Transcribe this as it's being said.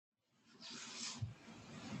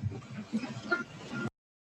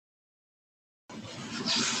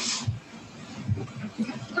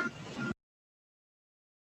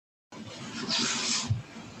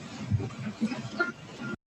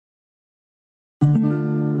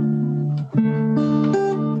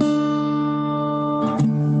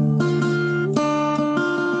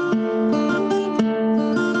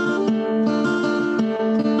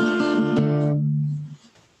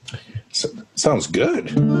Sounds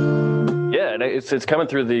good. Yeah, and it's coming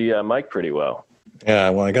through the mic pretty well.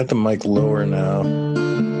 Yeah, well, I got the mic lower now.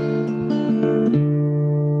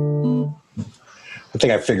 I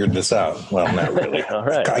think I figured this out. Well, not really. All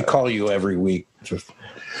right. I call you every week.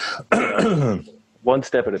 One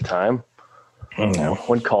step at a time. No.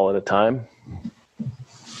 One call at a time.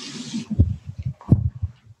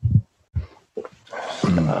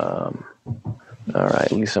 All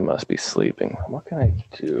right, Lisa must be sleeping. What can I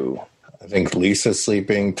do? I think Lisa's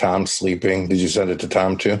sleeping. Tom's sleeping. Did you send it to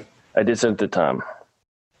Tom too? I did send it to Tom.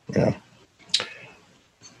 Yeah.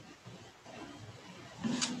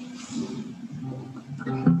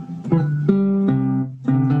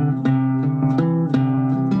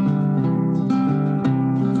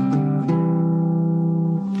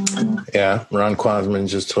 Yeah, Ron Quasman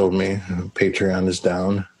just told me Patreon is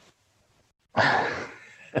down.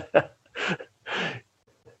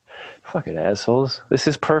 Fucking assholes. This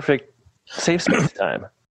is perfect safe space time.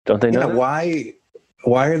 Don't they know? Yeah,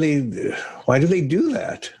 why do they do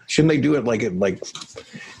that? Shouldn't they do it at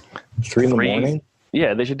 3 in the morning?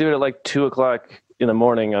 Yeah, they should do it at like 2:00 in the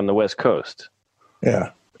morning on the West Coast.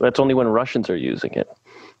 Yeah. That's only when Russians are using it.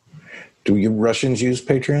 Do you Russians use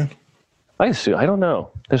Patreon? I assume. I don't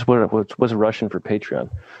know. What's Russian for Patreon?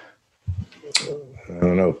 I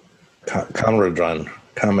don't know. Comrade.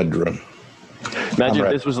 Imagine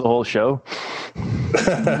if this was the whole show.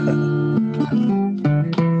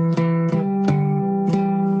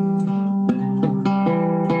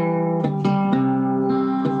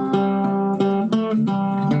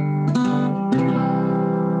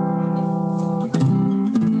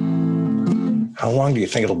 How long do you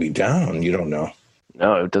think it'll be down? You don't know.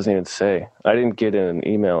 No, it doesn't even say. I didn't get an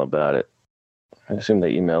email about it. I assume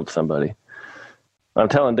they emailed somebody. I'm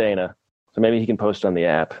telling Dana, so maybe he can post on the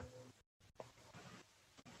app.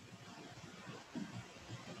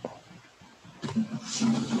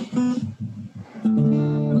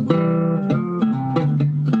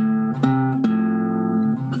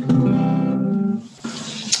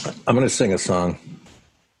 I'm going to sing a song.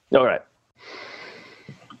 All right.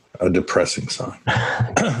 A depressing song.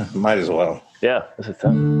 Might as well. Yeah, this is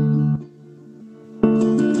time.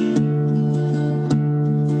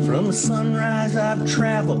 From sunrise I've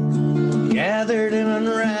traveled, gathered and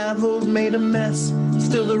unraveled, made a mess,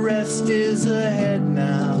 still the rest is ahead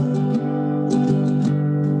now.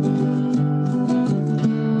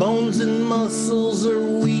 Bones and muscles are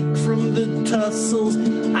weak from the tussles,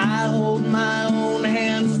 I hold my own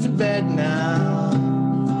hands to bed now.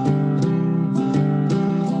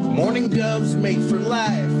 Morning doves mate for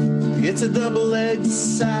life, it's a double-edged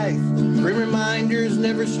scythe, grim reminders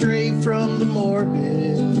never stray from the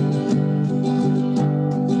morbid.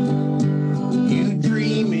 You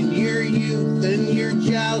dream in your youth and you're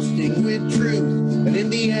jousting with truth, and in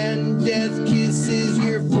the end death kisses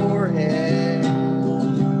your forehead.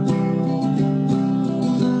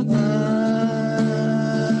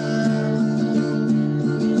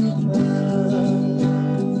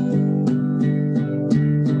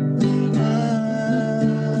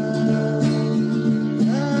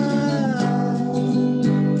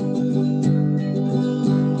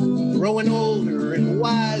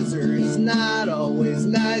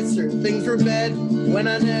 Things were bad when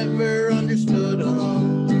I never understood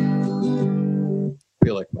them.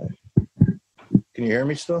 Feel like my. Can you hear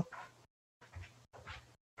me still?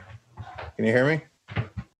 Can you hear me?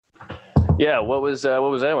 Yeah. What was that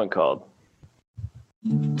one called?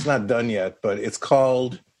 It's not done yet, but it's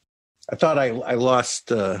called. I thought I lost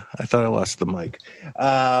the mic.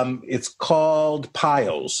 It's called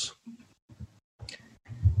Piles.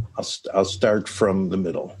 I'll start from the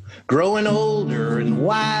middle. Growing older and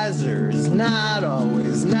wiser is not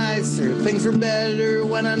always nicer. Things were better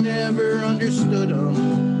when I never understood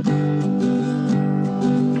them.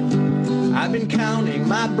 I've been counting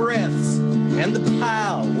my breaths, and the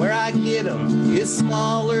pile where I get them is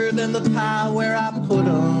smaller than the pile where I put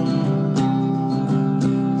them.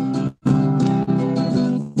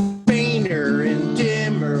 Fainter and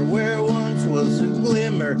dimmer where once was a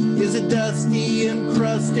glimmer is a dusty,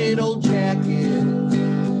 encrusted old jacket.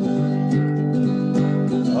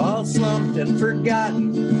 All slumped and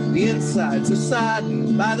forgotten, the insides are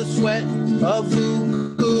sodden by the sweat of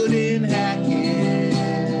who couldn't hack it.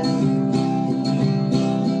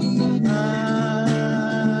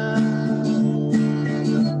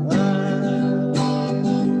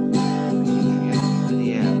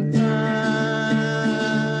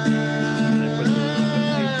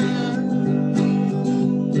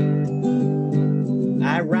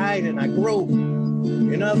 I write and I grope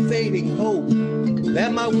in a fading hope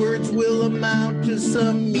that my words will amount to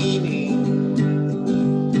some meaning.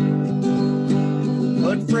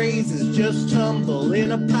 but phrases just tumble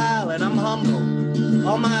in a pile and I'm humble.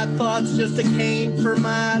 All my thoughts just a cane for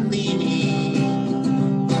my leaning.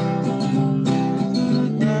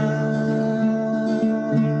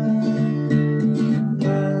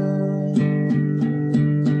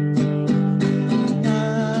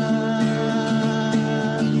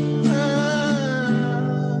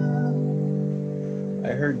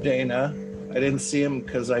 I heard Dana. I didn't see him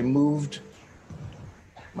because I moved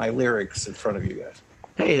my lyrics in front of you guys.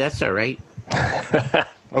 Hey, that's all right.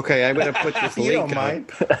 Okay, I'm going to put this You link don't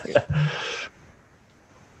mind.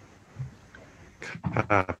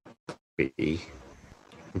 Copy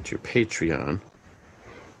into your Patreon.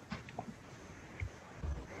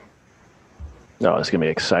 No, it's going to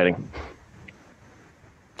be exciting.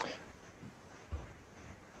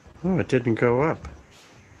 Oh, it didn't go up.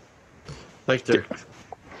 Like they're...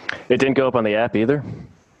 It didn't go up on the app either?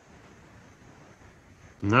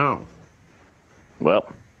 No.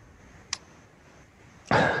 Well.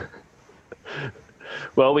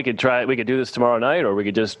 Well, we could try it. We could do this tomorrow night, or we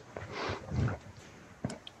could just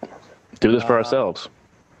do this for ourselves.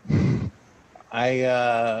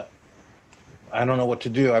 I don't know what to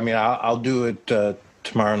do. I mean, I'll do it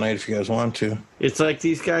tomorrow night if you guys want to. It's like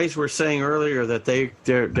these guys were saying earlier that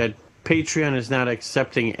that Patreon is not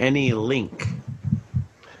accepting any link.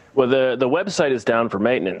 Well, the website is down for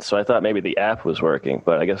maintenance, so I thought maybe the app was working,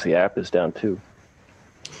 but I guess the app is down too.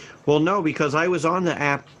 Well, no, because I was on the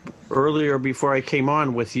app earlier before I came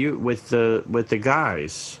on with you with the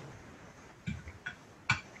guys.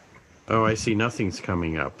 Oh, I see nothing's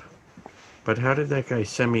coming up. But how did that guy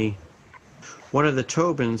send me? One of the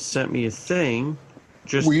Tobins sent me a thing.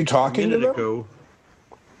 Just Were you talking a minute to them? ago.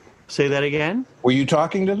 Say that again? Were you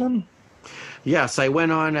talking to them? Yes, I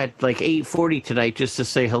went on at like 8:40 tonight just to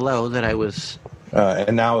say hello. That I was.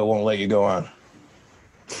 And now it won't let you go on.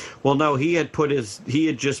 Well, no, he had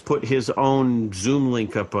just put his own Zoom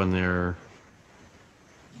link up on there.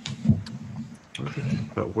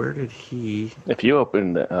 But where did he? If you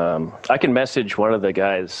open, I can message one of the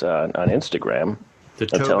guys on Instagram. The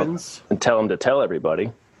Tobins? And tell him to tell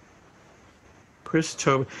everybody. Chris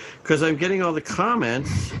Tobin. Because I'm getting all the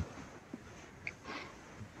comments.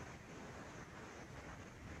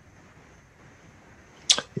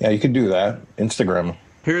 Yeah, you could do that. Instagram.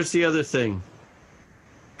 Here's the other thing.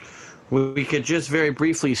 We could just very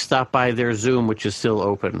briefly stop by their Zoom, which is still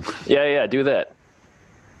open. Yeah, do that.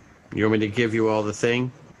 You want me to give you all the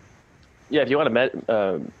thing? Yeah, if you want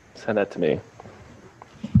to send that to me.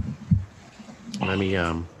 Let me,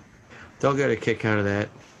 they'll get a kick out of that.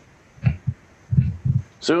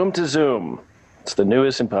 Zoom to Zoom. It's the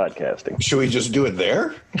newest in podcasting. Should we just do it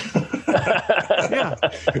there? Yeah.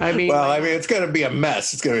 I mean, Well, I mean, it's going to be a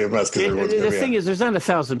mess. It's going to be a mess because everyone's going to the be thing is, there's not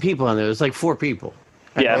 1,000 people on there. There's like 4 people.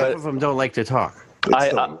 And Yeah, half but of them don't like to talk.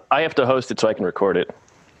 I have to host it so I can record it.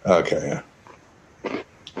 Okay, yeah.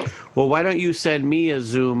 Well, why don't you send me a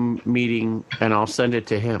Zoom meeting and I'll send it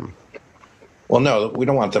to him? Well, no, we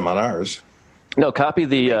don't want them on ours. No, copy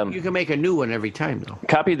the You can make a new one every time, though.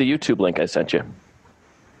 copy the YouTube link I sent you.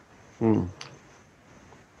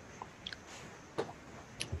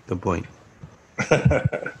 Good point.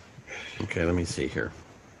 Okay, let me see here.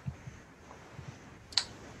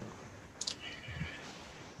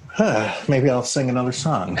 Maybe I'll sing another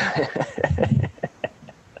song.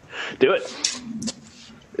 Do it.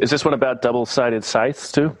 Is this one about double-sided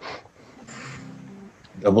scythes too?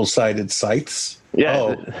 Double-sided scythes? Yeah.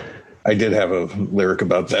 Oh, I did have a lyric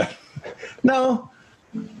about that. No,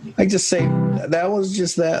 I just say that was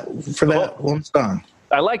just that for that one song.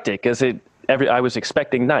 I liked it because I was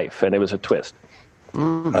expecting knife and it was a twist.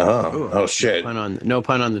 Oh shit! No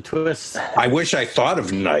pun on the twist. I wish I thought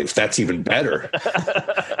of knife. That's even better.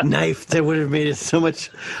 Knife, that would have made it so much.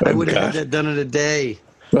 I would have had that done in a day.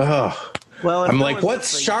 Oh. Well, I'm like,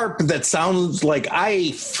 what's sharp that sounds like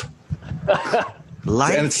ife?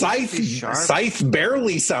 And scythe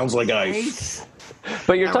barely sounds like ife.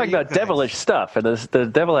 But you're talking about devilish stuff, and the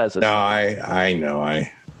devil has a... No, I know.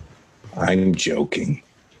 I'm joking.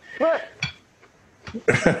 What?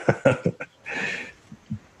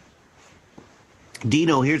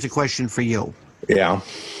 Dino, here's a question for you. Yeah.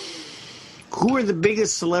 Who are the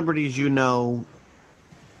biggest celebrities you know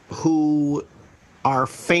who are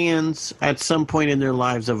fans at some point in their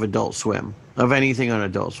lives of Adult Swim, of anything on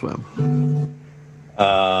Adult Swim?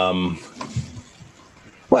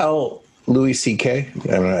 Well, Louis C.K.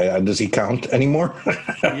 I mean, does he count anymore?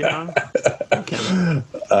 Yeah.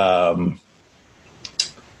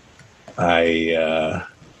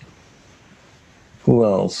 Who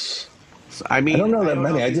else? I mean, I don't know that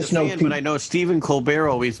many. I just know but I know Stephen Colbert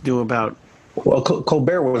always knew about. Well,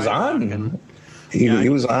 Colbert was on. He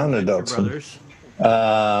was on Venture Adult Swim. Brothers.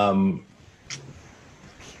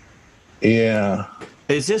 Yeah.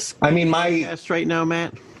 Is this I mean, broadcast right now,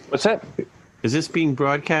 Matt? What's that? Is this being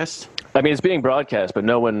broadcast? I mean, it's being broadcast, but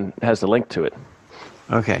no one has the link to it.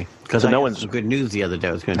 Okay, because So I no had one's- some good news the other day.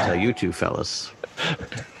 I was going to tell you two fellas.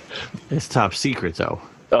 It's top secret, though.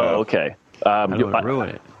 Oh, okay. I don't want to ruin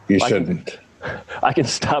it. You shouldn't. I can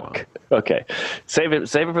stop. Okay, save it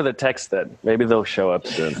for the text then. Maybe they'll show up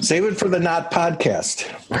soon. Save it for the not podcast.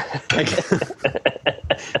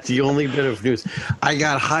 It's the only bit of news. I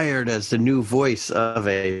got hired as the new voice of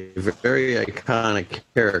a very iconic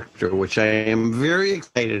character, which I am very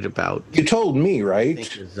excited about. You told me, right?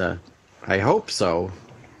 Because, I hope so.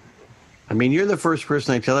 I mean, you're the first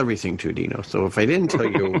person I tell everything to, Dino. So if I didn't tell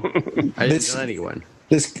you, I didn't tell anyone.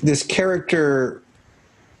 This character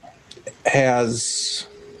has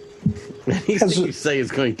Anything you say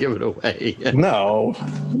is going to give it away. no,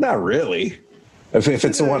 not really. If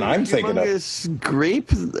it's the one I'm thinking of, This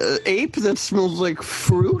ape that smells like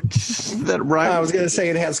fruit that rhymes. I was going to say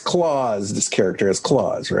it has claws. This character has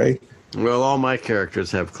claws, right? Well, all my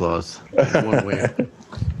characters have claws. One way.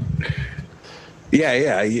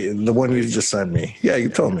 Yeah. The one you just sent me. Yeah, you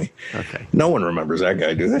told me. Okay. No one remembers that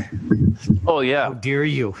guy, do they? Oh yeah. How dare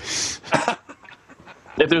you?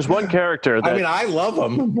 If there's one character that I mean, I love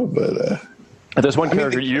him, but if there's one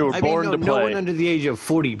character you were born to no one play, under the age of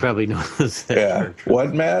 40 probably knows that yeah. character.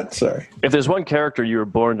 What, Matt? Sorry. if there's one character you were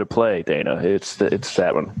born to play, Dana, it's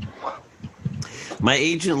that one. My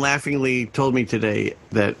agent laughingly told me today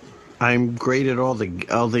that I'm great at all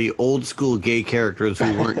the old school gay characters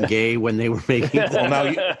who weren't gay when they were making them.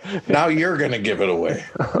 Well, now you're going to give it away.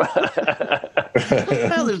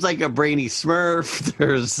 Well, there's like a brainy Smurf.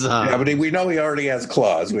 There's Yeah, but we know he already has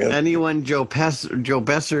claws. We have, anyone Joe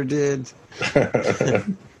Besser did.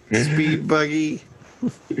 Speed Buggy.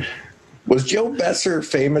 was Joe Besser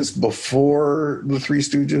famous before the Three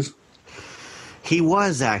Stooges? He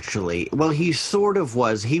was actually. Well, he sort of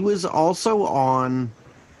was. He was also on.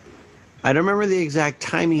 I don't remember the exact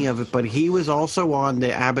timing of it, but he was also on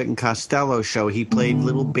the Abbott and Costello show. He played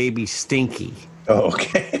little baby Stinky. Oh,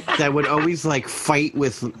 okay. That would always like fight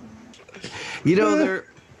with. You know,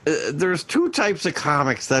 there's two types of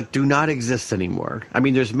comics that do not exist anymore. I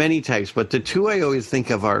mean, there's many types, but the two I always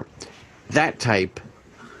think of are that type,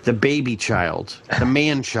 the baby child, the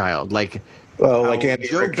man child. Like, Well, like Andy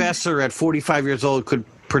Joe Richter. Besser at 45 years old could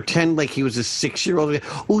pretend like he was a 6-year-old.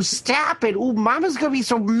 Oh, stop it! Oh, Mama's gonna be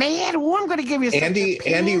so mad. Oh, I'm gonna give you.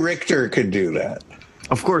 Andy Richter could do that.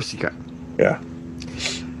 Of course he could. Yeah.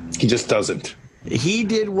 He just doesn't. He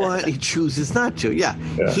did one. He chooses not to. Yeah.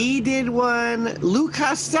 He did one. Lou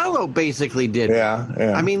Costello basically did. Yeah.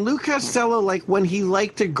 I mean, Lou Costello, like when he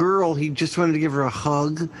liked a girl, he just wanted to give her a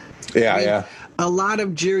hug. Yeah, I mean, yeah. A lot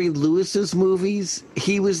of Jerry Lewis's movies,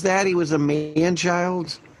 he was that. He was a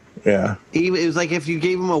man-child. Yeah. It was like if you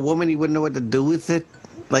gave him a woman, he wouldn't know what to do with it.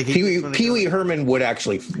 Like Pee Wee Herman would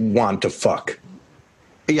actually want to fuck.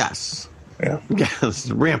 Yes. Yeah. Yes,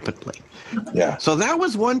 rampantly. Yeah. So that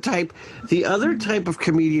was one type. The other type of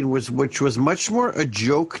comedian which was much more a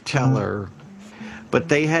joke teller, but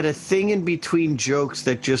they had a thing in between jokes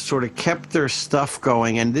that just sort of kept their stuff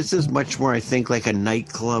going. And this is much more, I think, like a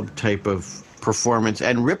nightclub type of performance.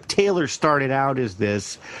 And Rip Taylor started out as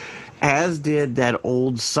this, as did that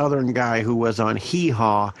old Southern guy who was on Hee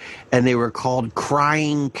Haw, and they were called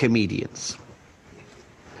crying comedians.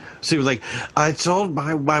 So he was like, I told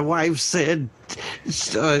my wife said,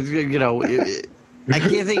 you know, I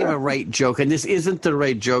can't think of a right joke, and this isn't the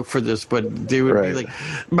right joke for this, but they would be like,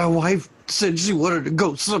 my wife said she wanted to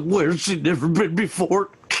go somewhere she'd never been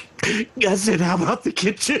before. I said, how about the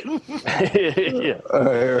kitchen? Yeah.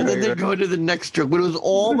 And then they'd go into the next joke. But it was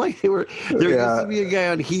all like there used to be a guy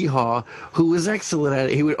on Hee Haw who was excellent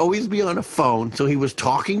at it. He would always be on a phone, so he was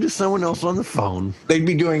talking to someone else on the phone. They'd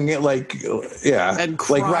be doing it like, And like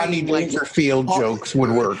crying, Rodney like- Dangerfield jokes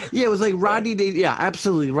would work. Yeah, it was like Rodney yeah,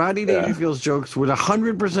 absolutely. Rodney Dangerfield's jokes would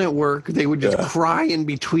 100% work. They would just cry in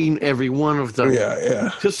between every one of them.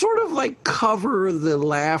 Yeah. To sort of like cover the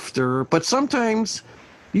laughter, but sometimes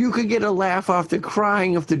you could get a laugh off the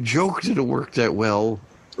crying if the joke didn't work that well.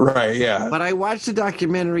 Right, yeah. But I watched a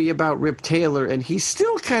documentary about Rip Taylor, and he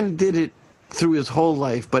still kind of did it through his whole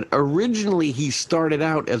life, but originally he started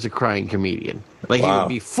out as a crying comedian. Like he would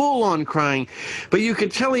be full on crying, but you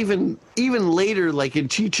could tell even later, like in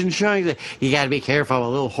Cheech and Chong, you got to be careful, a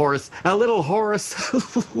little horse.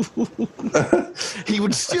 He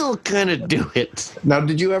would still kind of do it. Now,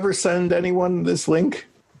 did you ever send anyone this link?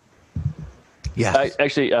 Yes.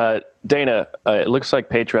 Actually, Dana, it looks like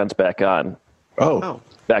Patreon's back on. Oh.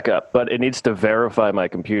 back up. But it needs to verify my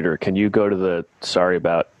computer. Can you go to the sorry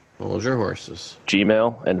about Hold your horses.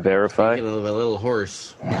 Gmail and verify? Speaking of a little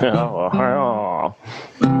horse. Oh,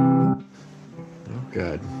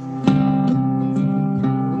 Good.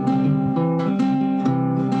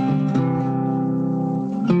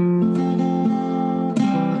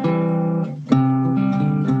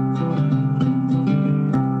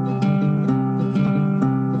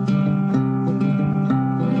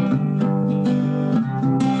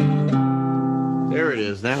 There it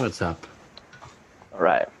is. Now it's up. all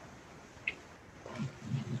right.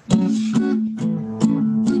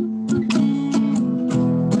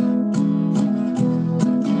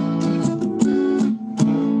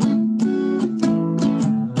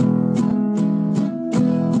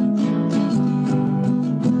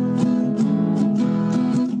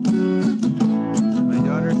 My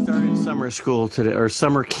daughter started summer school today, or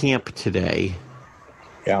summer camp today,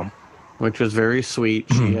 Yeah. which was very sweet.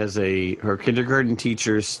 She has her kindergarten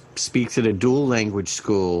teacher speaks at a dual language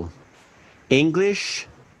school, English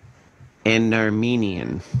and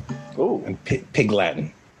Armenian. Oh, And pig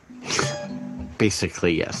Latin.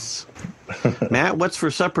 Basically, yes. Matt, what's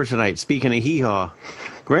for supper tonight? Speaking of hee-haw.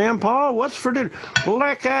 Grandpa, what's for dinner?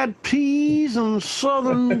 Black-eyed peas and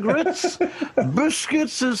southern grits,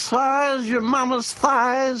 biscuits as high as your mama's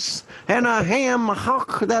thighs, and a ham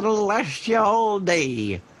hock that'll last you all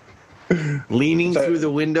day. Leaning through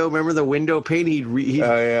the window, remember the window pane?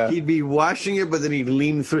 He'd be washing it, but then he'd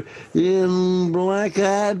lean through. In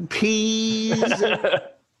black-eyed peas.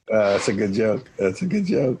 That's a good joke. That's a good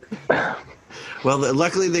joke. Well,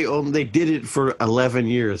 luckily they did it for 11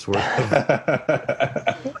 years worth.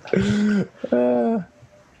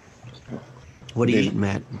 What do you eat,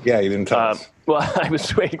 Matt? Yeah, you didn't tell us. well, I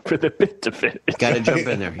was waiting for the bit to finish. Got to jump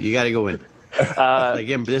in there. You got to go in.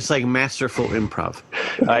 Again, it's like masterful improv.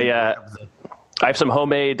 I have some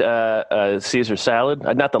homemade Caesar salad.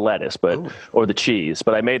 Not the lettuce, or the cheese,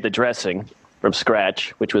 but I made the dressing from scratch,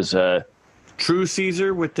 which was True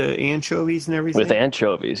Caesar with the anchovies and everything? with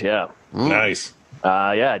anchovies. Yeah. Nice.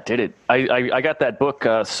 Yeah, I did it. I got that book,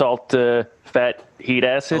 Salt, Fat, Heat,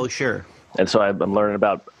 Acid. Oh, sure. And so I'm learning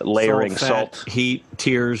about layering fat, salt. heat,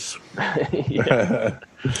 tears. And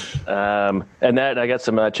that I got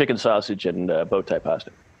some chicken sausage and bow tie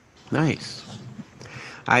pasta. Nice.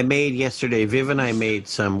 I made yesterday, Viv and I made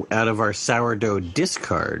some out of our sourdough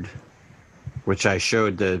discard, which I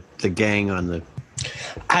showed the gang on the...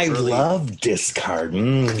 I love discard.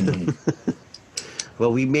 Mm.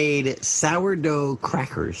 Well, we made sourdough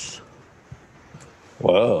crackers.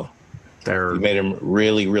 Whoa. They're... You made them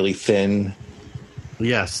really, really thin.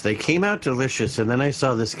 Yes, they came out delicious, and then I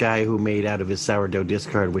saw this guy who made out of his sourdough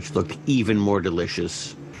discard, which looked even more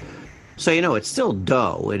delicious. So, it's still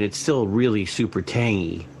dough, and it's still really super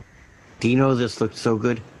tangy. Do you know this looked so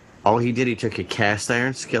good? All he did, he took a cast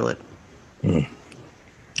iron skillet. I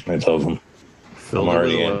love them. Fill it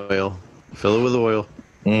with oil. Fill it with oil.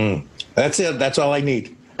 That's it. That's all I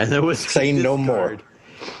need. And there was Say no more.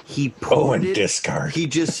 He poured it. Discard. He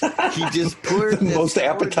just poured The most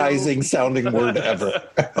appetizing sounding word ever.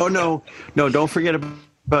 Oh, no, don't forget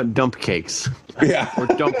about dump cakes. Yeah. Or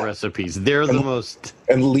dump recipes. They're the most...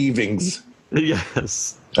 And leavings.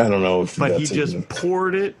 Yes. I don't know if But that's he just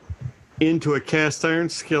poured it into a cast iron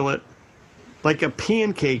skillet like a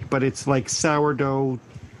pancake, but it's like sourdough.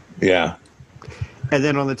 Yeah. And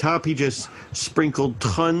then on the top, he just sprinkled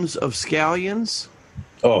tons of scallions.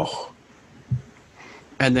 Oh.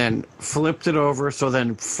 And then flipped it over. So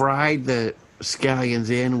then fried the scallions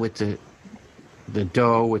in with the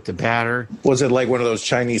dough, with the batter. Was it like one of those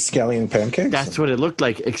Chinese scallion pancakes? That's what it looked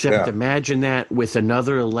like, except Yeah. imagine that with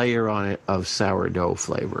another layer on it of sourdough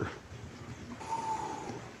flavor.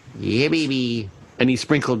 Yeah, baby. And he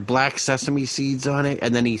sprinkled black sesame seeds on it,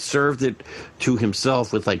 and then he served it to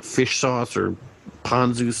himself with like fish sauce or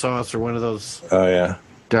ponzu sauce or one of those Oh, yeah.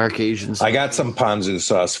 dark Asian sauces. I got some ponzu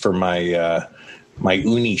sauce for my my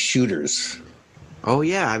uni shooters. Oh,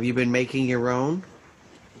 yeah. Have you been making your own?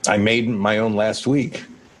 I made my own last week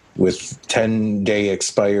with 10-day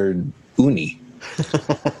expired uni.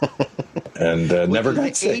 And never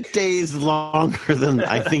got sick. 8 days longer than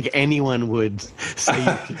I think anyone would say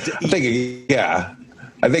you could eat.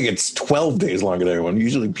 I think it's 12 days longer than everyone.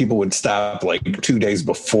 Usually people would stop like 2 days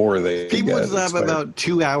before they People got would stop expired. about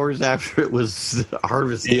 2 hours after it was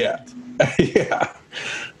harvested. Yeah. Yeah.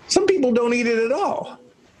 Some people don't eat it at all.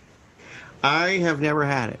 I have never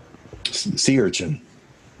had it. Sea urchin.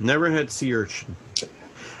 Never had sea urchin.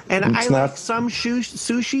 And It's I not- like some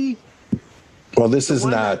sushi. Well, this is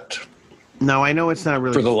one not No, I know it's not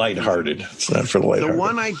really for the lighthearted. It's not for the The lighthearted.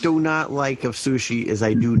 one I do not like of sushi is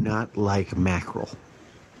I do not like mackerel.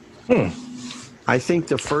 I think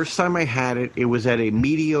the first time I had it, it was at a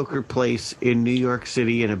mediocre place in New York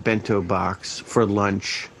City in a bento box for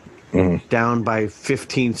lunch down by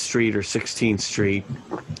 15th Street or 16th Street.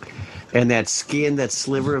 And that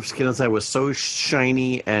sliver of skin outside was so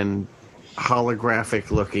shiny and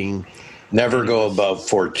holographic looking. Never go above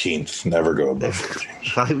 14th. Never go above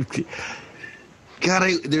 14th.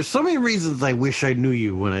 God, there's so many reasons I wish I knew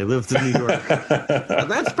you when I lived in New York.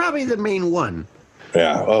 That's probably the main one.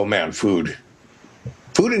 Yeah. Oh, man. Food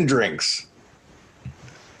and drinks.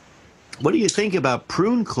 What do you think about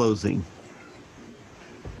Prune closing?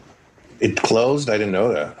 It closed? I didn't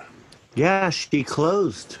know that. Yeah, she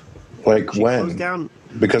closed. Like She when? closed down.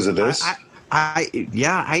 Because of this? I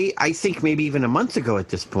think maybe even a month ago at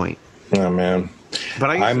this point. Oh, man. But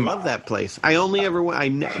I used to love that place. I only ever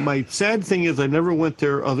went. My sad thing is I never went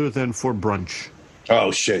there other than for brunch.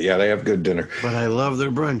 Oh, shit. Yeah, they have good dinner. But I love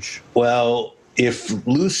their brunch. Well, if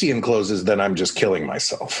Lucian closes, then I'm just killing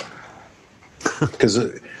myself.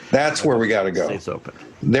 Because that's where we got to go. Stays open.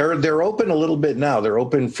 They're open a little bit now. They're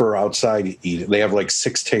open for outside eating. They have like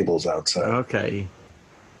 6 tables outside. Okay.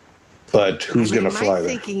 But who's going to fly My there?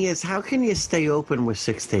 thinking is, how can you stay open with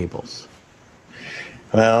 6 tables?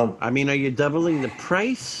 Well, I mean, are you doubling the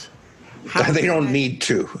price? they don't need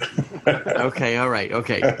to. Okay, all right,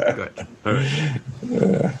 okay, good. All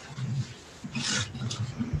right.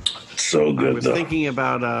 So good, I was thinking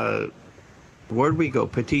about, where'd we go?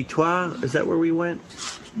 Petit Trois? Is that where we went?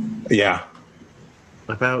 Yeah.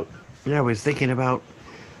 I was thinking about,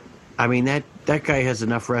 I mean, that guy has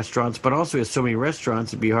enough restaurants, but also has so many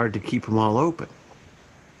restaurants, it'd be hard to keep them all open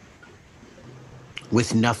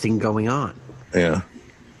with nothing going on. Yeah.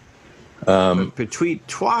 But Petit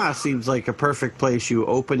Trois seems like a perfect place. You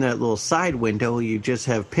open that little side window, you just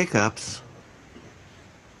have pickups.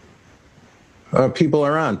 People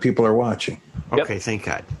are on. People are watching. Yep. Okay, thank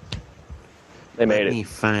God. They made Let me it.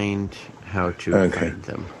 find how to find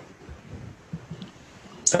them.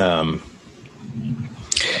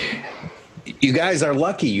 You guys are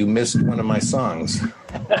lucky you missed one of my songs.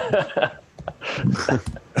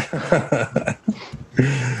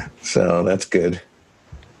 So that's good.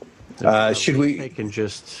 Should we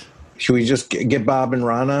just get Bob and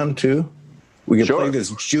Ron on too? We could play this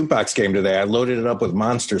jukebox game today. I loaded it up with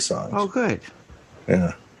monster songs. Oh, good.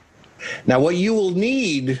 Yeah. Now, what you will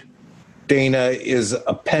need, Dana, is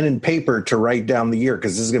a pen and paper to write down the year,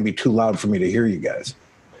 because this is going to be too loud for me to hear you guys.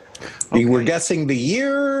 Okay. We're guessing the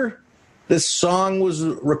year this song was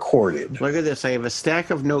recorded. Look at this. I have a stack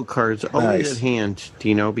of note cards always at hand,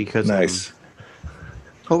 Dino, because... Nice.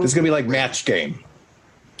 This is going to be like Match Game.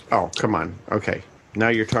 Oh, come on. Okay. Now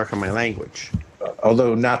you're talking my language.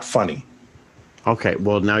 Although not funny. Okay,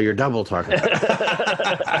 well, now you're double talking.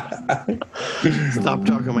 Stop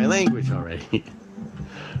talking my language already.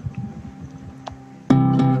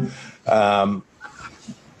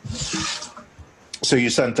 So you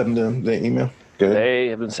sent them the email? Good. They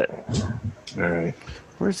have been sent. All right.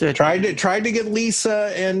 Where's that? Tried to get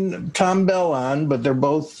Lisa and Tom Bell on, but they're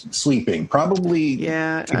both sleeping. Probably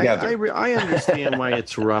together. I understand why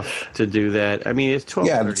it's rough to do that. I mean, it's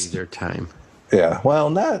 12:30 their time. Yeah, well,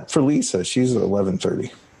 not for Lisa. She's 11:30.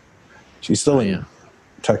 She's still in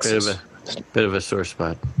Texas. Bit of a sore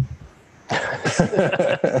spot.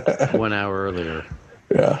 1 hour earlier.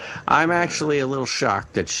 Yeah. I'm actually a little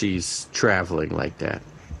shocked that she's traveling like that.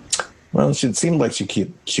 Well, it seemed like she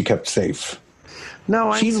kept safe.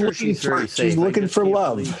 No, I'm she's sure looking she's very safe. She's looking for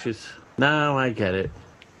love. No, I get it.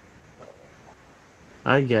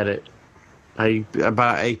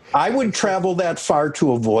 I would travel that far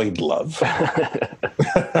to avoid love.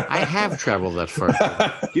 I have traveled that far.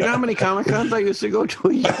 You know how many Comic-Cons I used to go to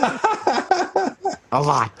a year? A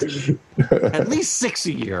lot. At least 6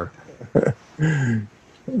 a year.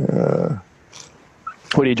 What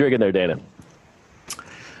are you drinking there, Dana?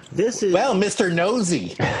 This is... Well, Mr.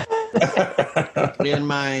 Nosy. In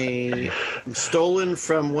my... Stolen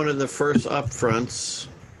from one of the first upfronts.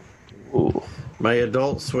 Ooh. My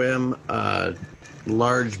Adult Swim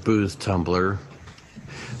large booze tumbler.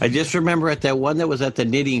 I just remember at that one that was at the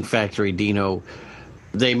Knitting Factory, Dino,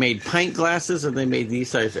 they made pint glasses and they made these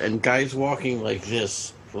size, and guys walking like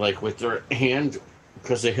this, like with their hand,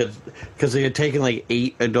 because they had taken like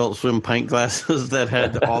 8 Adult Swim pint glasses that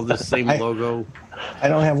had all the same logo. I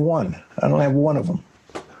don't have one. I don't have one of them.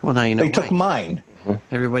 Well, now you know. They took mine.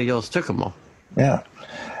 Everybody else took them all. Yeah.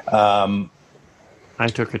 I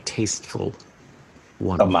took a tasteful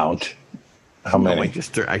one amount. How many?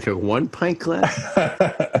 I took 1 pint glass,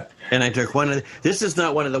 and I took one of. This is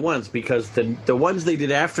not one of the ones, because the ones they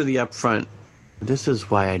did after the upfront. This is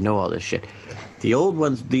why I know all this shit. The old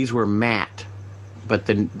ones, these were matte, but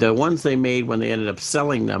the ones they made when they ended up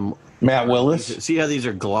selling them. Matt Willis. See how these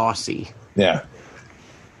are glossy. Yeah.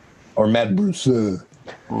 Or Matt Bruce.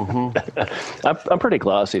 I'm pretty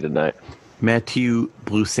glossy tonight. Matthew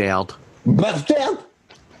Broussard.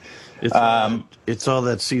 It's all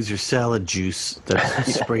that Caesar salad juice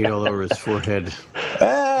that's sprayed all over his forehead.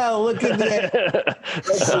 Oh, look at that.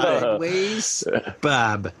 Sideways,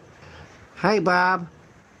 Bob. Hi, Bob.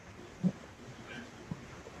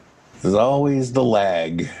 There's always the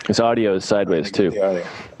lag. His audio is sideways, too. And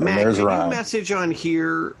Matt, there's can Ron. you message on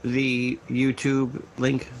here the YouTube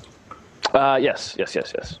link? Yes.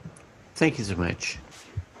 Thank you so much.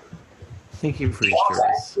 Thank you for your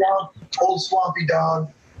service. Old Swampy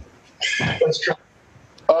Dog. Let's try.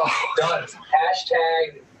 Oh, done.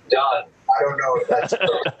 Hashtag done. I don't know if that's.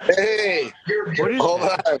 Hey, What is hold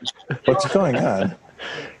that? on. What's going on?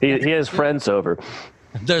 He has friends over.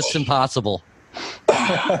 That's impossible.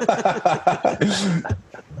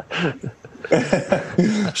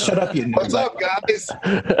 Shut up, you What's nerd. up, guys?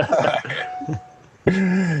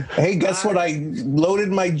 Hey, guess what I loaded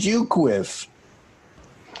my juke with?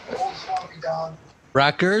 Old Swampy Dog.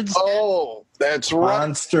 Records? Oh, that's right.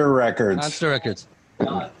 Monster Records. Monster Records.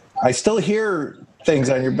 I still hear things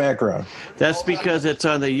on your background. That's because it's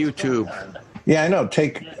on the YouTube. Yeah, I know.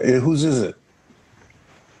 Whose is it?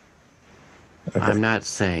 I'm not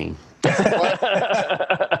saying.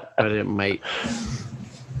 But it might.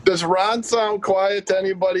 Does Ron sound quiet to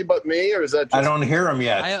anybody but me, or is that just? I don't hear him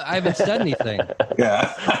yet. I haven't said anything.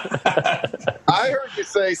 Yeah. I heard you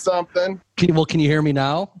say something. Can you hear me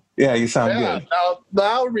now? Yeah, you sound Yeah. good.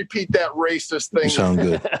 Now repeat that racist thing. You sound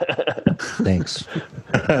good. Thanks.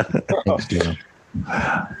 Thanks, Dana.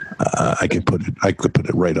 I could put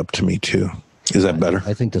it right up to me too. Is that better?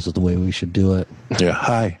 I think this is the way we should do it. Yeah.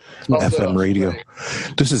 Hi, FM radio.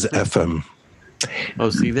 This is FM. Oh,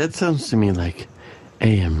 see, that sounds to me like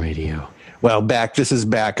AM radio. Well, this is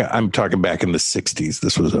back. I'm talking back in the 60s.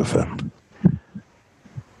 This was FM.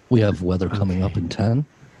 We have weather coming up in 10.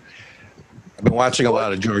 I've been watching a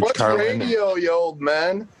lot of George What's Carlin. radio, you old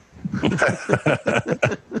man?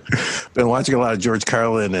 Been watching a lot of George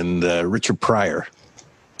Carlin and Richard Pryor.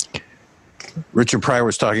 Richard Pryor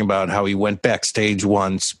was talking about how he went backstage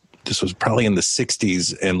once. This was probably in the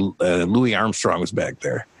 60s, and Louis Armstrong was back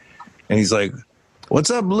there. And he's like, "What's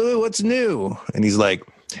up, Louis? What's new?" And he's like,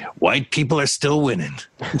 "White people are still winning."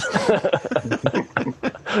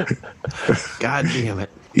 God damn it.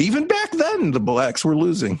 Even back then, the blacks were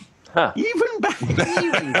losing. Even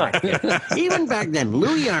back then,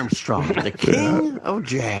 Louis Armstrong, the king of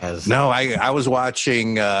jazz. No, I was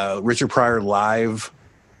watching Richard Pryor live,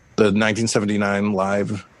 the 1979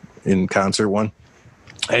 live in concert one.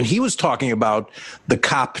 And he was talking about the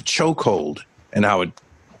cop chokehold and how it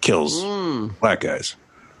kills black guys.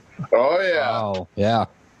 Oh yeah. Oh, yeah.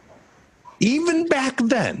 Even back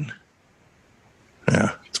then.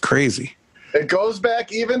 Yeah, it's crazy. It goes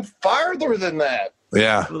back even farther than that.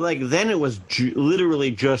 Yeah, Like then it was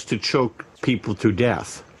literally just to choke people to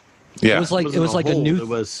death. yeah. It was like a new. It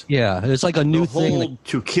was Yeah, it was like a new thing. hold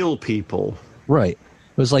to kill people. Right.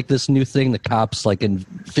 It was like this new thing the cops and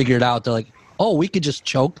figured out. They're like, oh, we could just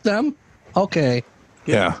choke them? Okay.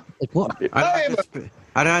 Yeah. Like what?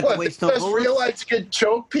 I don't have to What, waste they no just bullets. realized you could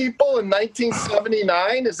choke people in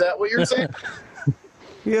 1979? Is that what you're saying?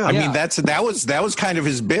 Yeah. I mean, that was kind of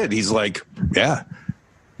his bid. He's like, yeah.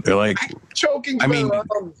 They're like, Choking's I been mean-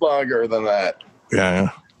 around longer than that. yeah.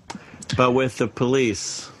 But with the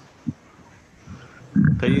police,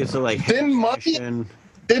 they used to Didn't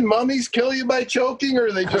Did mummies kill you by choking,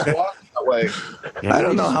 or they just walk that way? I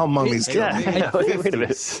don't know how mummies kill. Yeah, wait a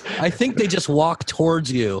minute. I think they just walk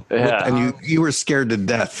towards you. Yeah, And you were scared to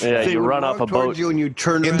death. yeah, They you would run walk off a towards boat. you and you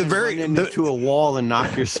turn In around the and very- run into a wall and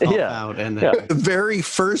knock yourself Yeah. out. And Yeah. The very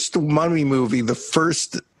first mummy movie, the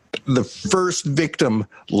first victim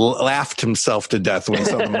laughed himself to death when he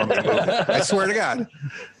saw the mummy movie. I swear to God.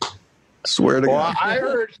 Swear to Well, God.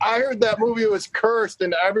 I heard that movie was cursed,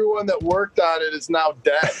 and everyone that worked on it is now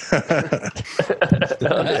dead.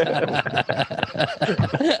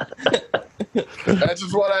 That's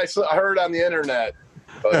just what I heard on the internet.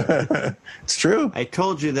 But, It's true. I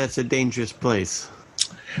told you that's a dangerous place.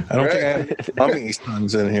 I don't think I have mummy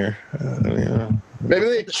songs in here. Yeah. maybe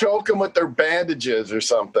they choke them with their bandages or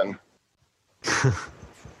something.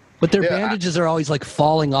 But their Yeah. bandages are always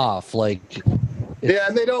falling off. Yeah,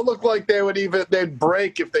 and they don't look like they'd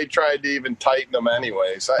break if they tried to even tighten them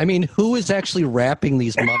anyways. I mean, who is actually wrapping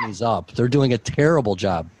these mummies up? They're doing a terrible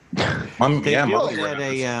job. They Mummy did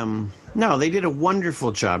no, they did a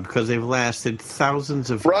wonderful job because they've lasted thousands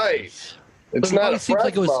of Right. years. It's But it not a always seems fresh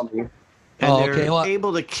like it was- mummy. And Oh, they're okay, well-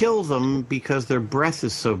 able to kill them because their breath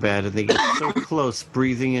is so bad and they get so close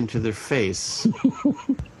breathing into their face.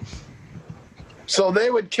 So they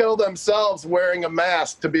would kill themselves wearing a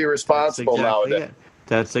mask to be responsible nowadays. it.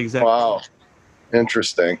 That's exactly Wow. it.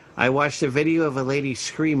 Interesting. I watched a video of a lady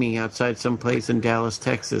screaming outside some place in Dallas,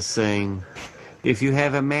 Texas, saying, "If you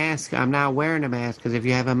have a mask, I'm not wearing a mask because if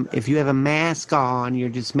you have a mask on, you're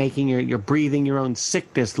just making you're breathing your own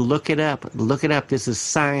sickness. Look it up. Look it up. This is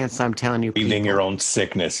science. I'm telling you, Breathing people." your own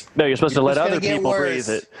sickness. No, you're supposed to let It's gonna other get people worse. breathe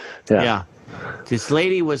it. Yeah. This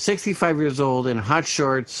lady was 65 years old in hot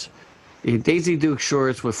shorts, Daisy Duke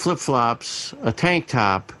shorts with flip flops, a tank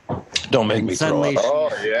top. Don't make me throw Suddenly, up.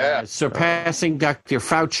 Oh, yeah. surpassing Dr.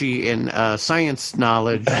 Fauci in science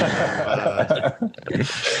knowledge.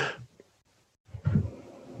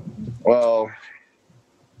 Well,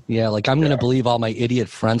 Yeah, like I'm gonna believe all my idiot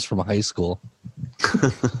friends from high school.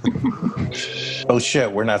 Oh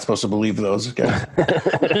shit, we're not supposed to believe those guys. Wait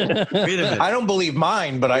a minute. I don't believe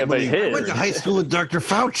mine, but I but believe his. I went to high school with Dr.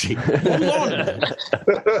 Fauci. Hold on a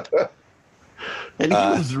minute. And he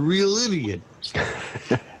was a real idiot.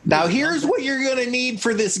 Now here's what you're gonna need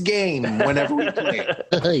for this game whenever we play it.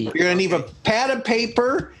 You're gonna need a pad of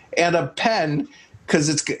paper and a pen because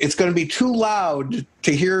it's gonna be too loud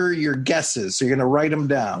to hear your guesses. So you're gonna write them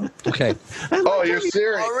down. Okay. oh, you're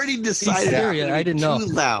serious? Already decided. serious? I didn't know. Too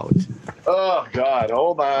loud. Oh, God.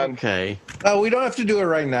 Hold on. Okay. We don't have to do it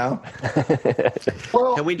right now.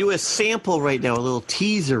 Well, Can we do a sample right now? A little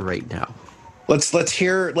teaser right now. Let's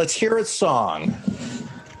hear a song.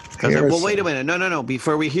 Well, wait a minute. No.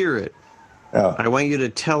 Before we hear it, Oh, I want you to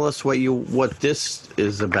tell us what this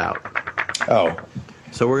is about. oh.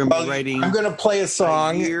 So we're gonna Well, be writing. I'm going to play a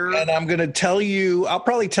song, year. and I'm going to tell you. I'll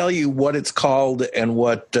probably tell you what it's called and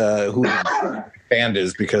what who the band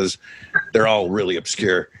is because they're all really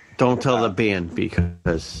obscure. Don't tell the band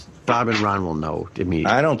because Bob and Ron will know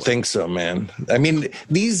immediately. I don't think so, man. I mean,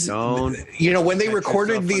 these. Don't When they Pat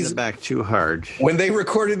recorded yourself on these the back too hard. when they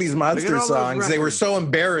recorded these Look at monster all those songs, they were records. so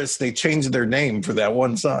embarrassed they changed their name for that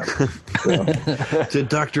one song. So. To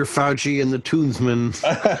Dr. Fauci and the Toonsmen.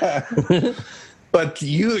 But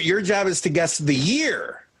your job is to guess the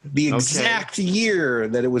year, the exact year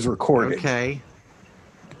that it was recorded. Okay.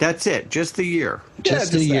 That's it. Just the year. Yeah,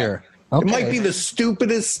 Just a that. year. It Okay. might be the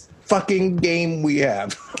stupidest fucking game we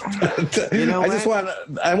have. You know I just what?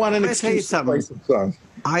 I want an Let me tell you excuse to play something. some songs.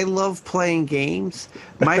 I love playing games.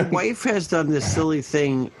 My wife has done this silly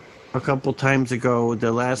thing a couple times ago.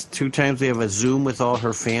 The last 2 times we have a Zoom with all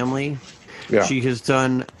her family. Yeah. She has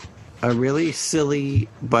done a really silly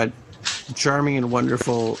but charming and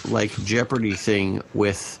wonderful like Jeopardy thing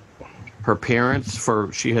with her parents.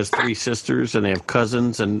 She has 3 sisters and they have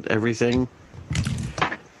cousins and everything.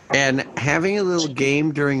 And having a little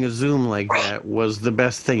game during a Zoom like that was the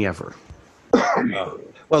best thing ever.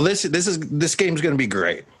 Well, this game's going to be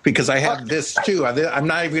great because I have this too. I'm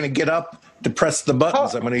not even going to get up to press the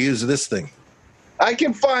buttons. I'm going to use this thing. I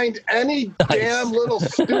can find any damn little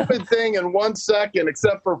stupid thing in 1 second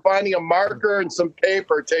except for finding a marker and some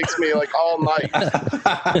paper. It takes me like all night.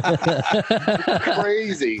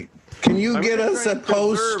 Crazy. Can you I'm get gonna us try a and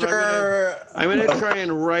preserve. poster? I'm going to try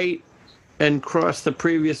and write and cross the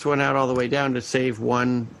previous one out all the way down to save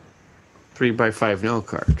one 3x5 note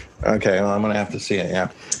card. Okay, well, I'm going to have to see it. Yeah,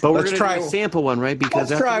 But we're let's going to try. do a sample one, right? Because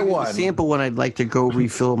Let's after try we do the one. sample one, I'd like to go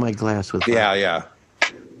refill my glass with. Yeah.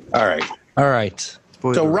 All right. All right.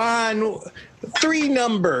 So, Ron, 3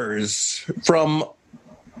 numbers from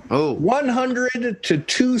 100 to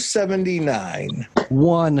 279.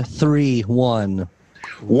 131.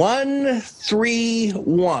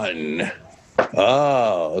 131.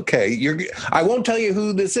 Oh, okay. I won't tell you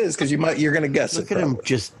who this is because you're going to guess Look it. at him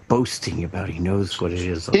just boasting about he knows what it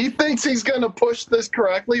is. He thinks he's going to push this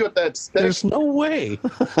correctly with that stick. There's no way.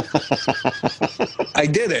 I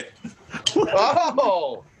did it.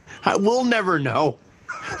 Oh! We'll never know.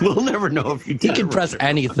 We'll never know if you He did can it press right.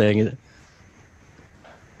 anything.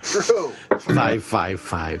 True.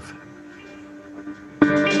 555.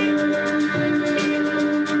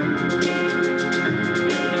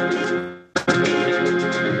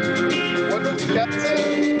 What was he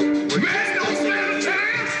guessing?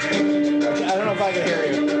 I don't know if I can hear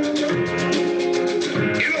you.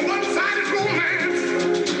 In a one-sided romance,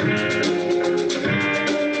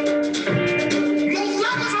 most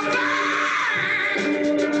lovers are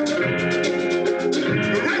blind.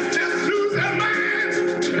 The rest just lose their minds.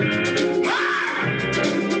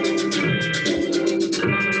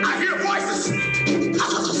 I hear voices.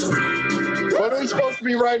 What are we supposed to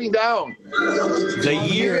be writing down? The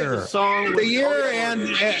year the song The year and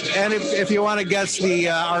if you want to guess the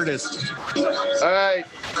artist. All right.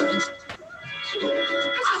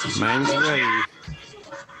 Mine's ready.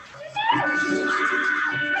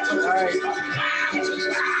 All right.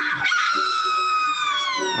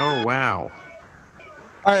 Oh, wow.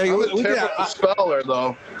 All right, I'm a terrible speller,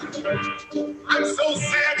 though. I'm so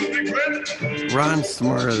sad to regret. Ron's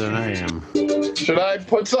smarter than I am. Should I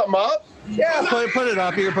put something up? yeah, put it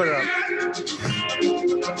up. You can put it up.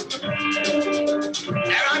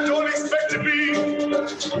 And I don't expect to be.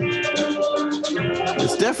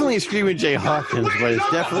 It's definitely Screaming Jay Hawkins, but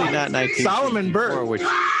it's definitely not 1964, Solomon Burke. which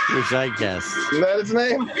I guessed. Is that his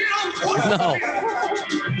name? No.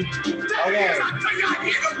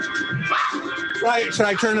 Right, should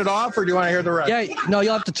I turn it off, or do you want to hear the rest? Yeah, no,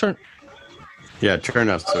 you'll have to turn. Yeah, turn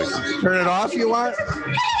off so we can. Turn it off, you want?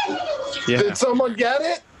 Yeah. Did someone get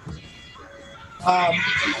it?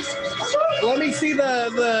 Let me see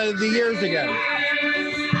the years again.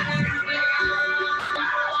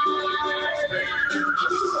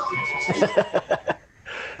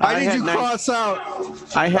 Why did you cross out?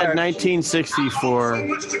 I had 1964.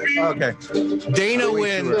 Okay. Dana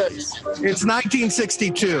wins. It's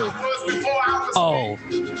 1962. Oh,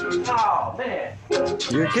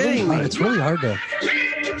 You're kidding me. it's really hard to. All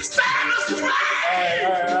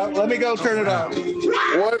right. Let me go turn it off.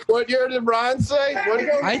 What year did Ron say?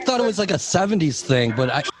 I thought it was like a 70s thing, but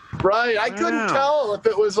I couldn't tell if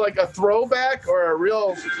it was like a throwback or a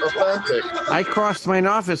real authentic. I crossed mine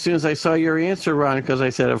off as soon as I saw your answer, Ron, because I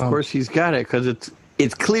said, of course he's got it, because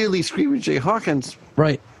it's clearly Screaming Jay Hawkins,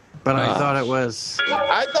 right. but I thought it was.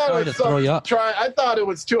 I thought Sorry it was to throw you up. I thought it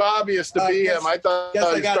was too obvious to be him. I thought Guess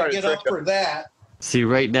I he got to started get up tricking. for that. See,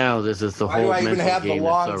 right now, this is the Why do whole I even mental have the game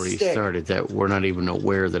long that's already stick? started, that we're not even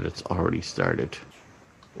aware that it's already started.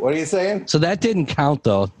 What are you saying? So that didn't count,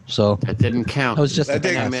 though. So That didn't count. that was just a That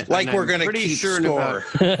didn't- guess. like And we're I'm gonna pretty keep sure in score.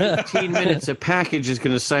 about 15 minutes, a package is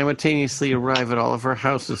going to simultaneously arrive at all of our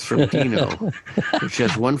houses from Pino, which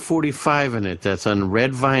has 145 in it. That's on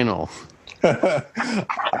red vinyl.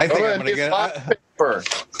 I think I'm gonna get. I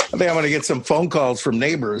think I'm gonna get some phone calls from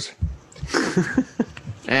neighbors.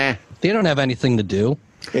 Eh. They don't have anything to do.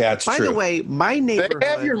 Yeah, it's By true. the way, my They neighborhood.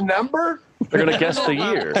 have your number? They're going to guess the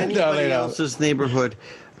year. No, they Anybody don't. else's neighborhood.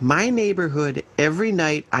 My neighborhood, every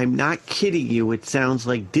night, I'm not kidding you, it sounds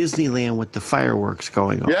like Disneyland with the fireworks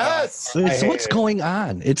going on. Yes. So what's going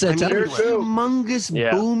on? It's I mean, everywhere. Here too. humongous,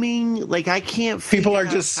 Yeah. booming. Like, I can't People are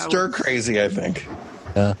figure just out how stir it's- crazy. I think.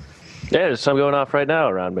 Yeah, there's some going off right now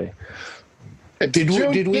around me. Did we?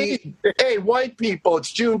 Juneteenth. Hey, white people,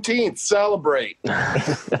 it's Juneteenth. Celebrate.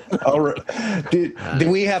 All right. Did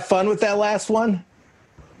we have fun with that last one?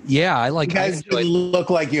 Yeah, I You like. guys didn't look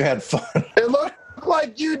like you had fun. It looked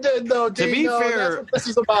like you did, though, To be Dino. fair- That's what this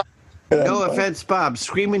is about. No offense, Bob.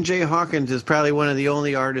 Screaming Jay Hawkins is probably one of the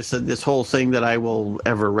only artists of this whole thing that I will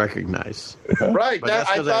ever recognize. Right. But that's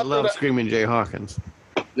because I thought love that. Screaming Jay Hawkins.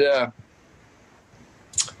 Yeah.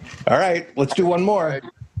 All right, let's do one more.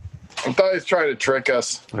 I thought he was trying to trick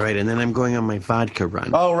us. All right, and then I'm going on my vodka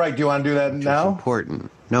run. Oh, right. Do you want to do that It's now? important.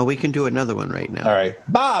 No, we can do another one right now. All right.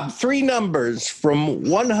 Bob, 3 numbers from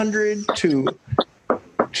 100 to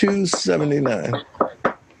 279.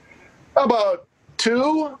 How about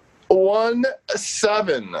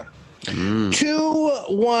 217?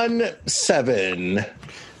 217.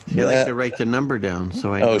 You like to write the number down,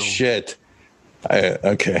 so I know. Oh, shit.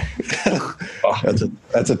 Okay.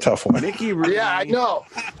 That's a tough one. Mickey Rooney. Yeah, I know.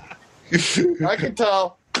 I can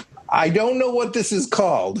tell. I don't know what this is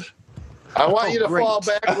called, I want you to great. fall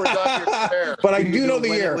backwards on your chair. but I do know the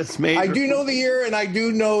when it year. was made? I do know the year, and I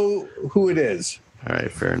do know who it is. All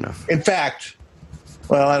right, fair enough. In fact,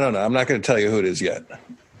 well, I don't know. I'm not going to tell you who it is yet.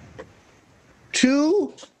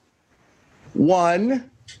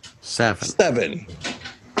 217.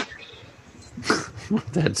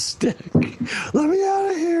 That stick. Let me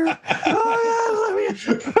out of here. Oh, yeah, let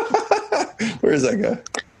me. Where is that guy?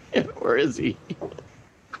 Where is he?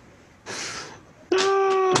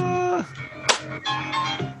 Ah.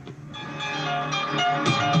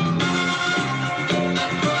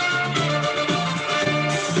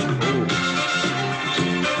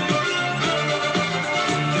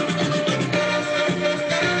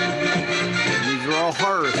 These are all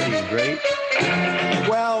horror themed, right?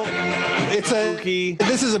 Well, it's Spooky.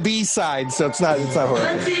 This is a B side, so it's not horror.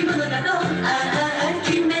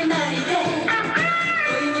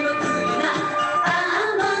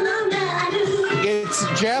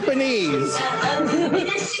 It's Japanese.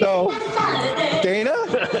 So, Dana?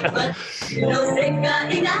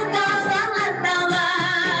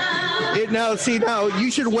 Now, you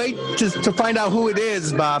should wait to find out who it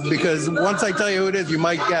is, Bob, because once I tell you who it is, you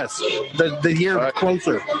might guess. The year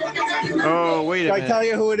closer. Oh, wait a Should I minute. tell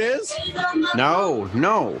you who it is? No.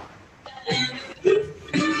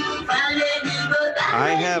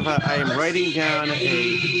 I am writing down a.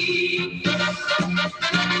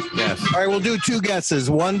 Yes. All right, we'll do two guesses.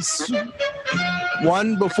 One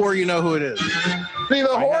before you know who it is. See, the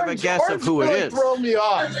I have a horns, guess of horns who it really is. throw me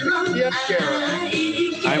off. Yes,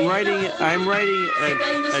 Garrett. I'm writing a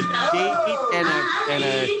date and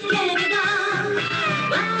a.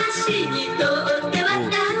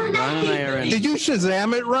 Ooh, Ron and I are in. Did you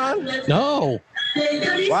Shazam it, Ron? No.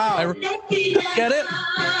 Wow. Get it?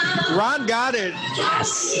 Ron got it.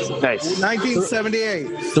 Nice.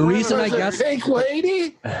 1978. The reason I Was it guessed Pink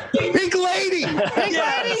Lady? Pink Lady.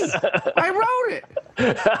 Yes! I wrote it.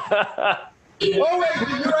 Oh, wait, did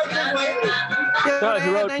you write that later? No, he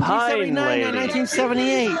wrote Pine 1979 Lady. and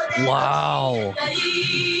 1978. wow.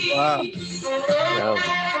 Wow. No.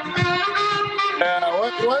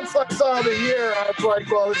 Yeah, once I saw the year, I was like,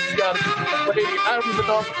 well, this has got to be Lady. I don't even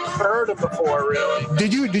know if I've heard him before, really.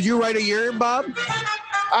 Did you write a year, Bob?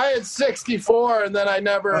 I had 64, and then I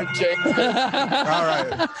never changed it. All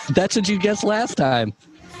right. That's what you guessed last time.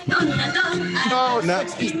 No,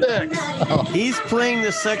 66. He's playing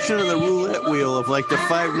the section of the roulette wheel of like the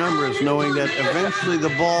 5 numbers, knowing that eventually the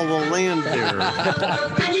ball will land there.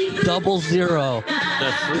 00.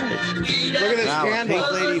 That's right. Look at his Wow, handle.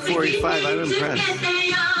 Pink Lady 45. I'm impressed.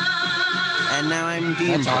 And now I'm Dean.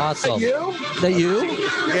 That's awesome. You? Is that you?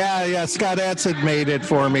 Yeah. Scott Etzett made it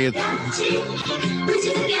for me.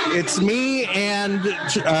 It's me and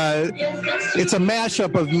it's a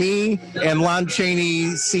mashup of me and Lon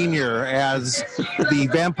Chaney Sr. as the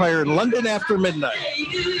vampire in London After Midnight.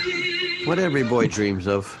 What every boy dreams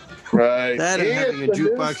of. Right. That and He having a is the new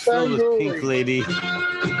jukebox filled with Spangoli. Pink Lady.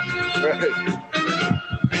 Right.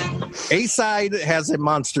 A-side has a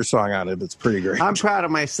monster song on it. It's pretty great. I'm proud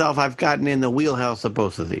of myself. I've gotten in the wheelhouse of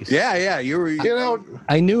both of these. Yeah. You You know,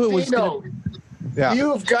 I knew it was Dino, going yeah.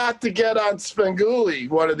 you've got to get on Spanguli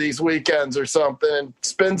one of these weekends or something and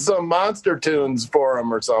spin some monster tunes for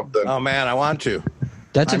him or something. Oh man, I want to.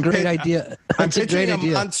 That's a I'm great pit- idea. I'm That's a great pitching a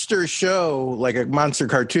idea. monster show, like a monster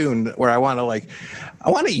cartoon, where I want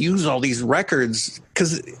to use all these records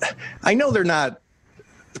because I know they're not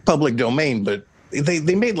public domain, but they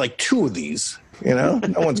made like 2 of these. You know,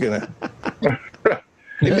 no one's gonna.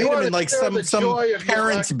 They made them wanna in like share some the joy of your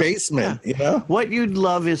parent's record. basement. You know. What you'd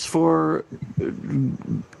love is for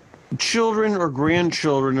children or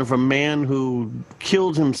grandchildren of a man who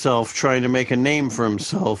killed himself trying to make a name for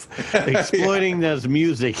himself, exploiting this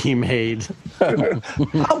music he made.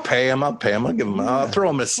 I'll pay him. I'll give him. I'll throw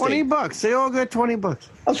him a steak. $20. They all got $20.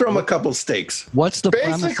 I'll throw him a couple steaks. What's the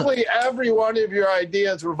premise? Basically, every one of your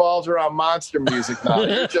ideas revolves around monster music now.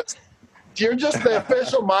 You're just the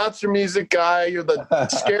official monster music guy. You're the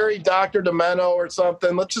scary Dr. Demento or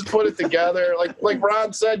something. Let's just put it together. Like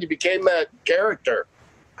Ron said, you became that character.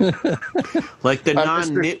 Like the Mr.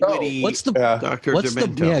 non-nitwitty What's the Dr.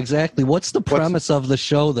 Demento. yeah, exactly. What's the premise of the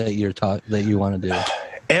show that that you want to do?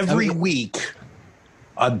 Every week,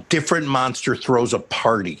 a different monster throws a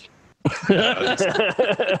party.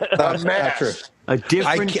 That's mash. true. A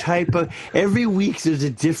different can't- type of. Every week there's a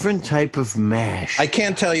different type of mash. I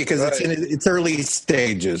can't tell you because it's in its early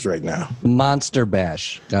stages right now. Monster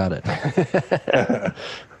Bash. Got it.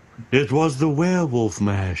 It was the werewolf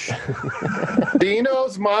mash.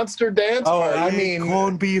 Dino's Monster Dance Oh, Party. I mean,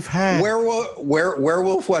 Corned beef hash.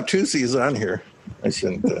 Werewolf Watusi is on here. I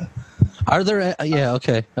shouldn't. Are there? Yeah.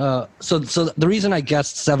 Okay. So the reason I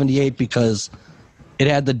guessed 78 because it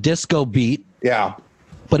had the disco beat, Yeah.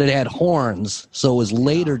 but it had horns, so it was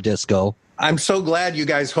later disco. I'm so glad you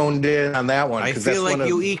guys honed in on that one. I 'cause feel that's like one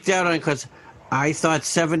you of- eked out on it because I thought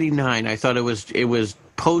 79. I thought it was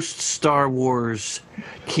post Star Wars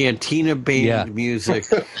Cantina band Yeah. music.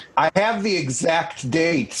 I have the exact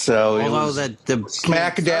date, so it Although was that the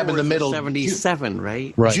smack Star dab in the Wars was middle. 77,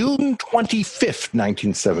 right? Right. June 25th,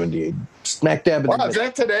 1978. Smack dab in Wow, the is middle.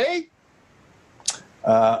 that today?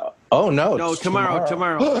 Oh no! No, it's tomorrow.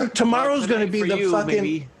 Tomorrow's going to Tonight be for the you, fucking.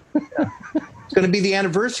 maybe. It's going to be the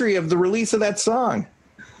anniversary of the release of that song.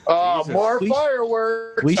 More We-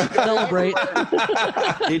 fireworks. We should celebrate.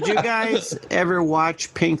 Did you guys ever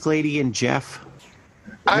watch Pink Lady and Jeff?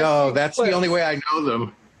 No, that's the only way I know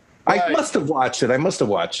them. I Right. must have watched it.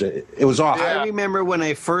 It was awesome. Yeah. I remember when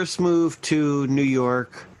I first moved to New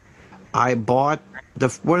York, I bought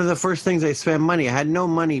one of the first things I spent money. I had no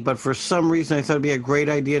money, but for some reason I thought it'd be a great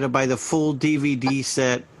idea to buy the full DVD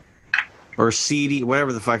set or CD,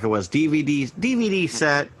 whatever the fuck it was, DVD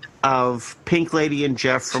set of Pink Lady and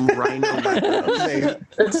Jeff from Rhino.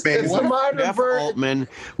 It's the modern Jeff version. Altman,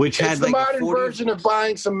 which had It's the like a modern 40 version of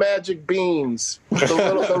buying some magic beans.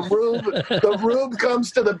 The rube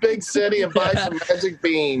comes to the big city and buys some magic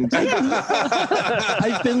beans.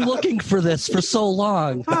 I've been looking for this for so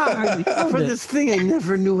long. for this thing I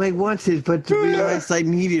never knew I wanted, but realized I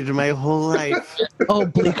needed my whole life. Oh,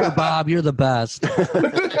 Bleecker Bob, you're the best.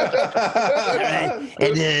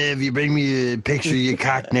 And if you bring me a picture of your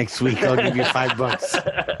cock next week, I'll give you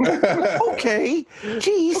 $5. Okay.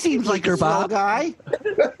 Gee, he seems like a swell guy.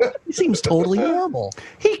 He seems totally normal.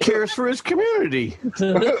 He cares for his community.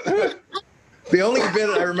 The only bit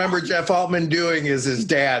I remember Jeff Altman doing is his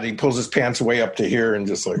dad. He pulls his pants way up to here and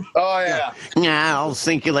just like, Oh yeah. Nah, I'll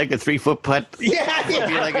sink you like a 3-foot putt. yeah, Flip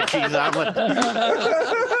you like a cheese omelet.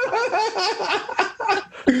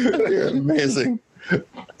 You're amazing.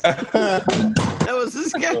 That was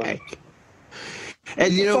this guy.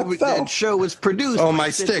 And you know Fuck fell. that show was produced. Oh, by my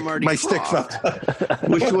Sid stick. and Marty My stick fell.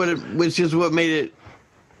 Krofft, which is what made it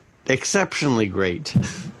exceptionally great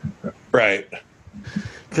Right.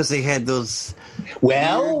 because they had those.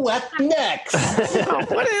 Well, what next?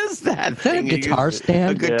 What is that? Is that a thing you guitar use?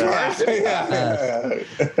 stand? A guitar stand.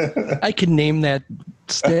 Yeah. I can name that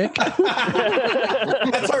stick. That's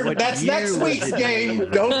year next was week's it game.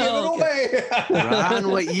 made? Don't give it away. Ron,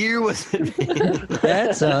 what year was it?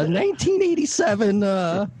 That's a 1987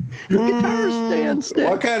 guitar stand stick.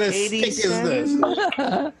 What kind of stick is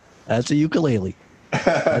this? That's a ukulele.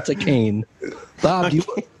 That's a cane. Bob, do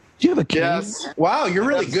you have a cane? Yes. Wow, you're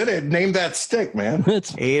really good at name that stick, man.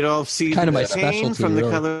 It's Adolf Caesar Kind of my Kane specialty, from The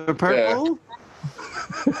really. Color Purple.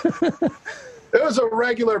 It was a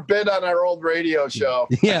regular bit on our old radio show.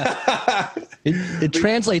 yeah. It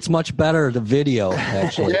translates much better to video,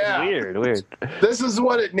 actually. Yeah. Weird. This is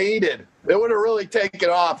what it needed. It would have really taken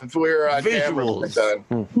off if we were on camera. Visuals. Then.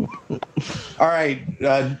 All right,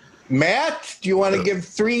 Matt, do you want to give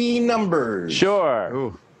 3 numbers? Sure.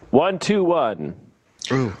 Ooh. 1, 2, 1.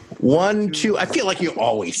 1, 2. I feel like you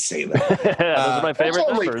always say that. Those are my There's favorite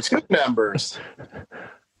only numbers. 2 numbers.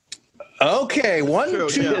 Okay, 1, True,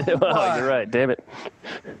 2. yeah. Oh, you're right. Damn it.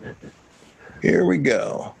 Here we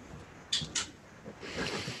go.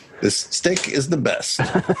 This stick is the best.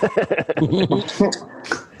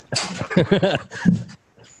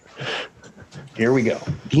 Here we go.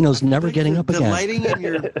 Dino's never getting up The again. lighting in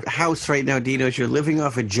your house right now, Dino, is you're living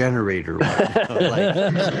off a generator. Right now. Like,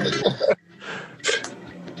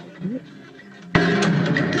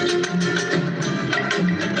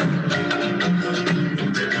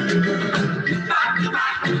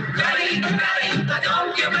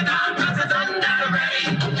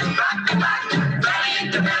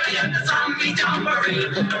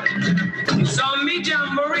 Zombie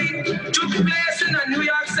Jamboree took place in a New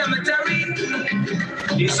York cemetery.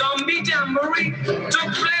 The Zombie Jamboree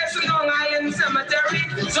took place in Long Island Cemetery.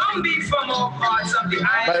 Zombie from all parts of the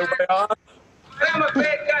My island. way on. I'm a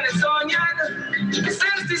great Californian.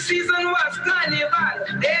 Since the season was carnival,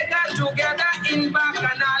 they got together in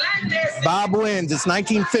Bacchanal and they Bob wins. It's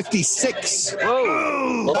 1956.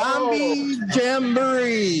 Whoa. Zombie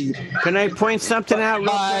Jamboree can I point something out? Real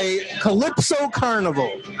quick? by Calypso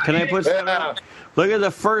Carnival. Can I put something Yeah. out? Look at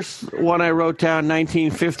the first one I wrote down,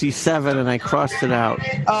 1957, and I crossed it out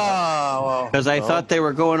Oh, because I thought they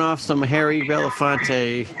were going off some Harry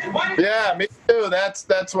Belafonte. Yeah, me too.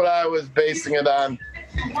 That's what I was basing it on.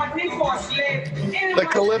 The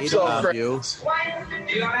Calypso Love you. craze.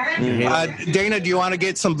 Dana, do you want to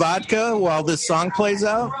get some vodka while this song plays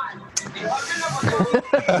out?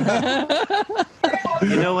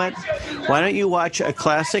 You know what? Why don't you watch a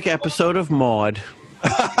classic episode of Maude,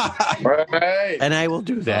 Right. and I will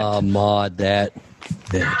do that. Maud, that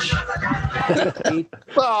bitch.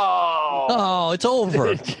 Oh. Oh, it's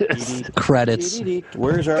over. Credits.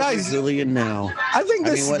 Where's our Guys, Brazilian now? I think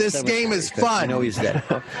I this mean, what this cemetery game is that? I know fun. he's dead.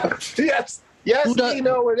 Yes, Who does-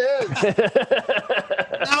 Dino, it is.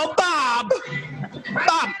 Now, Bob,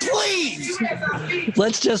 please.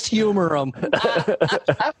 Let's just humor him.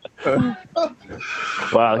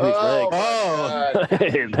 Wow, he's Oh, rigged. Oh,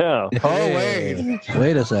 Hey, no. oh, wait.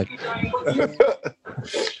 Wait a sec.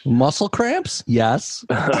 Muscle cramps? Yes.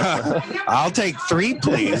 I'll take 3,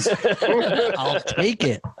 please. I'll take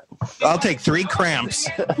it. I'll take 3 cramps.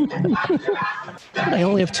 I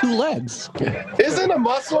only have 2 legs. Isn't a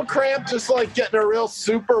muscle cramp just like getting a real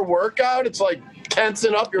super workout? It's like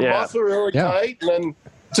tensing up your Yeah. muscle really Yeah. tight, and then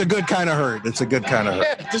It's a good kind of hurt. It's a good kind of hurt.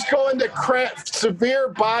 yeah, just go into severe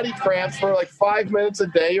body cramps for like 5 minutes a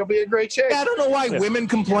day. You'll be in great shape. I don't know why women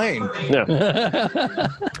complain. No.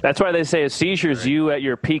 That's why they say a seizure is you at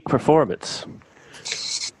your peak performance.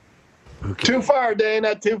 Too far,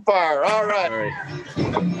 Dana. Too far. All right.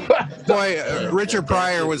 All right. Boy, Richard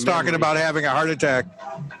Pryor was talking about having a heart attack.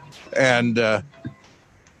 And,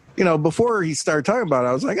 before he started talking about it,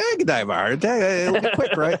 I was like, I could die of a heart attack. It'll be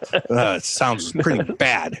quick, right? It sounds pretty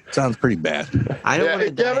bad. I don't want to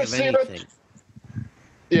did you die ever of see anything.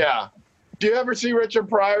 Yeah. Do you ever see Richard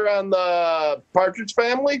Pryor on the Partridge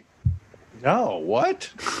Family? No, what?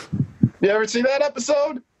 You ever see that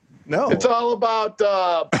episode? No. It's all about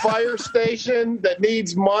a fire station that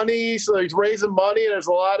needs money, so he's raising money, and there's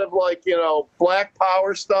a lot of Black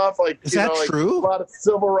Power stuff, Is that true? A lot of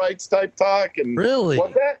civil rights type talk, and Really?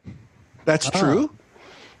 what's that? That's true?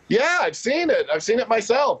 Yeah, I've seen it. I've seen it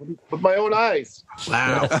myself with my own eyes.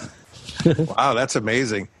 Wow. Wow, that's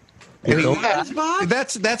amazing. And Yes, Bob?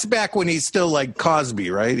 that's back when he's still like Cosby,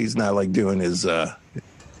 right? He's not like doing his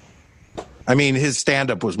his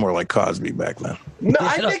stand-up was more like Cosby back then. No,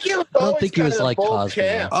 I think he was I don't always think he was kind of like both Cosby,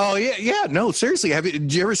 camps. Oh yeah, no, seriously.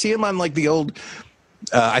 Did you ever see him on like the old?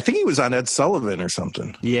 I think he was on Ed Sullivan or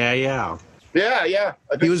something. Yeah. Yeah. I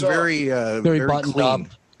think He was so. very buttoned clean. up.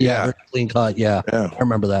 Yeah, very clean cut. Yeah. I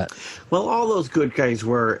remember that. Well, all those good guys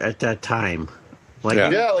were at that time. Like, Yeah,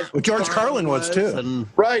 like Well, George Carlin was too. And,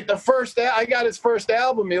 right. I got his first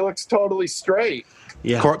album. He looks totally straight.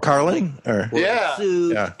 yeah. Carlin? Or Yeah.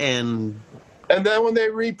 Suit Yeah. and And then when they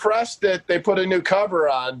repressed it, they put a new cover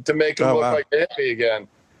on to make him Oh, look wow. like a hippie again.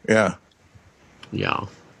 yeah. yeah.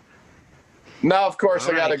 Now, of course,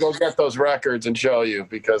 All I got to right. go get those records and show you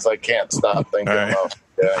because I can't stop thinking All right. about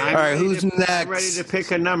it. I'm All right, ready who's to- next? I'm ready to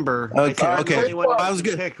pick a number. Okay. I Okay. really wanted I was to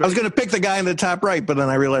good. pick, I was right? going to pick the guy in the top right, but then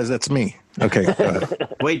I realized that's me. Okay. Go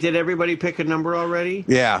ahead. Wait, did everybody pick a number already?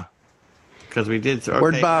 Yeah. Because we did. Okay,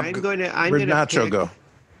 Where'd Bob? I'm Where'd gonna Nacho pick, go?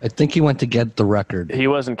 I think he went to get the record. He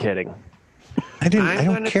wasn't kidding. I didn't. I'm I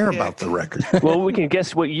don't gonna care pick- about the record. Well, we can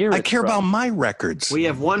guess what year. I it's care from. about my records. We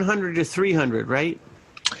have 100 to 300, right?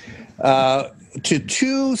 To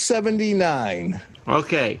 279.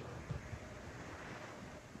 Okay.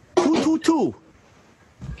 222.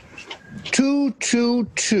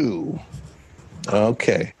 222.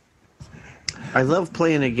 Okay. I love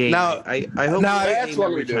playing a game. Now- I hope now we play a That's game what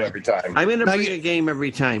every we do time. every time. I'm going to Now bring you- a game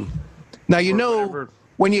every time. Now you Or know whatever.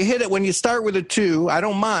 when you hit it, when you start with a 2, I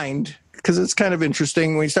don't mind because it's kind of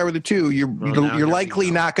interesting. When you start with a 2, now here you're we likely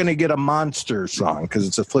go. not going to get a monster song because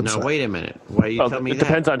it's a flip Now, side. wait a minute. Why you Oh, tell me it that?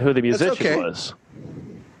 depends on who the musician okay. was.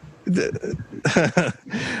 All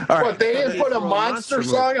right, What, they didn't put a Throw a monster monster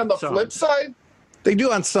song on the song. flip side? they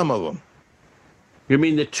do on some of them. You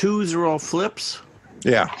mean the 2s are all flips?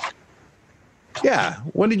 Yeah. Yeah.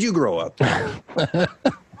 When did you grow up?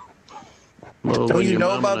 Well, Don't when you your know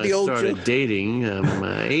mom about and the I old started chick? dating. Yeah.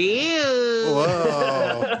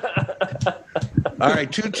 Whoa. All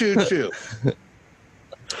right, 222.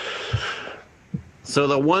 So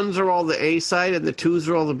the 1s are all the A side and the 2s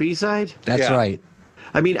are all the B side? That's Yeah. right.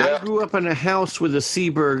 I mean, Yeah. I grew up in a house with a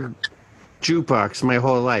Seaberg jukebox my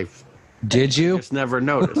whole life. Did you? Just never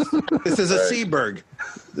noticed. This is a Seaberg.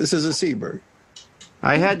 This is a Seaberg.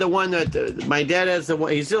 I had the one that my dad has. The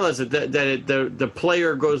one he still has it. The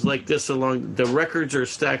player goes like this along. The records are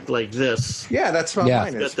stacked like this. Yeah, that's what Yeah.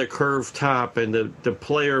 mine Got is. the curved top, and the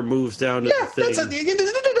player moves down to Yeah, the thing. that's how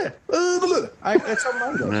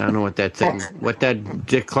mine goes. I don't know what that thing, what that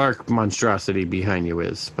Dick Clark monstrosity behind you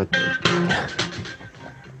is, but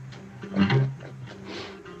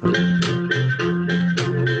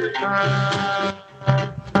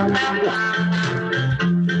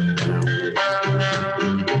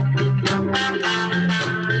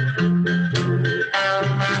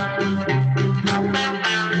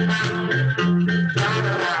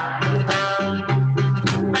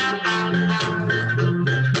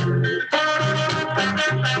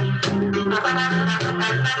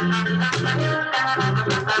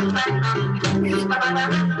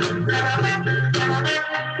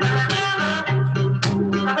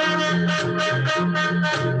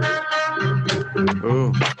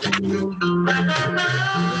ooh.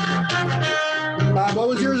 Bob, what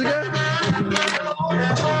was yours again?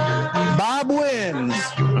 Bob wins.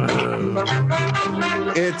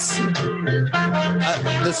 It's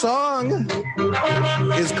the song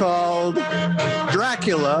is called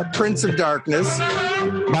Dracula, Prince of Darkness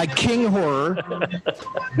by King Horror.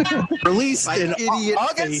 Released My in idiot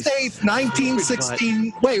August face. 8th,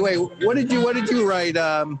 1916. Wait, what did you write?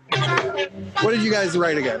 What did you guys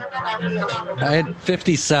write again? I had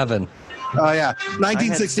 57. Oh yeah, I had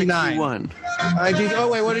 1969. 61. Oh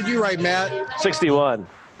wait, what did you write, Matt? 61.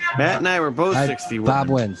 Matt and I were both I, 61. Bob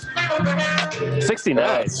wins.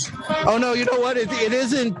 69. Oh no, you know what? It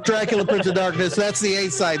isn't Dracula Prince of Darkness. That's the A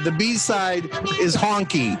side. The B side is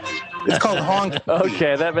Honky. It's called honky.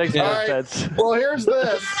 Okay, that makes All more right. sense. Well, here's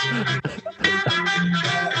this.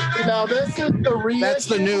 Now, this is the reissue. That's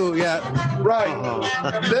the new, yeah.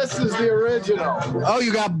 Right. This is the original. Oh,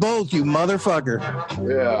 you got both, you motherfucker.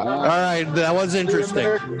 Yeah. All right, that was interesting.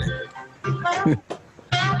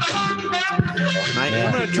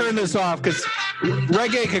 I'm going to turn this off because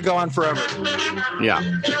reggae could go on forever. Yeah.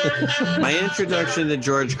 My introduction to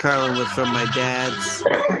George Carlin was from my dad's.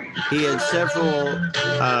 He had several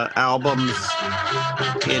albums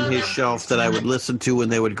in his shelf that I would listen to when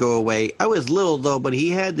they would go away. I was little, though, but he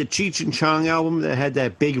had the Cheech and Chong album that had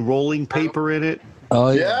that big rolling paper in it.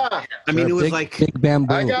 Oh, yeah. Yeah. I mean, it was big, like... big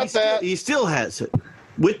bamboo. I got that. He still has it.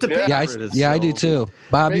 With the paper. yeah, in it, I so- do too.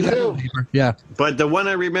 Bob, Me you got too. the paper. Yeah. But the one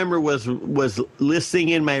I remember was listening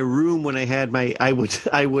in my room when I had my I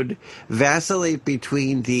would vacillate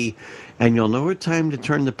between the and you'll know it's time to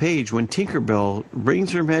turn the page when Tinkerbell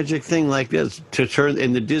brings her magic thing like this to turn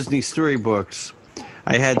in the Disney storybooks.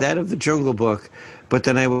 I had that of the Jungle Book, but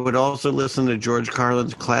then I would also listen to George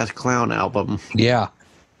Carlin's Class Clown album. Yeah.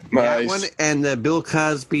 That one Nice. and the Bill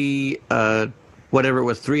Cosby whatever it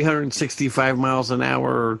was 365 miles an hour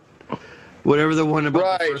or whatever the one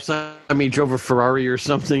about the Right. first time he drove a Ferrari or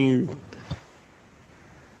something.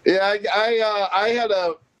 Yeah, I had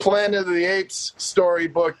a Planet of the Apes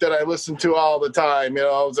storybook that I listened to all the time. You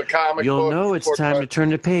know, it was a comic You'll book. know it's time to turn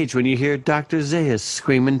the page when you hear Dr. Zayas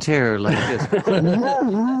scream in terror like this.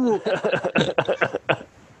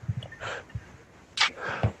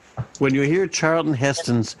 When you hear Charlton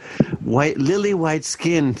Heston's lily white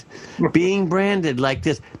skin being branded like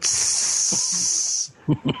this.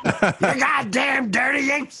 You goddamn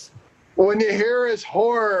dirty apes! When you hear his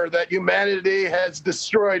horror that humanity has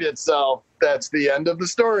destroyed itself, that's the end of the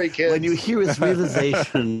story, kids. When you hear his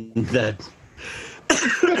realization that...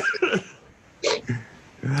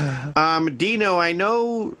 Dino, I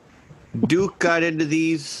know Duke got into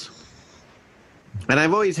these, and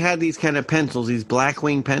I've always had these kind of pencils, these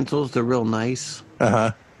Blackwing pencils. They're real nice.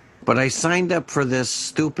 Uh-huh. But I signed up for this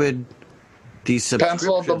stupid... These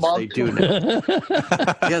Pencil of the subscriptions they do now.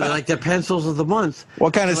 Yeah, they're like the pencils of the month.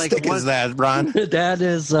 What kind of Like stick one- is that, Ron? That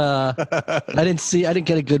is I didn't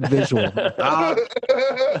get a good visual.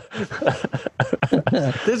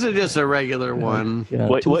 This is just a regular one. Yeah,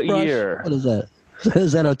 What toothbrush? year? What is that?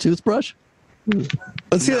 Is that a toothbrush?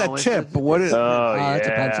 Let's see No, that it's tip. a- What is? Oh, it's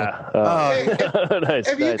a pencil. yeah. Oh. Nice,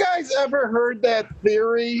 Have you nice. guys ever heard that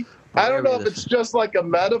theory? I don't know if it's just like a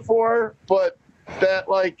metaphor, but that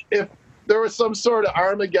like if there was some sort of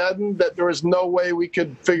Armageddon, that there was no way we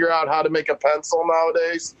could figure out how to make a pencil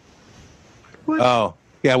nowadays. Oh,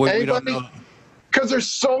 yeah. We don't Anybody? know. Because there's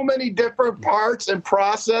so many different parts and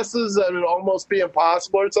processes that would almost be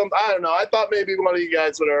impossible or something. I don't know. I thought maybe one of you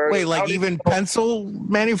guys would have heard. Wait, it. like even pencil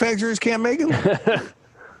manufacturers can't make them?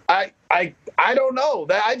 I don't know.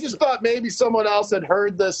 I just thought maybe someone else had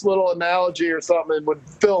heard this little analogy or something and would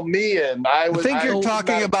fill me in. I think you're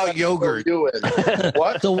talking about yogurt.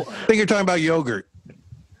 What? So I think you're talking about yogurt.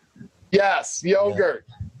 Yes, yogurt.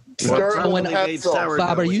 Stir it So with when a I pencil.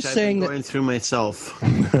 Bob, are you which I've been saying that- going through myself?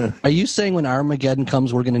 are you saying when Armageddon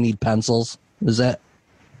comes we're gonna need pencils? Is that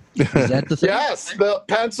the thing? Yes, the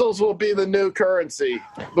pencils will be the new currency.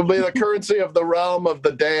 Will be the currency of the realm of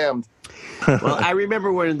the damned. Well, I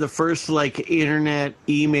remember when the first like internet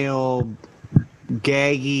email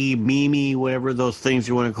gaggy meme whatever those things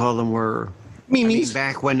you want to call them were. I mean, Memes.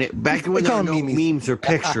 back when there call were no them memes. memes or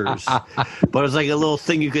pictures, but it was like a little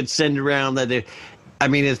thing you could send around that they, I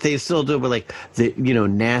mean, if they still do, but like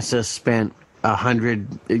NASA spent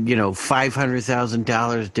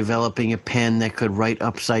 $500,000 developing a pen that could write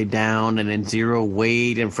upside down and in zero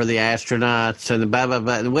weight, and for the astronauts and the blah blah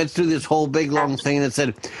blah. And went through this whole big long thing that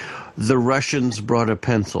said, "The Russians brought a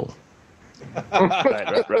pencil."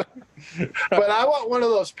 Right. But I want one of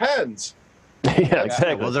those pens. Yeah,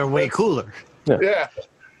 exactly. Well, they're way cooler. Yeah.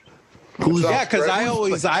 Who's Yeah, because I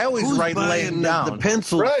always who's write buying laying the down.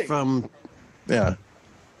 pencils Right. from? Yeah.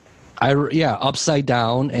 Upside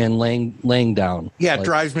down and laying down. Yeah, it Like,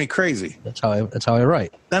 drives me crazy. That's how I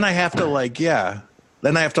write. Then I have to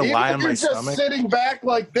then I have to Even lie if on you're my just stomach. sitting back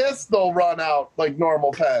like this, they'll run out like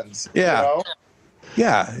normal pens. Yeah. You know?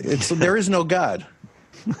 Yeah, there is no God.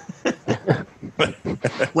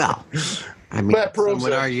 Well, I mean, That proves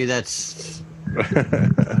some would it. argue that's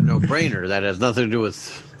a no-brainer. That has nothing to do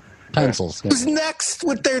with. Pencils. Who's next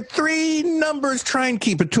with their 3 numbers? Try and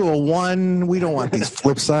keep it to a 1. We don't want these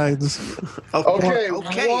flip sides. Okay, I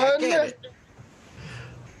one, get it.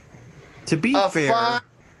 To be a fair, 5,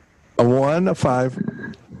 A 1, a 5,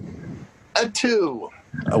 a 2.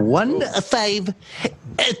 a 1, a 5,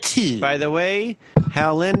 a 2. by the way,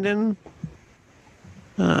 Hal Linden,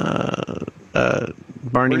 Barney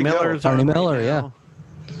Miller's Barney on right Miller, now.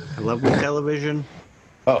 yeah. I love my television.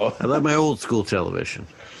 Oh, I love my old school television.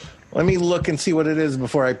 let me look and see what it is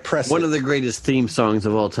before I press One it. of the greatest theme songs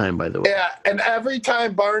of all time, by the way. Yeah, and every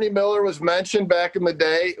time Barney Miller was mentioned back in the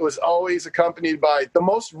day, it was always accompanied by the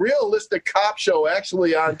most realistic cop show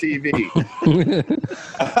actually on TV.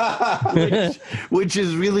 Which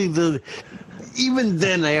is really the. Even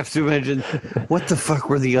then, I have to imagine what the fuck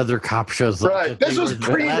were the other cop shows like? Right. that This they was were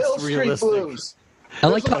pre-Hill less Street realistic? Blues. I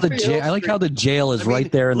like how the jail is right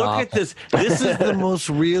there in the Look at office. this. This is the most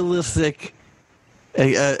realistic.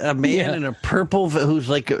 A man Yeah. in a purple who's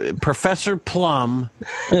like Professor Plum.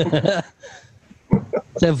 Is that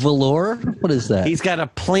velour? What is that? He's got a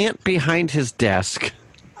plant behind his desk.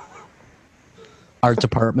 Art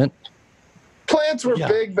department. Plants were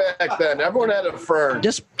big back then. Everyone had a fern.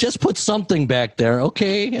 Just put something back there,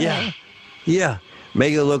 okay? Yeah.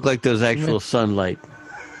 Make it look like there's actual sunlight.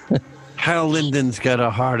 Hal Linden's got a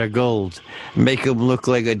heart of gold. Make him look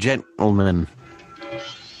like a gentleman.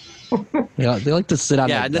 Yeah, they like to sit on.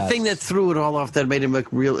 Yeah, their and the desks. thing that threw it all off that made him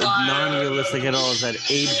look non-realistic at all is that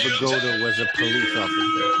Abe Vigoda was a police officer.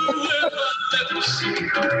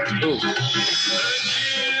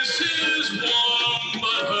 This is warm,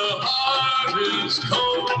 but her heart is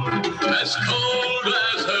cold as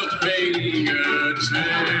her fingertips.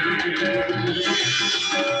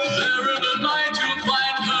 There in the night you'll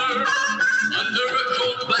find her under a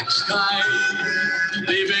cold black sky,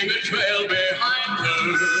 leaving a trail behind her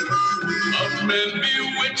of men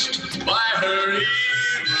bewitched by her evil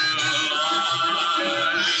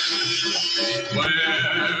eyes.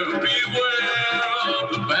 Beware of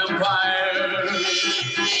the vampire.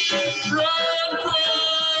 Run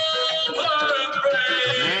from her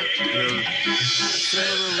embrace.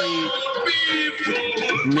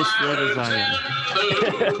 Misread as I am.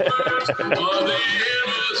 Or the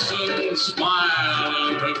innocent smile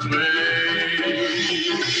on her face.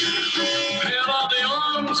 Pale are the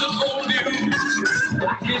arms that hold you.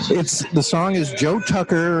 The song is Joe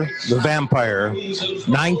Tucker, The Vampire,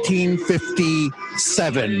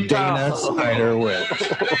 1957. Dana Snyder with.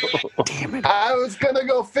 I was going to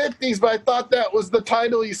go 50s, but I thought that was the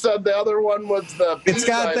title you said. The other one was the... It's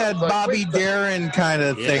got that Bobby Darin kind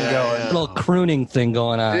of thing going. little crooning thing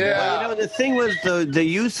going on. Yeah. You know, the thing was the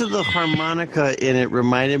use of the harmonica in it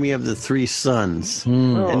reminded me of the Three Sons,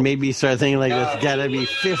 and made me start thinking like it's got to be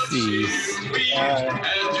 50s.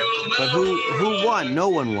 But who won? No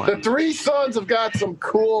one The won. Three Sons have got some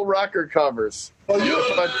cool record covers. Oh yeah,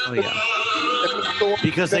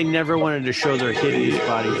 because they never wanted to show their hideous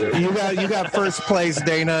bodies. You got first place,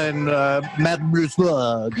 Dana, and Matt Bruce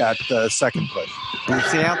got second place.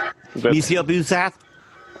 Monsieur Broussard.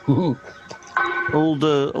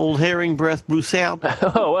 Old herring breath Broussard.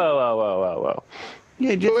 Oh, whoa.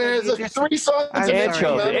 Yeah, There's a Three Sons.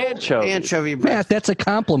 Anchovy breath. Matt, that's a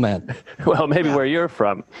compliment. Well, maybe where you're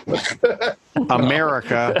from.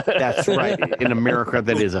 America. That's right. In America,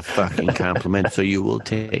 that is a fucking compliment, so you will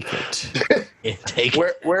take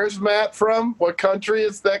it. Where's Matt from? What country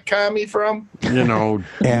is that commie from? You know,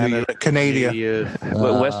 And Canada.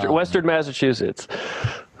 Western Massachusetts.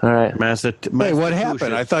 All right. Wait, what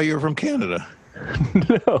happened? I thought you were from Canada.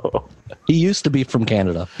 No. He used to be from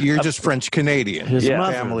Canada. You're just French Canadian. His Your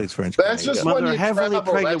mother. family's French That's Canadian. just when Mother, you heavily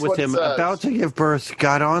travel. pregnant That's with what it him, says. about to give birth,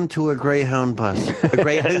 got onto a Greyhound bus. A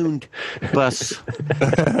Greyhound bus.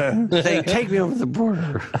 Saying, take me over the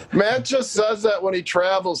border. Matt just says that when he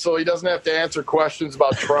travels, so he doesn't have to answer questions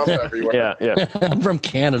about Trump everywhere. Yeah. I'm from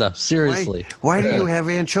Canada. Seriously. Why do you have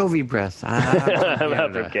anchovy breath? I'm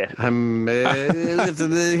not from Canada. I'm it's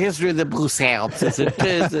the history of the Bruce Alps. It's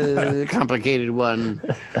a complicated one.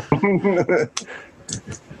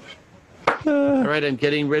 All right, I'm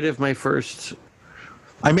getting rid of my first.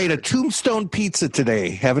 I made a tombstone pizza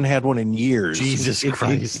today. Haven't had one in years. Jesus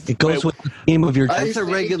Christ! It goes with the theme of your. I That's used a to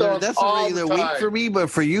eat regular. those That's a all regular the week time. for me, but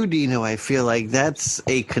for you, Dino, I feel like that's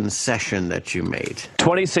a concession that you made.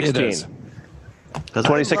 2016. It is.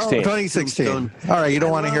 2016. 2016. Tombstone. All right, you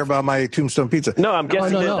don't want to hear about my tombstone pizza. No, I'm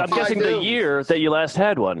guessing. no. I'm guessing I the do. year that you last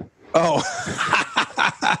had one. Oh.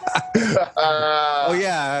 Oh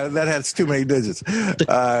yeah, that has too many digits.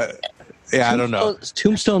 Yeah, I don't know.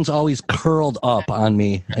 Tombstone's always curled up on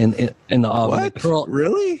me in the oven. They What? curl-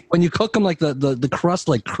 Really? When you cook them, like the crust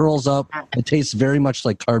like curls up. It tastes very much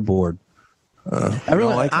like cardboard. I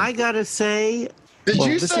really like. I gotta say, Did Well,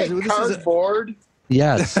 you this say is a- cardboard?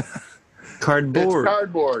 Yes, cardboard. It's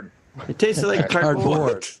cardboard. It tasted like cardboard.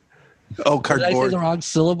 cardboard. Oh, Did I say cardboard. the wrong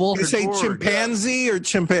syllable? You say Cardboard, chimpanzee or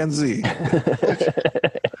chimpanzee?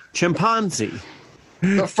 Chimpanzee.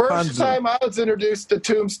 The first Hanzo. time I was introduced to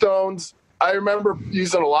tombstones, I remember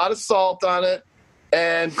using a lot of salt on it,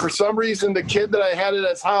 and for some reason, the kid that I had at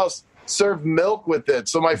his house served milk with it.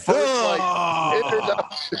 So my first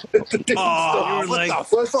introduction to Tombstone Oh, what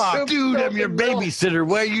the was fuck? Dude, I'm your milk. babysitter.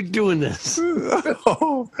 Why are you doing this?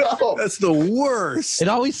 Oh, No, that's the worst. It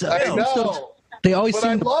always I Tombstones, know. they always But I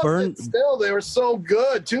seem to loved burn. it still. They were so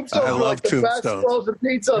good. Tombstones I were love like the best Tombstones. frozen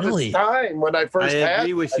pizza of Really? its time when I I first had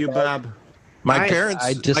agree with you, Bob. My I parents,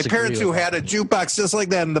 disagree who with had a jukebox just like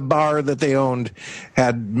that in the bar that they owned,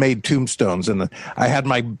 had made Tombstones, and I had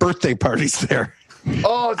my birthday parties there.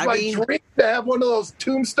 Oh, it's I my mean- dream to have one of those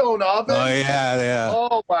Tombstone ovens. Oh yeah.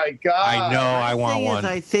 Oh my god! I know. I want Thing is, one.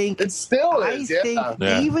 I think It still I is. think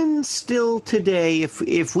Yeah. even still today,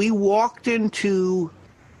 if we walked into,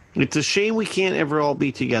 it's a shame we can't ever all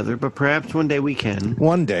be together, but perhaps one day we can.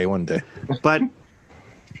 One day. But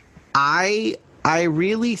I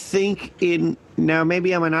really think in now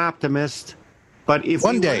maybe I'm an optimist, but if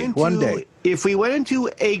One we day, went into, one day. if we went into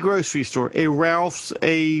a grocery store, a Ralph's,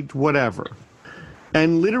 a whatever,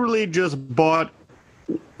 and literally just bought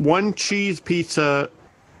one cheese pizza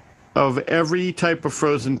of every type of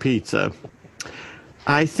frozen pizza,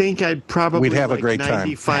 I think I'd probably We'd have a like great time.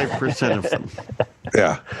 95% of them.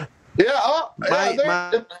 Yeah. Yeah. Oh, My,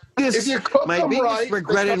 yeah. If you cook my them biggest right, they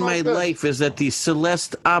regret in come my out good. life is that the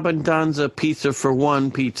Celeste Abbondanza Pizza for One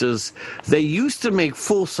pizzas, they used to make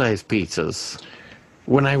full-size pizzas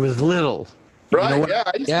when I was little, Right? what? Yeah.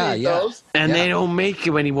 I used Yeah, to eat yeah. those. and they don't make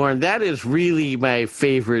them anymore. And that is really my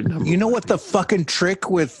favorite number. You know what the fucking trick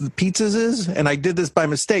with pizzas is? And I did this by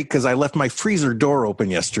mistake because I left my freezer door open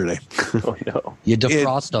yesterday. Oh no. You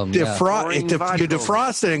defrost them. Yeah. Pouring You vodka.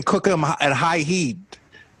 defrost it and cook them at high heat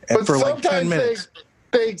But for like 10 sometimes minutes.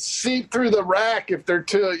 they seep through the rack if they're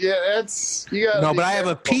too. Yeah, that's you got. No, but I have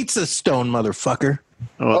a pizza stone, motherfucker.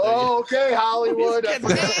 Oh, okay, Hollywood. I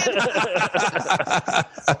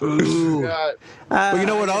Ooh. forgot. Well, you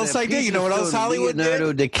know what got else a I did? You know what pizza else stone Hollywood did?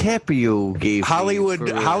 Leonardo DiCaprio gave me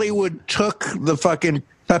for- Hollywood took the fucking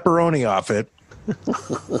pepperoni off it.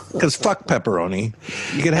 Because fuck pepperoni.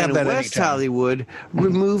 You can have and that West anytime. Hollywood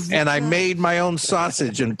removed. And I made my own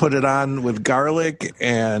sausage and put it on with garlic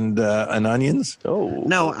and onions. Oh.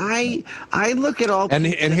 No, I look at all. And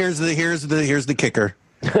here's the kicker.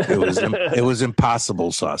 It was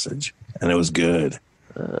impossible sausage, and it was good.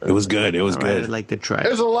 It was good. It was All right, good. I'd like to try. it.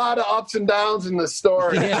 There's a lot of ups and downs in the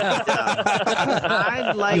story.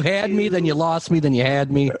 I'd like You had me, then you lost me, then you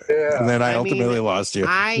had me. And then I I mean, ultimately lost you.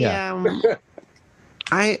 I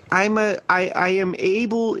am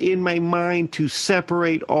able in my mind to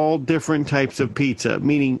separate all different types of pizza,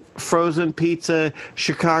 meaning frozen pizza,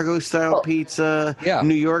 Chicago style pizza, Yeah.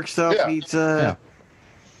 New York style Yeah. pizza.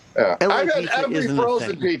 Yeah. LA I've had pizza every isn't a frozen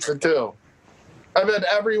thing. pizza too. I've had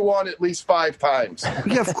every one at least 5 times.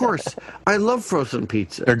 Yeah, of course. I love frozen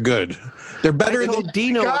pizza. They're good. They're better I than told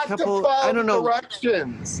Dino a Got couple. to follow I don't know.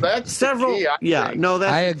 directions. That's Several. The key, I Yeah, think. no,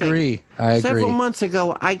 that's I the thing. agree. I agree. Several months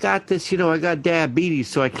ago, I got this. I got diabetes,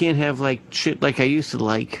 so I can't have like shit like I used to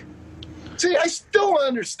like. See, I still don't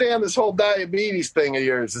understand this whole diabetes thing of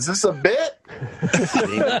yours. Is this a bit? It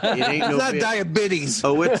ain't it's no not bit. diabetes.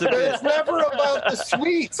 Oh, it's a But bit. it's never about the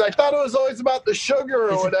sweets. I thought it was always about the sugar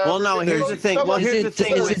or whatever. Well, no, here's the thing. Well, Is here's it, the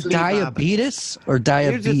thing is with it me, Bob. diabetes or Here's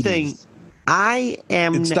diabetes? the thing. I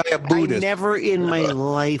It's I diabetes. never in my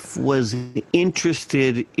life was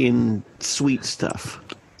interested in sweet stuff.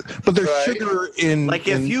 But there's Right. Like sugar if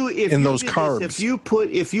in you those did this, carbs.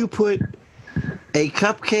 if you put a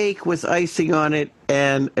cupcake with icing on it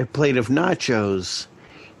and a plate of nachos,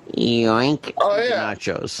 yoink, Oh, the yeah.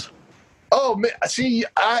 nachos. Oh, man, see,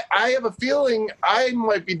 I have a feeling I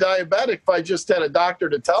might be diabetic if I just had a doctor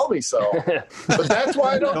to tell me so. But that's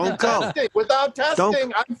why I don't Don't do go. testing. Without testing,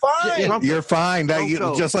 Don't- I'm fine. Don't- You're fine. That Don't you,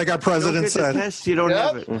 go. just like our Don't president get the said. test, you don't Yep.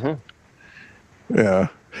 have it. Yeah.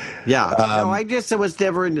 Yeah. No, I just was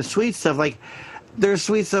never into sweet stuff. Like, there's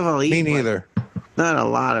sweet stuff I'll eat. Me but neither. Not a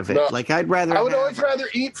lot of it. No. Like, I'd rather. I would have- always rather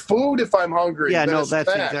eat food if I'm hungry. Yeah, than no, a that's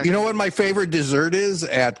snack. exactly. You know what my favorite dessert is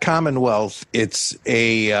at Commonwealth?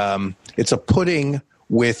 It's a pudding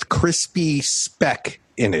with crispy speck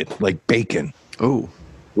in it, like bacon. Ooh.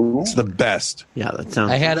 It's the best. Yeah, that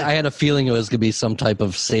sounds. I had a feeling it was gonna be some type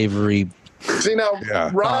of savory. See, now, Yeah.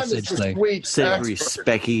 Ron is Sausage the thing. sweet savory, expert.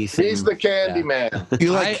 specky. He's the candy man.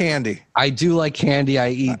 You like I- candy, I do like candy. I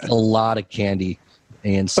eat a lot of candy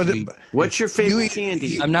and but sweet. What's your favorite eat-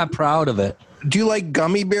 candy? I'm not proud of it. do you like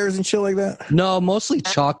gummy bears and shit like that? No, mostly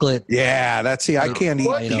chocolate. Yeah, that's I can't eat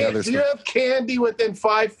What any can, other do you stuff. have candy within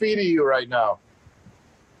 5 feet of you right now?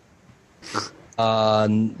 Uh,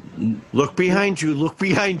 Look behind you. Look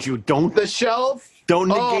behind you. Don't. The shelf? Don't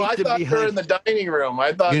negate I the thought you were in behind. the dining room.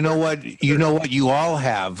 I thought You know what? You know what? You all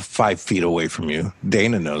have 5 feet away from you.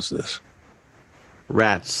 Dana knows this.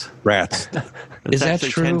 Rats. Rats. It's Is that actually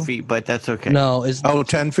true? 10 feet, but that's okay. No, is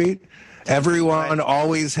 10 feet? Everyone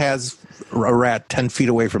always has a rat 10 feet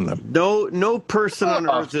away from them. No person on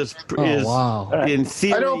earth is wow. in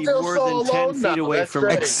theory I don't feel more so than 10 alone feet now. away That's from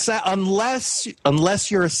great.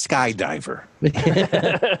 Unless you're a skydiver.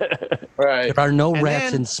 right. there are no And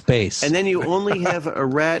rats then- in space. And then you only have a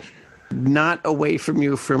rat not away from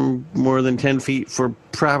you from more than 10 feet for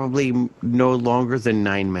probably no longer than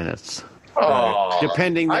 9 minutes. Oh,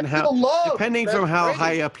 Depending I on feel loved. depending That's from how great.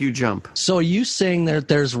 high up you jump. So are you saying that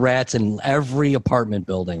there's rats in every apartment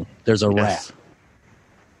building? There's a Yes. rat.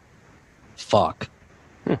 Fuck.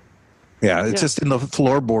 Yeah, it's just in the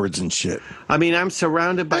floorboards and shit. I mean, I'm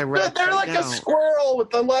surrounded by rats. They're right like now. a squirrel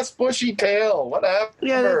with a less bushy tail. Whatever.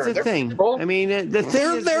 Yeah, that's the They're thing. cool. I mean, the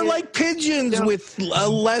thing is, They're like pigeons Yeah. with a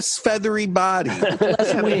less feathery body.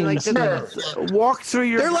 I mean, like, walk through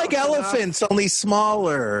your. They're like house enough- elephants, only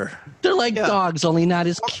smaller. They're like dogs, only not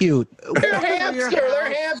as cute. They're Walk through your hamster. house,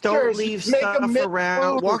 They're hamsters. Don't leave Make stuff them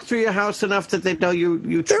around. food. Walk through your house enough that they know you.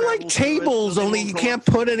 They're travel like through it, tables, so they only won't you go can't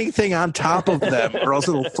put anything on top of them, or else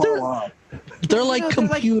it'll fall off. They're like they're like-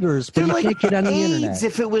 computers, but you can't get on the AIDS internet.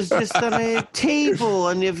 if it was just on a table,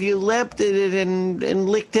 and if you leapt at it and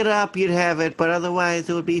licked it up, you'd have it. But otherwise,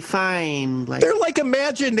 it would be fine. Like They're like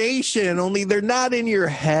imagination, only they're not in your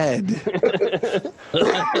head.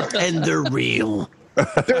 and they're real.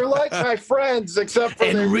 They're like my friends, except for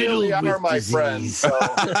And they really riddled are with my disease. friends.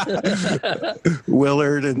 So.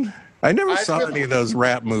 Willard and I never I saw feel- any of those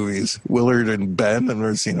rap movies. Willard and Ben, I've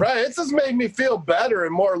never seen them. Right, it's just made me feel better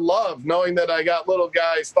and more loved, knowing that I got little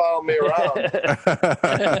guys following me around.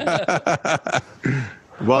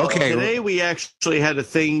 Well, Okay. today we actually had a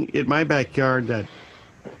thing in my backyard that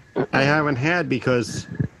I haven't had because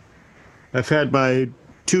I've had my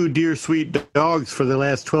 2 dear sweet dogs for the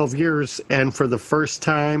last 12 years, and for the first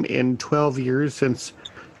time in 12 years since,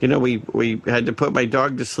 we had to put my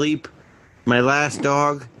dog to sleep, my last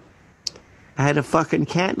dog, I had a fucking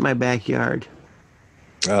cat in my backyard.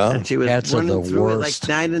 Oh, And she was Cats are running the through worst. it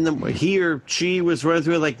like 9 in the morning. He or she was running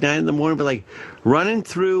through it like 9 in the morning, but like running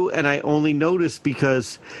through, and I only noticed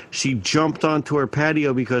because she jumped onto her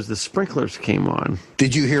patio because the sprinklers came on.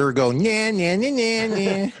 did you hear her go, yeah, yeah, yeah, yeah,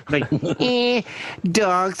 yeah? Like,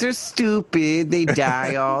 dogs are stupid. They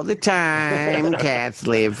die all the time. Cats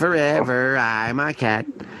live forever. I'm a cat.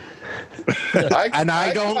 And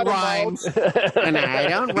I don't got a rhyme. mouse. And I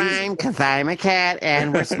don't rhyme because I'm a cat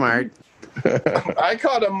and we're smart. I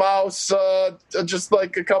caught a mouse just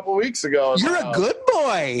like a couple weeks ago. You're a good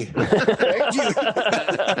boy. Thank you.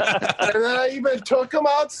 And then I even took him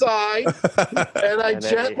outside, and I And then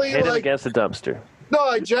gently hit him against the dumpster.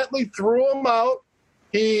 I gently threw him out.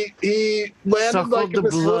 He landed Suckled like the in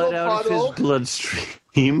this blood little out puddle. of his bloodstream.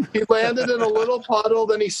 He landed in a little puddle,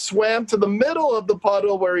 then he swam to the middle of the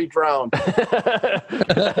puddle where he drowned.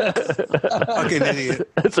 Fucking idiot.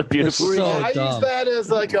 That's a beautiful. So I use dumb. that as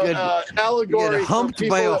like a allegory Get for humped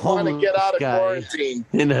people by a that want to homeless get out of guy. quarantine.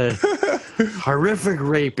 In a horrific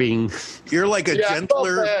raping. You're like a Yeah, I felt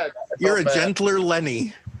gentler. bad. You're a bad. gentler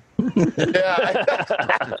Lenny. Yeah,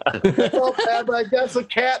 I felt bad, but I guess a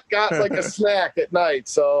cat got like a snack at night,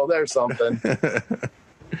 so there's something.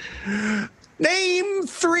 Name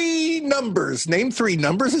 3 numbers. Name 3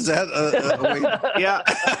 numbers. Is that a way? Yeah.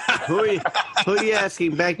 Who are you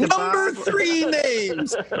asking? Back to Number Bob? 3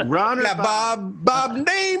 names. Ron or Yeah, Bob? Bob.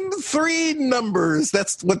 Name 3 numbers.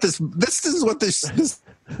 That's what this is. What this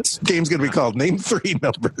game's gonna be called. Name 3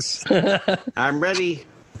 numbers. I'm ready.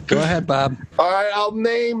 Go ahead, Bob. All right, I'll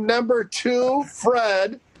name number 2,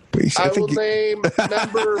 Fred. I will name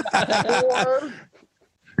number 4,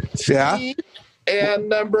 Yeah. Steve, and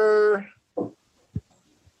number.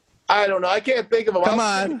 I don't know. I can't think of them. Come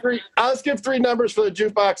I'll just give 3 numbers for the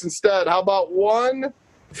jukebox instead. How about 1,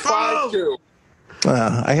 5, 2?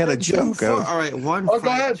 I had a joke. All right, 1, Oh, go 5,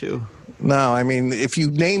 ahead. 2. No, I mean, if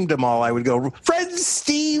you named them all, I would go Fred,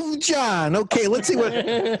 Steve, John. Okay, let's see what. All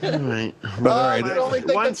right. All right. I only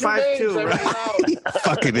think 1, of 2 5, names. 2, I right? ran out.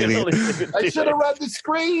 Fucking idiot. I should have read the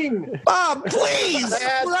screen. Bob, please.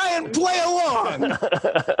 Dad. Brian, play along.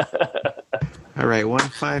 All right, 1,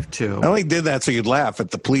 5, 2. I only did that so you'd laugh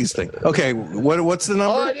at the please thing. Okay, what's the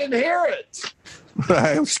Oh, I number? didn't hear it.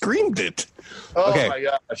 I screamed it. Oh, Okay. my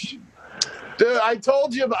gosh. Dude, I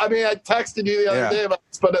told you, I texted you the other Yeah. day about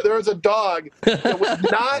this, but there was a dog that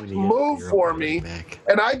would not move for me.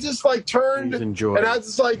 And I just turned Please enjoy and I was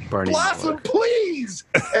just like, Barney Blossom, Miller. please.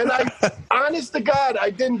 And honest to God,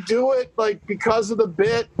 I didn't do it because of the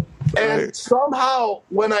bit. And somehow,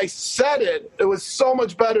 when I said it, it was so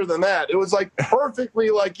much better than that. It was like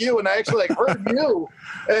perfectly like you, and I actually like heard you,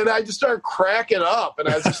 and I just started cracking up, and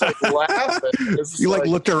I was just like laughing. You like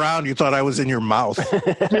looked around. You thought I was in your mouth.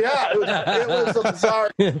 Yeah, it was a bizarre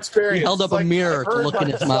experience. He held up a mirror to look in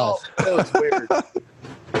his mouth. It was weird.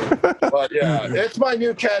 But yeah, it's my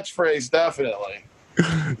new catchphrase, definitely.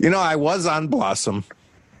 You know, I was on Blossom.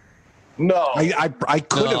 No, I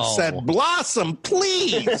could have said Blossom,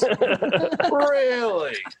 please.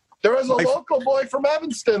 really. There was a local boy from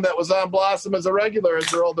Evanston that was on Blossom as a regular as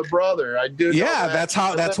their older brother. I do. Yeah, that's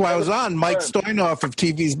why I was on. Mike Stoynoff of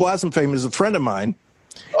TV's Blossom fame is a friend of mine.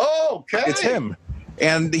 Oh, okay. It's him.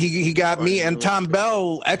 And he got me and Tom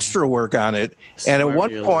Bell extra work on it. And at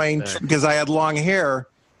one point, because I had long hair,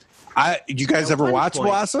 you guys ever watch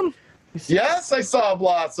Blossom? Yes, I saw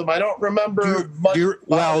Blossom. I don't remember much.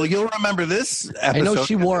 Well, you'll remember this episode. I know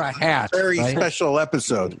she wore a hat. Very special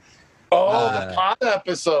episode. Oh, the pot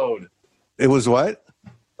episode. It was what?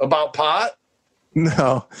 About pot?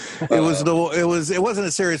 No, it wasn't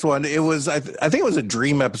a serious one. It was I think it was a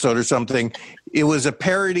dream episode or something. It was a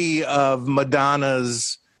parody of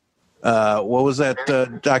Madonna's what was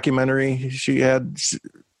that documentary she had?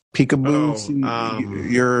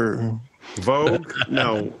 Peekaboo. Your Vogue?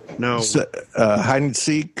 No. Hide and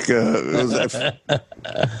seek. I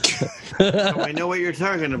know what you're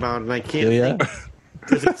talking about, and I can't think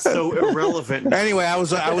because it's so irrelevant. Anyway, I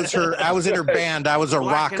was in her band. I was a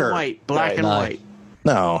Black rocker. And white. Black and white.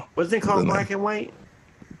 No. Wasn't it called Black and White?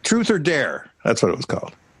 Truth or Dare. That's what it was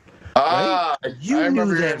called. You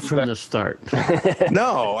knew that from the start.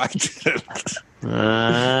 No, I didn't.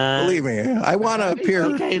 Believe me, I want to appear.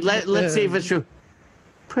 Okay, let's see if it's true.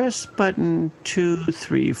 Press button 2,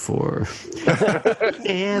 3, 4.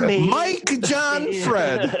 Mike, John,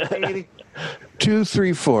 Fred. 2,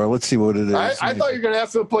 3, 4. Let's see what it is. I thought you were going to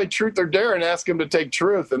ask him to play Truth or Dare and ask him to take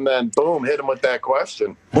Truth, and then boom, hit him with that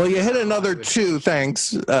question. Well, you hit another 2,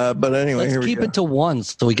 thanks. But anyway, let's keep it to 1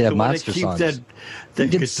 so we can have monster songs. Keep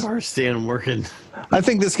that guitar stand working. I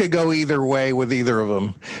think this could go either way with either of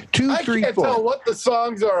them. 2, 3, 4. I can't tell what the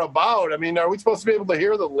songs are about. I mean, are we supposed to be able to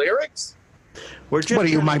hear the lyrics? What are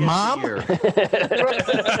you, my mom? I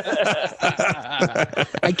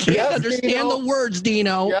can't understand the words,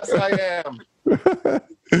 Dino. Yes, I am.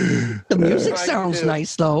 The music sounds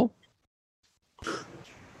nice, though.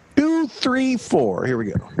 2, 3, 4. Here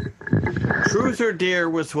we go. Truth or Dare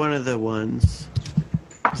was one of the ones.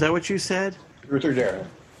 Is that what you said? Truth or Dare.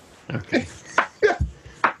 Okay.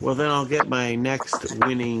 Well, then I'll get my next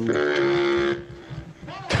winning.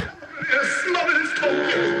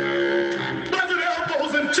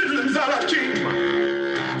 Chitlins a la king.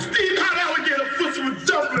 Steve Hot Alligator pussy with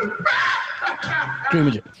Dublin. Dream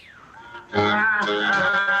of it.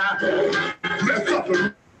 There's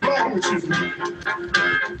something wrong with you.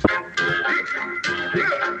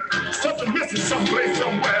 Something missing someplace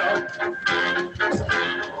somewhere.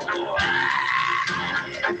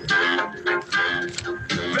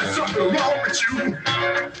 There's something wrong with you.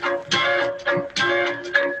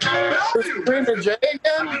 Dreamer J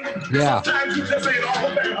again? Yeah. Sometimes you just ain't all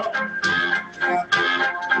there.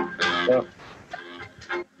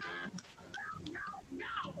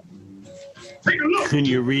 Take a look. Can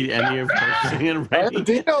you read any of her handwriting?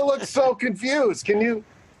 Dino looks so confused. Can you?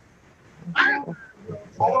 You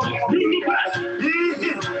look back.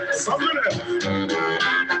 Something else.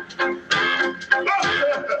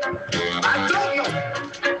 I don't know.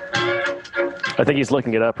 I think he's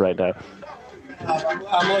looking it up right now.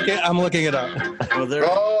 I'm looking it up.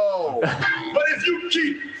 Oh. But if you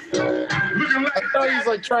keep looking like I thought he's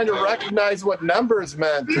like trying to recognize what numbers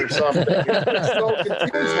meant or something. He's so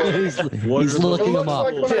confused. He's looking It them looks up.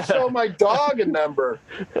 like when I show my dog a number.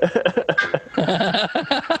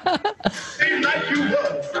 ain't like you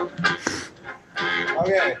was.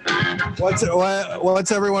 Okay. What's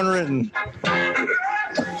everyone written?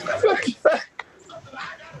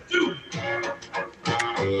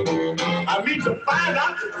 I need to find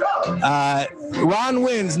out the color. Ron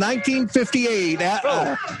wins 1958.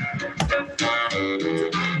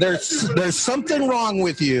 There's something wrong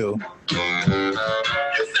with you.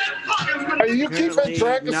 Are you keeping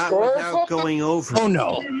track of Not score or without something? going over. Oh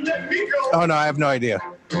no. Let me go. Oh no, I have no idea.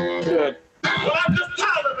 Good. Well, I'm just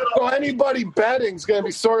tired of it So all. anybody betting's going to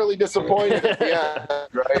be sorely disappointed at the end,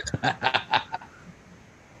 right?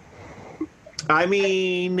 I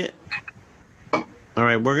mean, all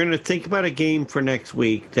right, we're going to think about a game for next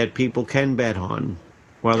week that people can bet on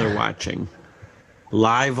while they're watching.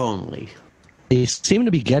 Live only. They seem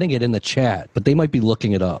to be getting it in the chat, but they might be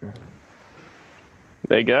looking it up.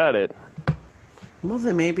 They got it. Well,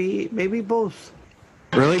 then maybe both.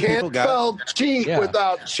 Really? People Can't got spell cheat Yeah.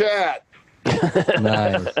 without chat.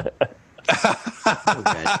 Nice. Keep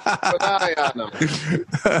an eye on them.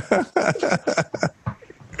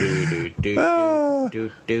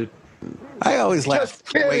 I always laugh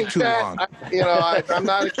Just way kidding, too chat. long. I'm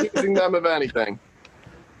not accusing them of anything.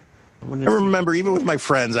 I remember, even with my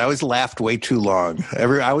friends, I always laughed way too long.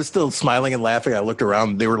 I was still smiling and laughing. I looked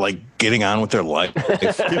around; they were like getting on with their life.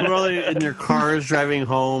 They were all in their cars driving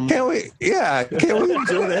home. Can't we? Yeah, can't we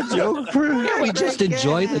enjoy that joke? Can't we just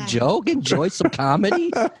enjoy the joke? Enjoy some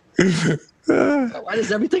comedy? Why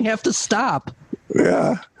does everything have to stop?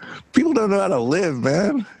 Yeah, people don't know how to live,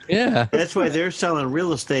 man. Yeah. That's why they're selling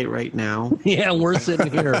real estate right now. Yeah, we're sitting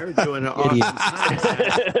They're here. doing an awesome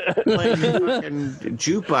playing fucking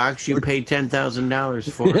jukebox you paid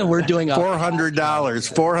 $10,000 for. We're doing a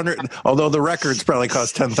 $400. Although the records probably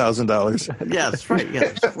cost $10,000. Yes, right.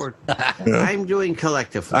 Yes. I'm doing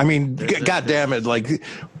collectively. I mean, God damn it! Like,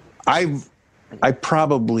 I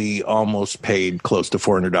probably almost paid close to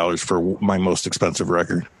 $400 for my most expensive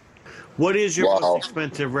record. What is your most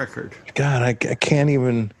expensive record? God, I can't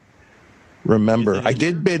even remember. I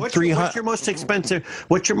did bid What's 300. your most expensive?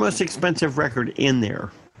 What's your most expensive record in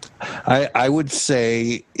there? I would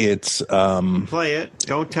say it's. Play it.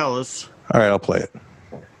 Don't tell us. All right, I'll play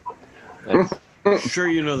it. Sure,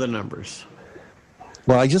 you know the numbers.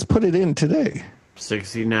 Well, I just put it in today.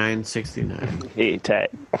 69. Hey, Ted.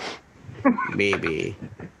 Maybe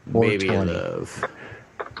 420. love.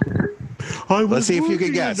 Let's see if you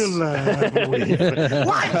can guess.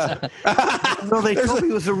 What? No, they told me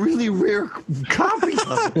it was a really rare copy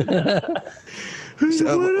of it.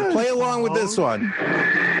 So, play along with this one.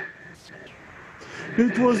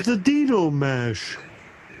 It was the Dino Mash.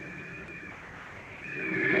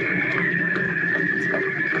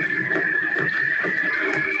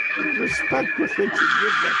 Respect with which you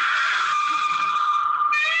give that.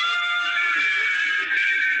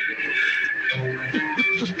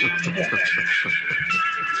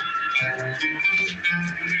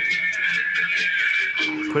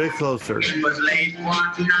 Put it closer. It was late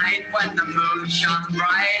one night when the moon shone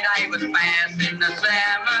bright. I was passing the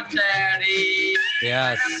cemetery.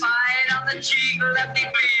 Yes. And a bite on the cheek left me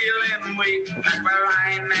feeling weak. That's where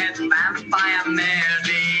I met Vampire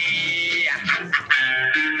Mary.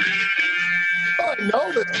 I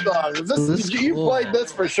know this song. You played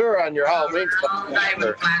this for sure on your Halloween song. I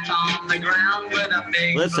was flat on the ground with a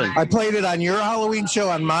big Listen. I played it on your Halloween show,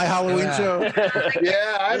 on my Halloween show.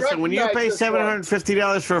 Yeah, I Listen, when you pay recognize this one.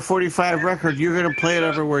 $750 for a 45 record, you're going to play it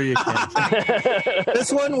everywhere you can.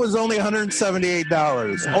 This one was only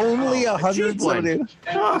 $178. Only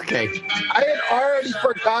 $178. Okay. I had already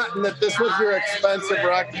forgotten that this was your expensive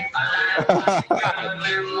record.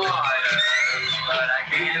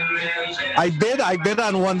 I bid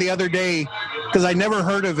on one the other day because I never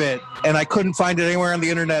heard of it and I couldn't find it anywhere on the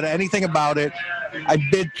internet, anything about it. I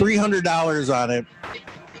bid $300 on it.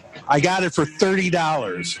 I got it for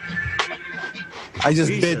 $30. I just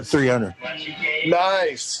bid $300.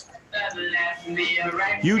 Nice.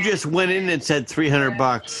 You just went in and said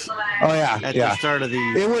 $300 Oh yeah, at yeah. the start of the.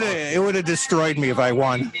 It would have destroyed me if I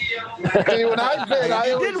won. See, when I bid,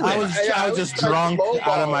 I I was just drunk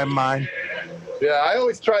out of my mind. Yeah, I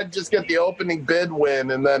always try to just get the opening bid win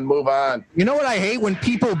and then move on. You know what I hate? When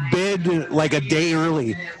people bid like a day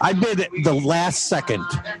early. I bid the last second.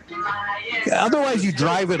 Otherwise, you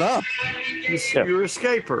drive it up. You're a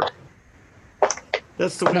scaper.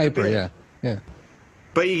 That's the way to Sniper, be. yeah.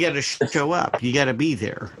 But you got to show up. You got to be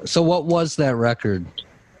there. So what was that record?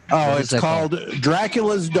 Oh, What is it's that called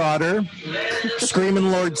Dracula's Daughter,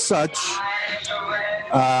 Screaming Lord Sutch.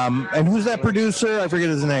 And who's that producer? I forget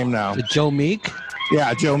his name now. Is it Joe Meek?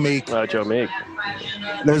 Yeah, Joe Meek. Joe Meek.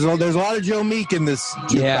 There's a lot of Joe Meek in this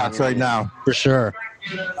jukebox right now. For sure.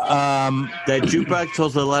 That jukebox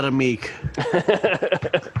holds a lot of Meek.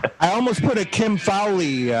 I almost put a Kim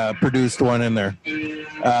Fowley produced one in there,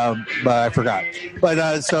 but I forgot.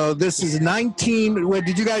 But so this is 19. Wait,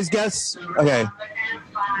 did you guys guess? Okay,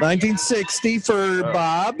 1960 for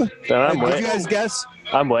Bob. I'm Did way- you guys guess?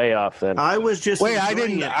 I'm way off then. I was just. Wait, I enjoying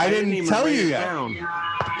didn't- it. I didn't even tell write you it yet. down.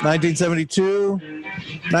 1972,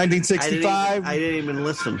 1965. I didn't even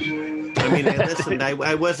listen. I mean, I listened.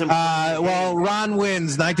 I wasn't. Well, Ron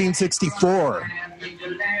wins 1964.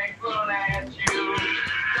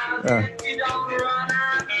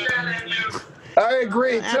 I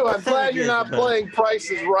agree too. I'm glad you're not playing Price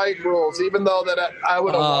is Right rules, even though that I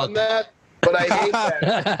would have won that. But I hate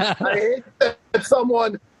that. I hate that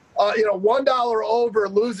someone, $1 over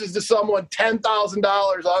loses to someone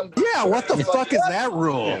 $10,000 on. Yeah, what the fuck is that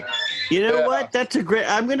rule? You know what? That's a great.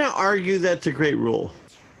 I'm going to argue that's a great rule.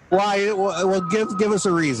 Why? Well, give us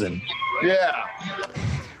a reason. Yeah.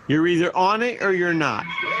 You're either on it or you're not.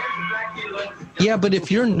 Yeah, but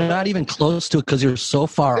if you're not even close to it because you're so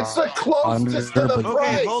far It's the closest to the but-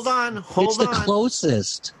 price. Okay, hold on. it's Hold the on.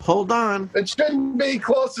 closest. Hold on. It shouldn't be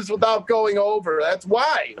closest without going over. That's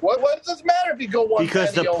why. What does it matter if you go one Because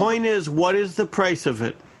the penny over? point is, what is the price of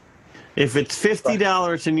it? If it's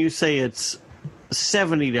 $50 and you say it's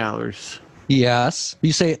 $70, Yes,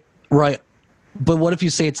 you say right, but what if you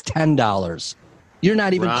say it's $10? You're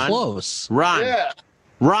not even Ron? close.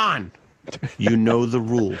 Ron, you know the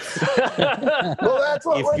rules. Well, that's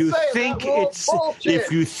what If we're you saying. think That rule's it's bullshit.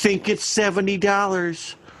 if you think it's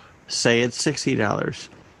 $70, say it's $60.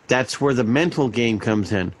 That's where the mental game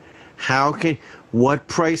comes in. What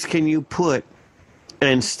price can you put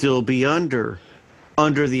and still be under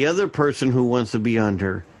the other person who wants to be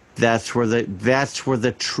under? That's where the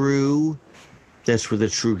true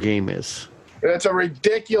game is. It's a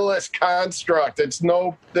ridiculous construct.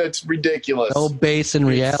 That's ridiculous. No base in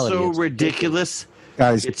reality. So It's ridiculous.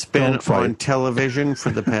 Guys, It's been don't fight. on television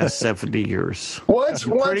for the past 70 years. Once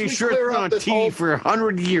Pretty we sure clear it's been up on this TV whole, for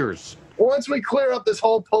 100 years. once we clear up this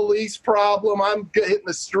whole police problem, I'm hitting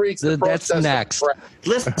the streets. to That's protest next. the crap.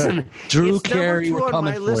 Listen, Drew it's Carey, number 2 we're on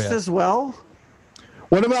coming my for list you. as well.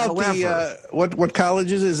 What about However- what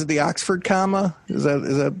college is it? Is it the Oxford comma? Is that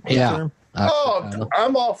the Yeah. term? Oh,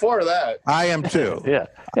 I'm all for that. I am too. Yeah.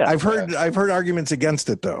 I've heard arguments against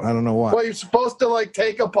it though. I don't know why. Well, you're supposed to like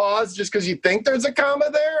take a pause just because you think there's a comma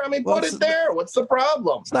there. I mean, Well, put it's- it there. What's the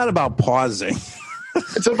problem? It's not about pausing.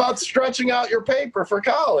 It's about stretching out your paper for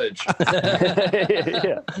college.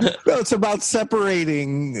 Yeah. No, it's about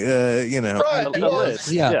separating. Right. A Well, list.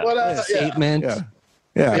 Yeah. what, Yeah. Statement. Yeah.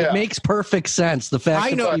 Yeah. It Yeah. makes perfect sense. The fact I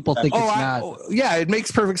know that people think it's not yeah, it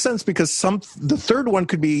makes perfect sense because the third one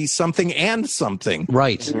could be something and something.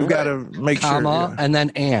 right. You've got to make Comma sure. and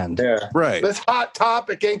then and. Yeah. Right. This hot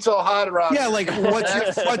topic ain't so hot around. Yeah, like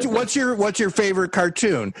what's your favorite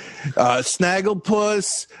cartoon?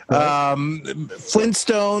 Snagglepuss,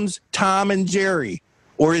 Flintstones, Tom and Jerry,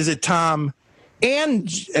 or is it Tom and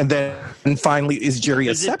then finally is Jerry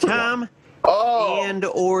a Is it separate Tom Oh, and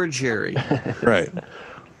or Jerry? one? Right.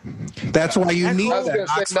 That's why you need I was that.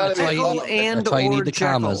 gonna say none of That's why the you above. need, and that's why you or need the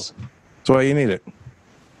Jekyll. commas. That's why you need it.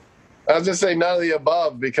 I was just saying none of the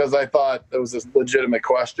above because I thought it was a legitimate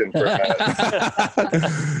question for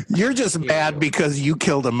that. You're just mad because you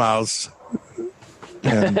killed a mouse.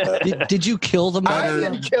 And, Did you kill the I mouse?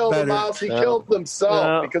 didn't kill the better. mouse. He killed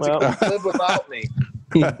himself because he couldn't live without me.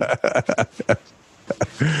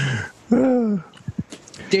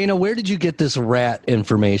 Dana, where did you get this rat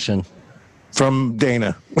information? from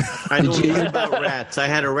Dana. I know nothing about rats. I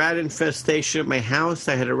had a rat infestation at my house.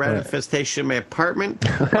 I had a rat infestation in my apartment.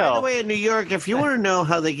 By the way, in New York, if you want to know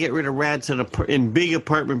how they get rid of rats in big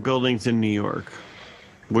apartment buildings in New York,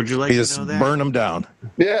 would you like You to just know that? burn them down.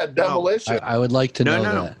 Yeah, demolition. I would like to know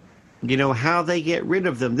No. that. You know how they get rid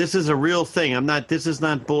of them. This is a real thing. This is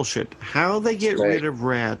not bullshit. How they get rid of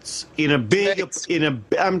rats in a big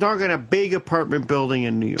I'm talking a big apartment building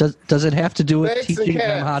in New York. Does it have to do with Snakes and teaching them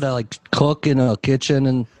cats. how to like cook in a kitchen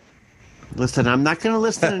and Listen, I'm not going to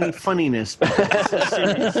listen to any funniness. This is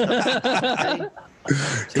serious stuff, okay?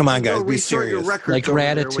 Come on, guys, Go be restore your serious. records Like over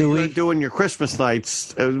there when Ratatouille? you're doing your Christmas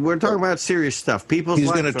lights. We're talking about serious stuff. People's He's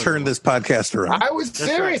going to lives are- turn this podcast around. I was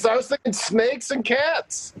serious. I was thinking snakes and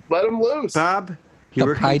cats. Let them loose. Bob, you The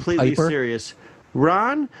were Pied completely Piper? serious.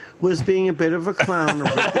 Ron was being a bit of a clown,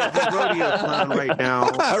 a rodeo clown right now.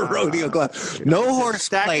 Rodeo clown. No horse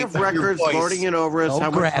Stack plate of with your records voice. lording it over us. Don't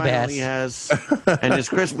How much grab vinyl ass. he has, and his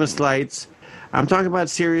Christmas lights. I'm talking about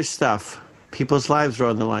serious stuff. People's lives are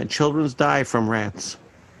on the line. Children die from rats.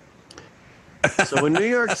 So in New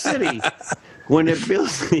York City, when a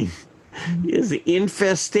building is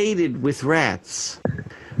infestated with rats,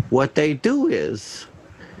 what they do is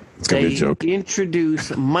gonna be a they joke.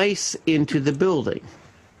 introduce mice into the building.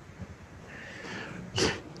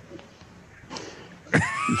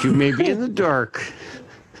 You may be in the dark.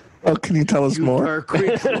 Oh, can you tell us You more? are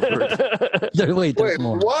Greek Lord. wait, there's Wait,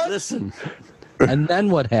 more. what? Listen, And then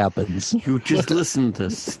what happens? you just listen to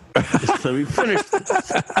this. Just let me finish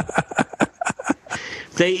this.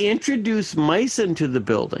 They introduce mice into the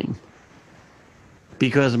building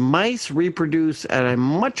because mice reproduce at a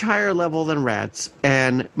much higher level than rats,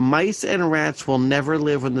 and mice and rats will never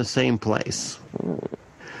live in the same place.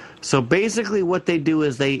 So basically what they do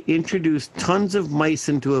is they introduce tons of mice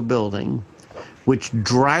into a building, which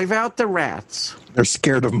drive out the rats. They're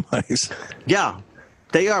scared of mice. Yeah,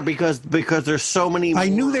 they are because there's so many. I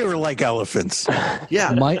knew more. they were like elephants.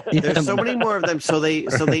 Yeah, Yeah. there's so many more of them. So they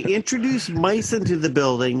introduce mice into the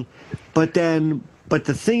building, but then But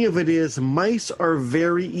the thing of it is, mice are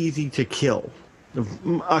very easy to kill.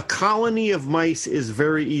 A colony of mice is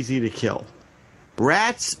very easy to kill.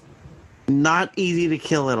 Rats, not easy to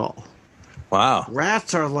kill at all. Wow.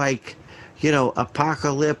 Rats are like,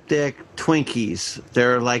 apocalyptic Twinkies.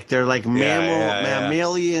 They're like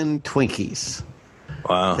mammalian Twinkies.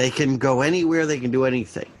 Wow. They can go anywhere. They can do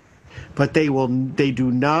anything, but they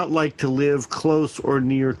do not like to live close or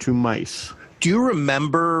near to mice. Do you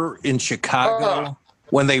remember in Chicago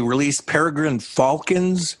when they released peregrine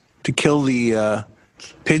falcons to kill the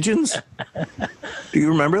pigeons? Do you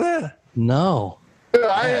remember that? No.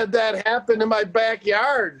 I had that happen in my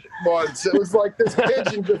backyard once. It was like this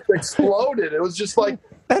pigeon just exploded. It was just like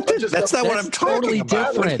that's not what I'm talking totally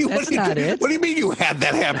about. different. That's not it. What do you mean you had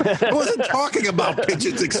that happen? I wasn't talking about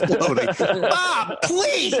pigeons exploding. Bob,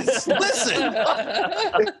 please listen.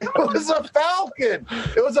 It was a falcon.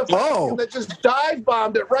 It was a falcon that just dive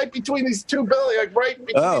bombed it right between these two buildings, like right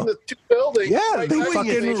between the two buildings. Yeah, right they next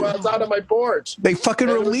to me when I was out on my porch. They fucking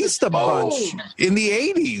released a bunch in the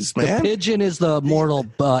 80s, man. The pigeon is the mortal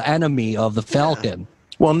enemy of the falcon.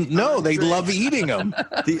 Well, no, they love eating them.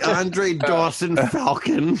 The Andre Dawson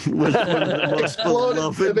Falcon was one of the most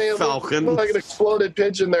beloved falcons. Like an exploded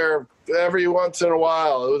pigeon there every once in a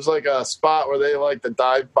while. It was like a spot where they like to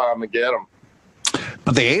dive bomb and get them.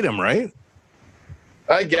 But they ate them, right?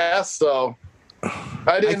 I guess so.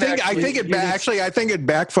 I think it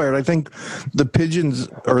backfired. I think the pigeons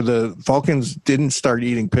or the falcons didn't start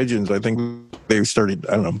eating pigeons. I think they started,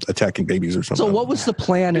 attacking babies or something. So what was the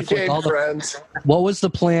plan if what was the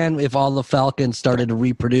plan if all the falcons started to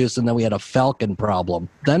reproduce and then we had a falcon problem?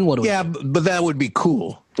 Then what? But that would be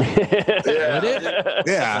cool. Yeah.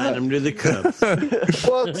 Send them to the Cubs.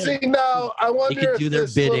 Well, see, now I wonder if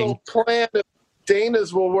this little plan of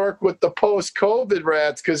Dana's will work with the post-COVID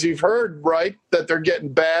rats, because you've heard, right, that they're getting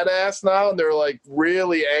badass now and they're like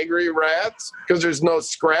really angry rats because there's no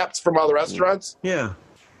scraps from all the restaurants. Yeah.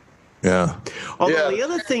 Yeah. Although the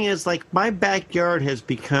other thing is, like, my backyard has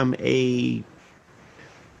become a...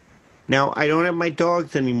 Now, I don't have my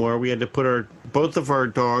dogs anymore. We had to put both of our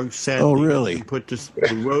dogs, sadly, oh, really?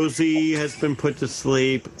 Rosie has been put to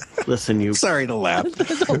sleep. Listen, you... Sorry to laugh.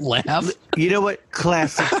 Don't laugh. You know what?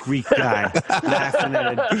 Classic Greek guy laughing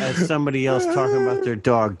at somebody else talking about their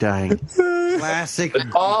dog dying. Classic. It's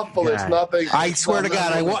awful. Guy. It's nothing. I swear to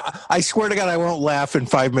God, I won't laugh in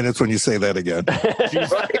 5 minutes when you say that again. She's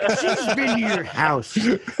been to your house.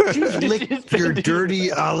 She's licked your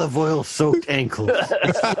dirty olive oil soaked ankles.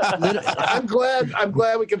 I'm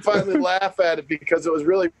glad we can finally laugh at it, because it was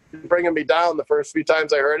really bringing me down the first few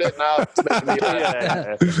times I heard it. Now it's making me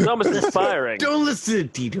laugh. It's almost inspiring. Don't listen to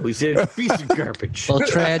Tito. He said it's a piece of garbage. Well,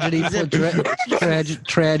 tragedy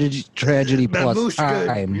plus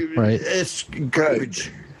time, right? It's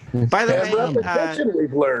garbage. By the way, repetition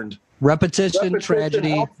we've learned. Repetition, tragedy,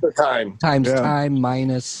 helps the time. times time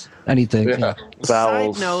minus anything. Yeah.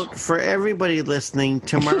 Vowels. Side note for everybody listening,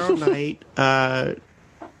 tomorrow night,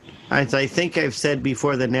 as I think I've said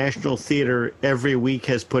before, the National Theater every week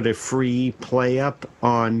has put a free play up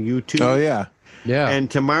on YouTube. Oh, yeah. Yeah. And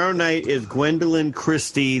tomorrow night is Gwendolyn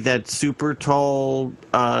Christie, that super tall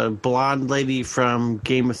blonde lady from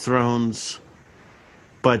Game of Thrones.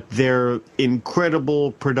 But their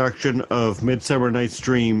incredible production of Midsummer Night's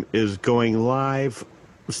Dream is going live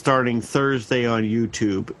starting Thursday on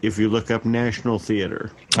YouTube if you look up National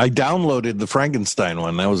Theater. I downloaded the Frankenstein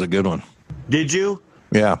one. That was a good one. Did you?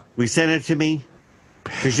 Yeah. We sent it to me?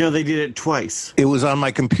 Because, they did it twice. It was on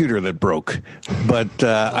my computer that broke. But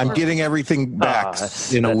I'm getting everything back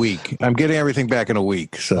in a week. I'm getting everything back in a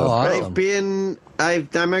week. So awesome. I'm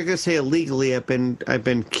not going to say illegally. I've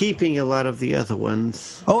been keeping a lot of the other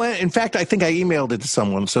ones. Oh, in fact, I think I emailed it to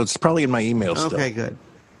someone, so it's probably in my email still. Okay, good.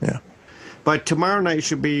 Yeah. But tomorrow night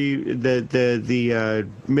should be the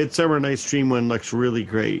Midsummer Night's Dream one. Looks really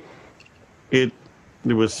great. It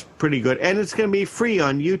was pretty good, and it's going to be free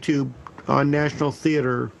on YouTube on National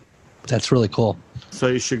Theater. That's really cool. So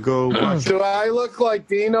you should go watch Do I look like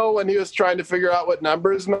Dino when he was trying to figure out what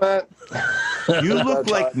numbers meant? You look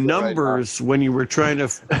like numbers when you were trying to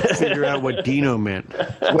figure out what Dino meant.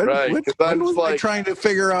 When I'm was I trying to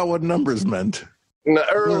figure out what numbers meant?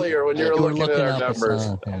 Earlier when you were looking at our numbers.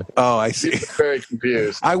 Oh, I see. Very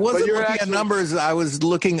confused. I wasn't looking at numbers. I was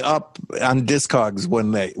looking up on Discogs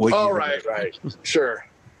when they. Right. Sure.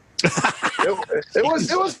 It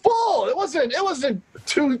was full. It wasn't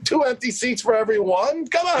two empty seats for everyone.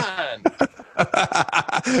 Come on.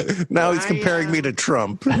 Now he's comparing me to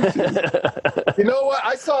Trump. You know what?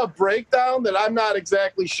 I saw a breakdown that I'm not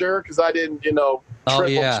exactly sure because I didn't, triple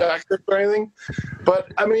check it or anything.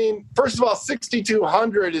 But I mean, first of all,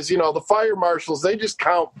 6,200 is, the fire marshals. They just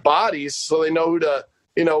count bodies so they know who to,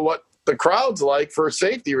 what the crowd's like for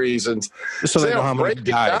safety reasons. So they know how many break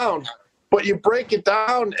it died. down. But you break it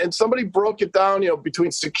down, and somebody broke it down,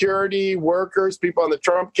 between security, workers, people on the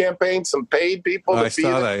Trump campaign, some paid people to be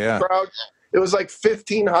in the crowd. It was like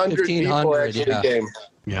 1,500 people actually came.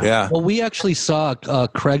 Yeah. Well, we actually saw a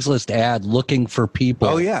Craigslist ad looking for people.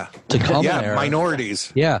 Oh yeah, to come there.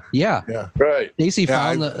 Minorities. Yeah. Right. Stacey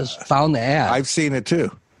found the ad. I've seen it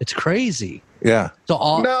too. It's crazy. Yeah. No,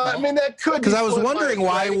 I mean that could because I was wondering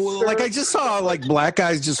why. Like I just saw like black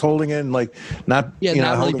guys just holding it, and like not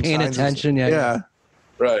not really paying attention. Yeah.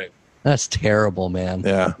 Right. That's terrible, man.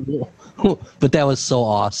 Yeah. But that was so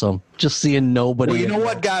awesome. Just seeing nobody. Well, you know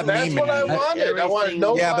what got me, man? That's what I wanted. I wanted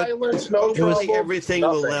no violence, no trouble. Everything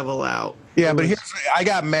will level out. Yeah, but I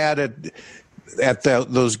got mad at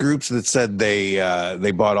those groups that said they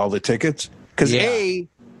bought all the tickets because I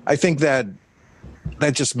think that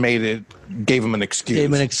just gave them an excuse.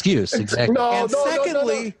 Gave them an excuse, exactly.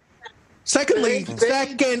 Secondly,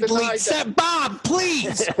 Bob,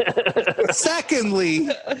 please. Secondly,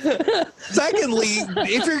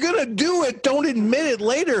 if you're gonna do it, don't admit it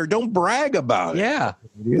later. Don't brag about it. Yeah.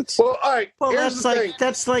 Well, all right. Well,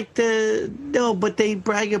 but they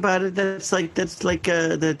brag about it. That's like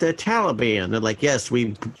the Taliban. They're like, yes,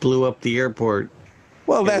 we blew up the airport.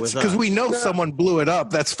 Well, that's because we know someone blew it up.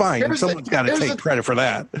 That's fine. Someone's got to take credit for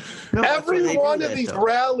that. No, every one of these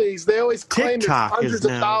rallies, they always claim there's hundreds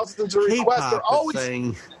of thousands of requests.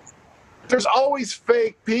 There's always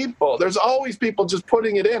fake people. There's always people just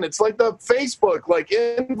putting it in. It's like the Facebook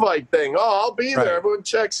invite thing. Oh, I'll be there. Everyone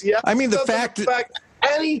checks. Yeah. I mean, the fact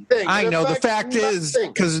anything. I know the fact is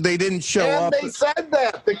because they didn't show up. They said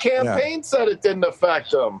that the campaign said it didn't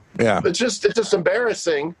affect them. Yeah. It's just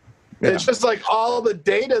embarrassing. Yeah. It's just like all the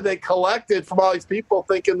data they collected from all these people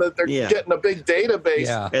thinking that they're getting a big database.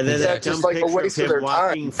 Yeah. And then that's just like a waste of their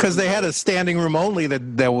time. Because they had a standing room only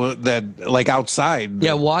that like outside.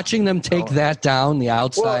 Yeah, watching them take that down, the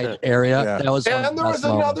outside area, that was and there was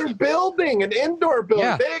another building, an indoor building.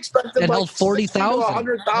 Yeah. They expected held 40,000.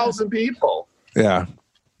 100,000 people. Yeah.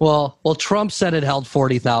 Well, Trump said it held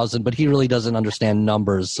 40,000, but he really doesn't understand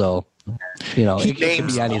numbers, so he it names could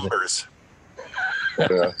be anything. numbers.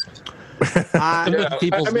 Yeah.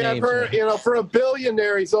 People's names, I've heard, for a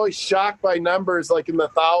billionaire, he's always shocked by numbers like in the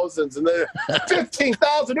thousands, and then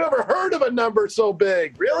 15,000. Who ever heard of a number so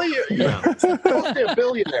big? Really? You're supposed to be a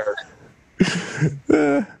billionaire.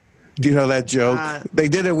 Do you know that joke? They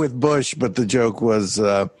did it with Bush, but the joke was,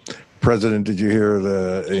 President, did you hear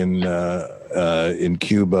in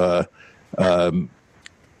Cuba?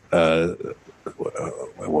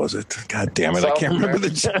 What was it? God damn it! I can't remember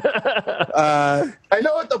the. I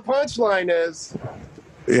know what the punchline is.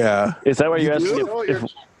 Yeah, is that what you asked?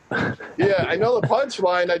 Yeah, I know the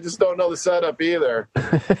punchline. I just don't know the setup either.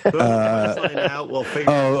 We'll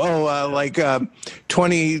figure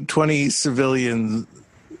 20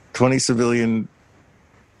 civilian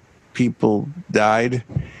people died,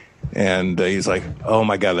 and he's like, "Oh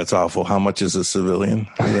my God, that's awful. How much is a civilian?"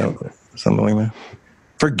 Something like that.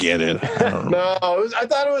 Forget it. No, I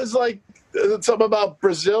thought it was like something about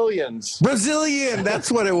Brazilians. Brazilian,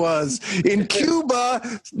 that's what it was. In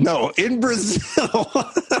Cuba, no, in Brazil.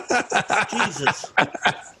 Jesus.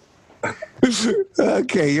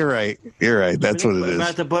 Okay, you're right. That's what it is.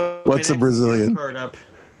 What's a Brazilian?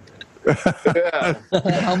 Yeah.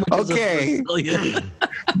 Okay.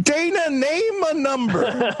 Dana, name a number.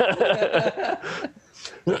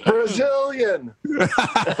 Brazilian.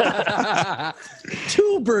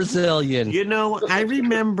 2 Brazilian. I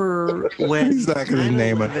remember when he's not going to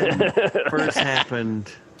name it first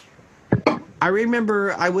happened. I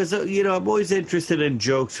remember I'm always interested in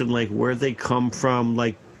jokes and like where they come from,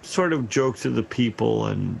 like sort of jokes of the people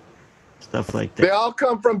and stuff like that. They all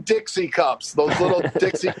come from Dixie cups, those little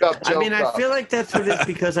Dixie cup jokes. I feel like that's what it is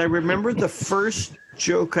because I remember the first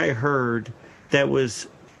joke I heard that was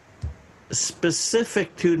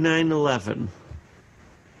specific to 9/11,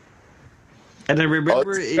 and I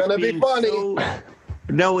remember it's gonna be funny.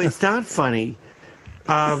 No, it's not funny.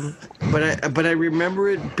 But I remember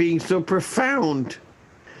it being so profound.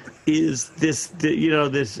 Is this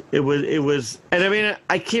it was, and I mean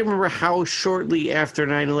I can't remember how shortly after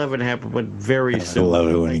 9/11 happened, but very soon. I love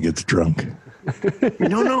it when he gets drunk.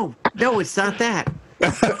 No, it's not that.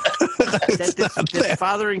 this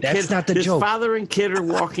father and That's kid, not the this joke. father and kid are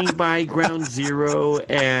walking by Ground Zero,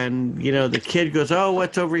 and the kid goes, "Oh,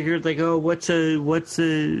 what's over here?" They go, "What's this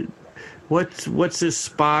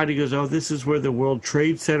spot?" He goes, "Oh, this is where the World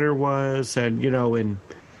Trade Center was," and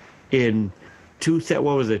in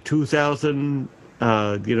 2000,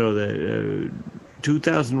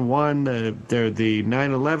 2001, the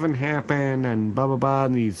 9/11 happened, and blah blah blah,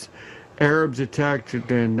 and these Arabs attacked at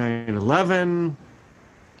 9/11.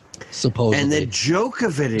 Supposedly. And the joke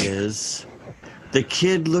of it is, the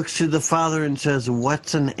kid looks to the father and says,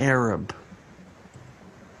 "What's an Arab?"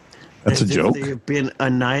 That's a As if joke. They have been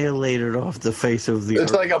annihilated off the face of the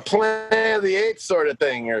It's earth. like a Planet of the Apes sort of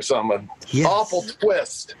thing or something. Yes. Awful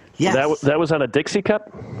twist. Yes. That was on a Dixie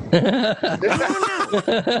cup? That was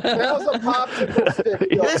a popsicle stick.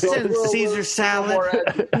 though. Listen, Little- Caesar little salad. more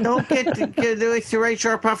edgy. Don't get the Ray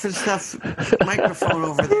Sharp and stuff microphone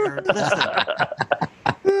over there. Listen.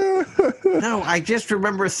 No, I just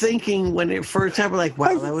remember thinking when it first happened, like,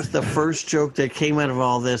 wow, that was the first joke that came out of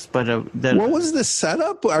all this. But What was the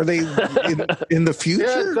setup? Are they in the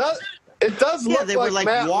future? Yeah, it does Yeah, look they were like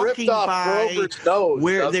Matt walking ripped off by Grover's nose,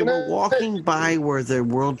 where they doesn't were it? walking by where the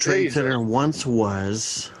World Trade Jesus. Center once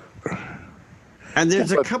was. And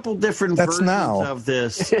there's a couple different That's versions now. of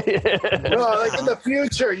this. No, like in the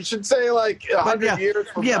future. You should say like 100 years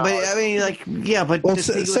from now. but I mean, like, yeah, but Well, the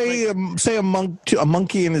thing was, say a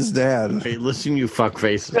monkey and his dad. hey, listen, you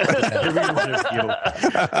fuckface.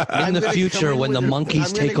 In the future, when the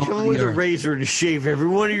monkeys take I'm gonna come over with the a earth. razor to shave every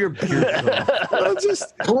one of your beards off.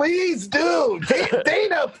 Just please, dude.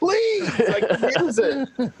 Dana, please. Like, use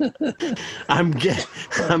it. I'm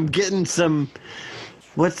getting some.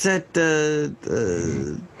 What's that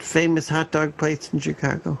famous hot dog place in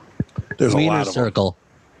Chicago? There's a Wiener lot of them. Circle.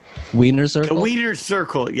 Wiener The Circle? Wiener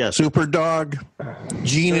Circle, yes. Super Dog,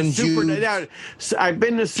 Gene and Super, Jude. now, so I've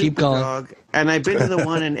been to Keep Super going. Dog, and I've been to the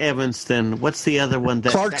one in Evanston. What's the other one?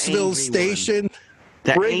 Clarksville Station.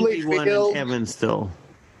 The Wrigley angry one Field. in Evanston.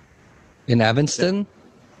 In Evanston?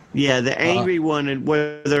 Yeah, the angry one and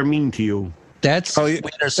where they're mean to you. That's Oh, yeah,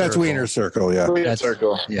 Wiener that's Circle. Wiener Circle. Yeah, Wiener That's-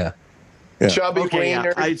 Circle. Yeah. Yeah. Chubby Okay,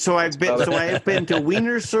 yeah. Wiener. So I've been to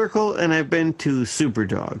Wiener Circle and I've been to Super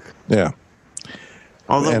Dog. yeah.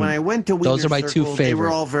 Although And when I went to Wiener those are my two Circle, they were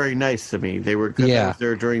favorite. all very nice to me. They were good. I Yeah. was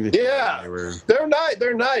there during the Yeah, They were, they're nice.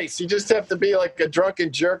 They're nice. You just have to be like a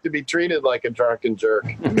drunken jerk to be treated like a drunken jerk.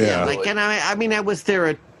 Yeah. like, and I mean, I was there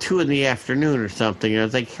at 2 p.m. or something. And I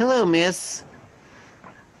was like, "Hello, miss.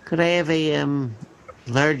 Could I have a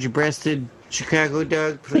large-breasted Chicago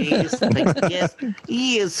dog, please?" Like,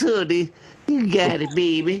 yes, honey. You got it,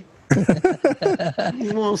 baby.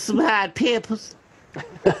 You want some hot peppers?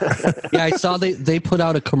 Yeah, I saw they put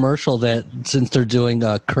out a commercial that since they're doing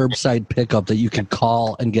a curbside pickup that you can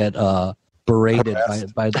call and get berated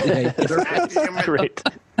by Great.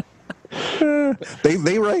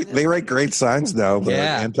 They write great signs now. The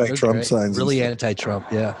anti-Trump they're great. signs. and Really stuff. anti-Trump.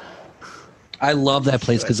 Yeah, I love that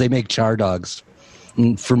place because they make char dogs.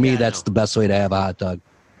 And for me, Yeah, I that's know. the best way to have a hot dog.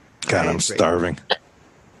 God, I'm starving.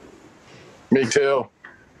 Me too.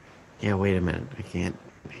 Yeah, wait a minute. I can't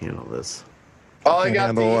handle this. All I Can't got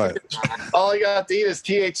handle what? all I got to eat is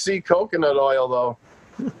THC coconut oil, though.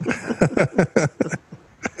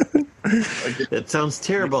 That sounds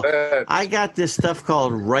terrible. Bad. I got this stuff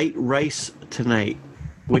called Right Rice tonight,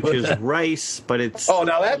 which is rice, but it's Oh,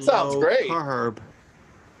 now that super sounds low great. Carb.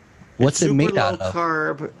 What's it Super made low out of?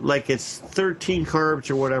 carb, like it's 13 carbs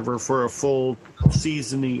or whatever for a full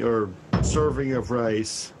seasoning or serving of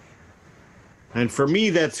rice. And for me,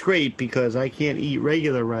 that's great because I can't eat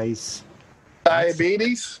regular rice.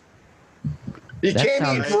 Diabetes? You That can't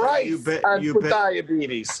sounds- eat rice You bet- on- you with bet-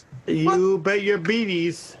 diabetes. You bet your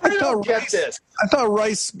beaties. I don't get this. I thought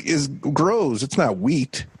rice grows. It's not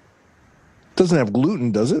wheat. It doesn't have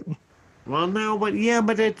gluten, does it? Well, no, but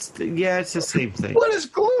it's the same thing. What does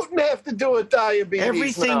gluten have to do with diabetes?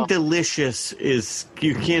 Everything now? delicious is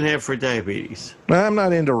you can't have for diabetes. I'm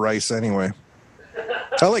not into rice anyway.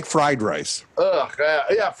 I like fried rice, Ugh,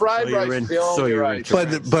 yeah, fried So you're rice in- is the only so you're rice.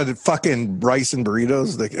 but fucking rice and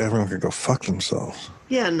burritos, everyone can go fuck themselves.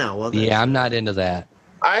 Yeah, no. Well, Yeah, I'm not into that.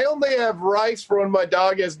 I only have rice for when my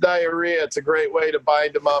dog has diarrhea. It's a great way to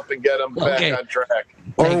bind him up and get him Okay. back on track.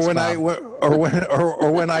 Or Thanks, when Bob.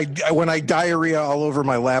 when I diarrhea all over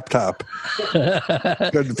my laptop. Good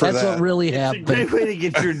for That's that. what really It's a happened. great way to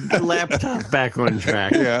get your laptop back on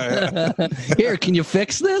track. Yeah, yeah. Here, can you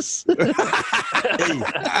fix this? Hey,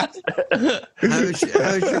 how's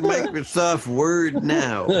your Microsoft Word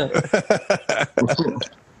now?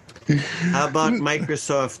 How about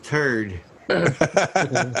Microsoft Turd?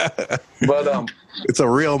 But It's a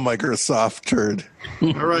real Microsoft turd.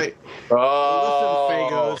 All right.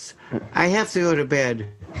 oh, Listen, Fagos, I have to go to bed.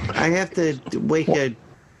 I have to wake a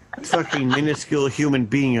fucking minuscule human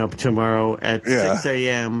being up tomorrow at 6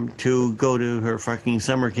 a.m. to go to her fucking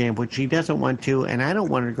summer camp, which she doesn't want to, and I don't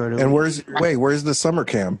want her to go to. And where's the summer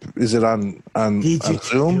camp? Is it on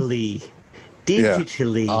Zoom?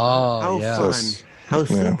 Digitally. Oh, How yeah. fun. How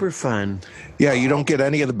super fun. Yeah, you don't get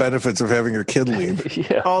any of the benefits of having your kid leave.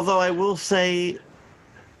 Yeah. Although I will say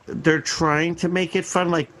they're trying to make it fun.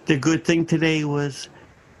 Like, the good thing today was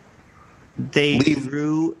they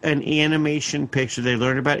drew an animation picture. They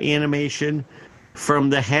learned about animation from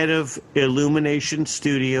the head of Illumination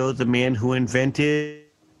Studio, the man who invented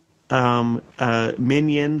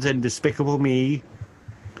Minions and Despicable Me.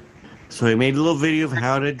 So he made a little video of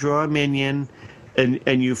how to draw a minion,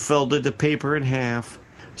 and you folded the paper in half.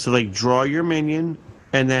 So, like, draw your minion,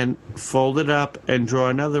 and then fold it up and draw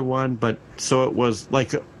another one. But so it was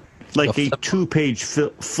like a 2-page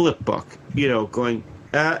flip book, going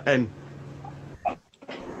and.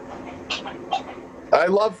 I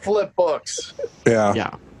love flip books. Yeah.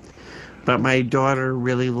 Yeah. But my daughter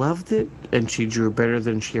really loved it, and she drew better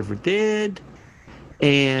than she ever did.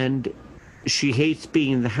 And she hates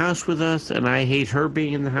being in the house with us, and I hate her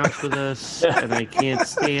being in the house with us. And I can't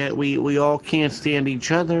stand, we all can't stand each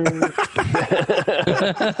other. This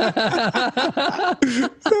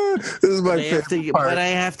is my favorite part. But I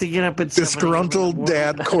have to get up at 7 Disgruntled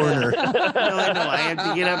dad corner. No, I know. I have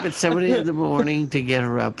to get up at 7 in the morning to get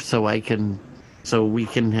her up so we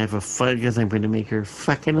can have a fun, because I'm going to make her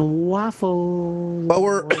fucking waffle. Well,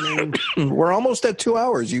 we're almost at 2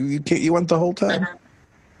 hours. You went the whole time.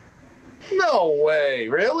 No way,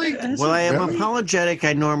 really? Well, I am apologetic.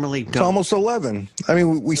 I normally don't. It's almost 11. I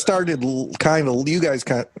mean, we started kind of. You guys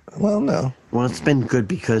well, no. Well, it's been good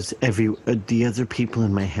because the other people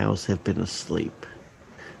in my house have been asleep.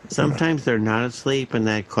 Sometimes they're not asleep, and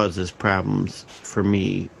that causes problems for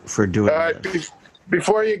me for doing All right, this.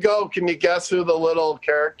 before you go, can you guess who the little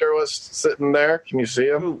character was sitting there? Can you see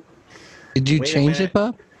him? Did you Wait a change minute. it,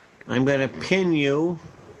 Bob? I'm going to pin you.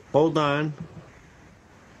 Hold on.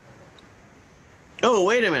 Oh,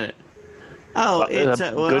 wait a minute. Oh, it's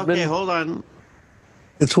Goodman? okay. Hold on.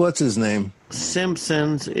 It's what's his name?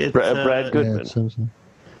 Simpsons. It's Brad Goodman.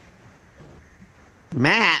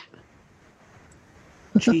 Matt.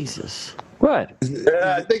 Jesus. What?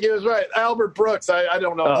 Yeah, I think he was right. Albert Brooks. I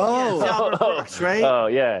don't know. It's Albert Brooks, right? Oh,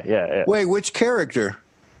 yeah. Wait, which character?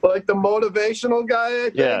 Like the motivational guy, I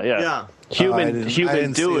think? Yeah. I Human didn't see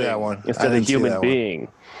doing that one. I instead didn't of see human that one. being.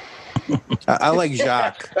 I like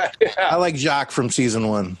Jacques. I like Jacques from season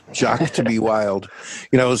 1. Jacques to be wild.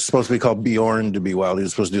 It was supposed to be called Bjorn to be wild. He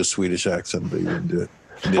was supposed to do a Swedish accent, but he didn't do it.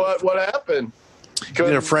 But what happened? He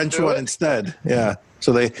did a French one instead. Yeah.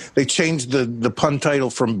 So they changed the pun title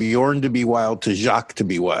from Bjorn to be wild to Jacques to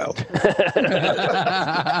be wild.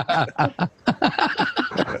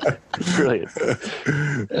 Brilliant.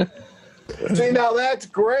 See, now that's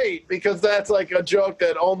great because that's like a joke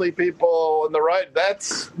that only people in the right.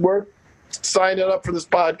 We're signing up for this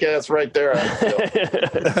podcast right there. I feel.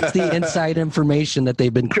 It's the inside information that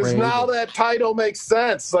they've been Because creating. now that title makes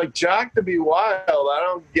sense. Like Jock to be wild. I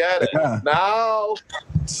don't get it. Yeah. Now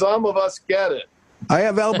some of us get it. I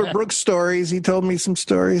have Albert Brooks stories. He told me some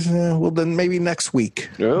stories. Well, then maybe next week.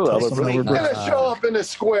 Oh, Albert Some Brooks. He's going to show up in a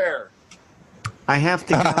square. I have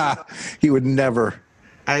to go. He would never.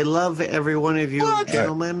 I love every one of you, What?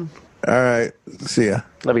 gentlemen. All right. See ya.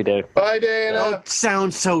 Love you, Dave. Bye, Dana. Don't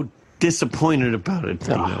sound so disappointed about it,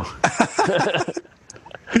 Dino.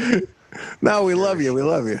 No, we love you. We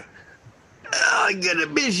love you. Oh, I'm going to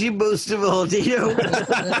miss you most of all, Dino.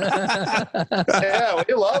 Yeah,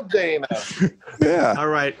 we love Dana. Yeah. All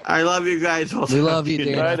right. I love you guys. We'll We love talk you, to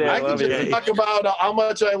Dana. Bye, Dave. I can Love you. just talk about how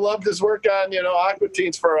much I love this work on, Aqua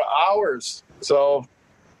Teens for hours. So,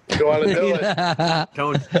 you want to do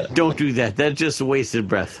it? Don't do that. That's just wasted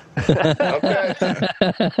breath. Okay.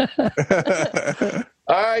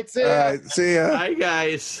 All right, see ya. All right. See ya. Bye,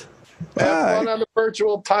 guys. Have fun Bye. on the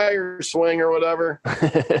virtual tire swing or whatever.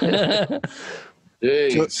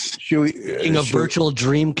 Jeez. Should we, Being a should- virtual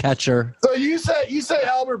dream catcher. So you say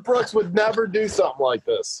Albert Brooks would never do something like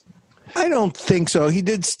this? I don't think so. He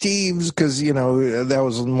did Steve's because that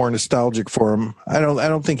was more nostalgic for him. I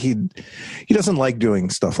don't think he doesn't like doing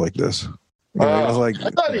stuff like this. He doesn't like.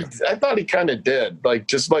 I thought he kind of did. Like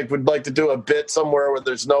would like to do a bit somewhere where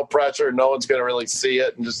there's no pressure, no one's going to really see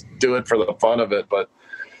it, and just do it for the fun of it. But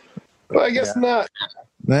I guess not.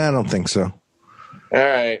 Nah, I don't think so. All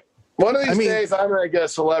right. One of these days, I'm going to get a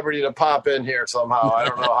celebrity to pop in here somehow. I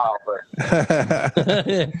don't know how, but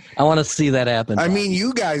I want to see that happen. I mean,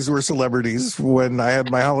 you guys were celebrities when I had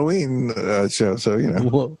my Halloween show, so you know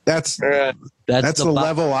Whoa. that's the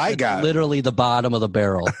level I got. Literally the bottom of the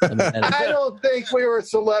barrel. I don't think we were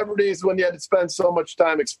celebrities when you had to spend so much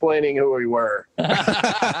time explaining who we were. The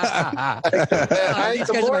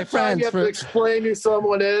more time you have to explain who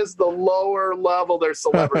someone is, the lower level their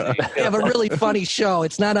celebrity. We have a really funny show.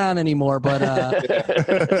 It's not on anymore, but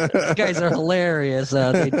you guys are hilarious.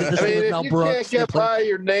 They did this with Mel if you Brooks. can't get by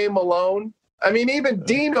your name alone, I mean, even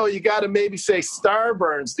Dino, you got to maybe say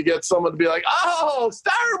Starburns to get someone to be like, "Oh,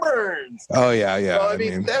 Starburns." Oh yeah. So, I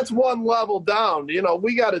mean, that's one level down. You know,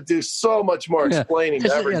 we got to do so much more explaining.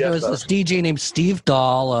 To ever there was this DJ named Steve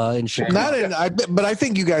Dahl in Chicago. But I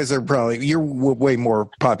think you guys are you're way more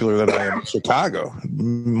popular than I am in Chicago.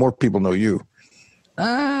 More people know you.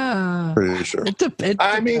 Pretty sure.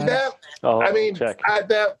 That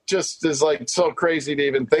just is like so crazy to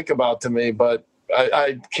even think about to me, but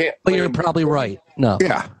I can't. But you're probably right. No.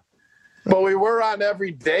 Yeah. But we were on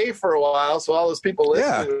every day for a while, so all those people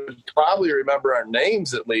listening would probably remember our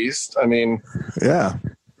names at least. I mean, yeah.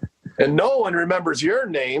 And no one remembers your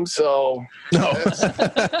name, so no.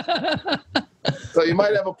 So you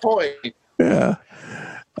might have a point. Yeah.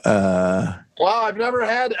 Wow, I've never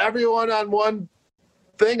had everyone on one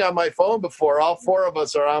thing on my phone before. All four of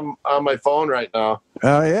us are on my phone right now.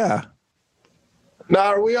 Oh yeah. Now,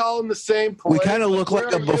 are we all in the same place? We kind of look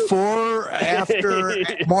like a before, after,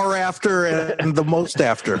 more after, and the most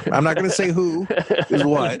after. I'm not going to say who is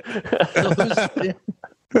what.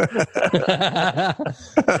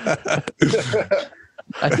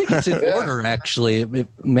 I think it's in order, actually.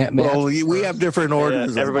 Well, we have different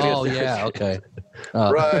orders. Yeah, okay.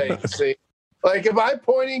 Right. See, like, am I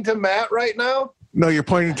pointing to Matt right now? No, you're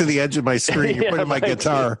pointing to the edge of my screen. You're pointing to my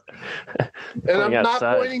guitar. And I'm not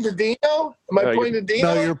pointing to Dino? Am I pointing to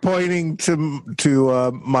Dino? No, you're pointing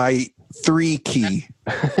to my 3 key.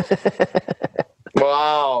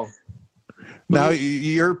 Wow. Now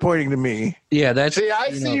you're pointing to me. Yeah, that's. See,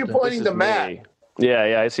 I see you pointing to Matt. Me.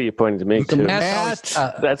 Yeah, I see you pointing to me too. Matt,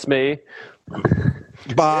 that's me.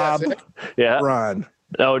 Bob, Ron.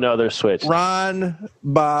 Oh no, they're switched. Ron,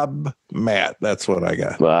 Bob, Matt. That's what I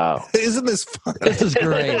got. Wow. Isn't this fun? This is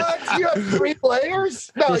great. What? You have 3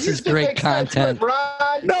 layers? No, this is great content.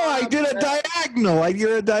 Ron, no, I did a diagonal.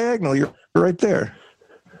 You're a diagonal. You're right there.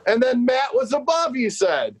 And then Matt was above, you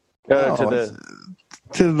said.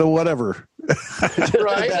 To the whatever.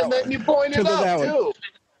 Right? And then you pointed up, too.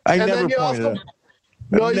 I never pointed up.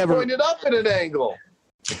 No, you pointed up at an angle.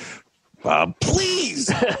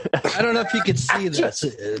 Please. I don't know if you could see this.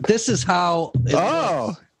 This is how.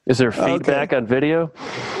 Is there feedback on video?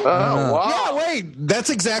 Oh, wow. Yeah, wait.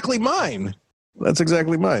 That's exactly mine. That's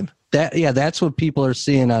what people are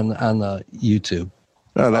seeing on the YouTube.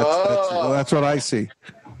 Oh, that's what I see.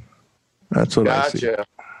 That's what I see. Gotcha.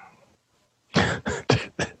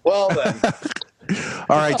 Well then.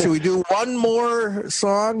 All right, so we do one more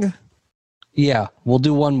song? Yeah, we'll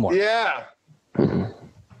do one more. Yeah.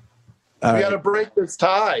 We got to break this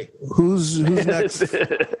tie. Who's next?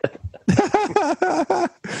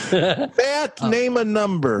 Matt, name a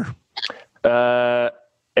number.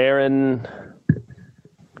 Aaron,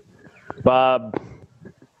 Bob,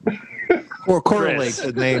 or correlate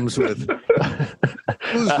the names with.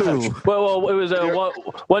 Who's who? Well, it was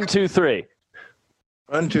 1, 2, 3.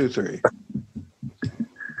 1, 2, 3.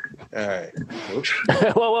 All right.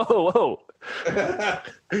 Whoa.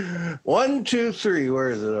 1, 2, 3. Where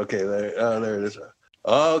is it? Okay, there it is.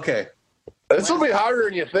 Oh, okay. This will be harder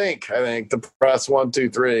than you think, I think, to press 1, 2,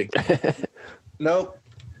 3. Nope.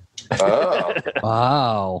 Oh.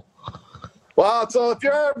 Wow. Wow. So if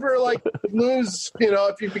you ever lose,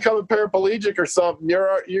 if you become a paraplegic or something,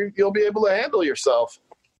 you'll be able to handle yourself.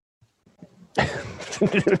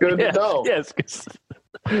 It's good to know. Yes.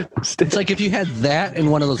 It's like if you had that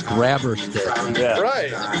in one of those grabber sticks. Yeah.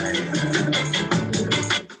 Right.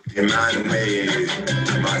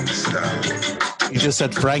 You just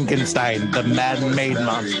said Frankenstein, the man-made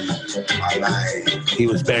monster. He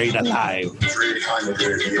was buried alive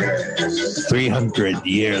 300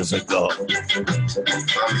 years ago.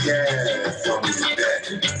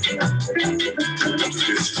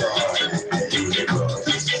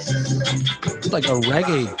 It's like a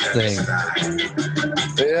reggae thing.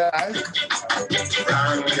 Yeah.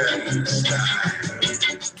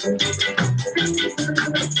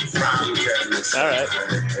 All right.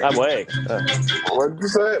 I'm way. What'd you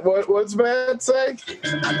say? What's Matt say?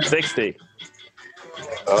 60.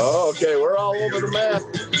 Oh, okay. We're all over the map.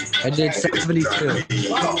 I did 72.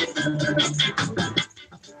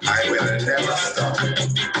 I will never stop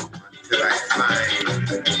till I find.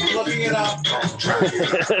 Looking it up.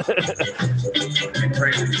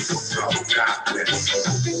 Prince of darkness.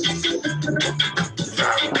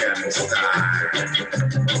 Frankenstein.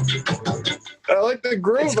 I like the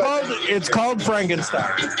groove. It's called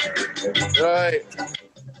Frankenstein. Right.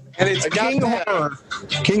 And it's I got King that. Horror.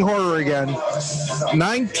 King Horror again.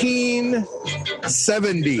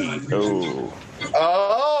 1970. Oh.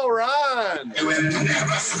 Oh, Ron. I will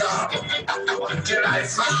never stop until I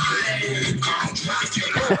find.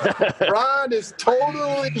 Ron is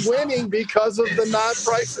totally winning because of the not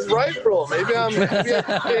Price is Right rule. Maybe I can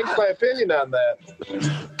change my opinion on that.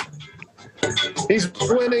 He's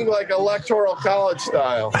winning like electoral college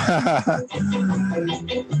style. All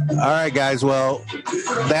right, guys. Well,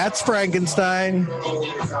 that's Frankenstein.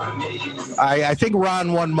 I think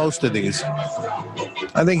Ron won most of these.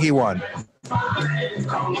 I think he won.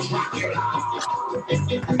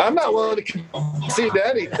 I'm not willing to concede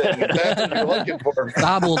anything if that's what you're looking for.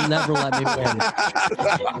 Bob will never let me win.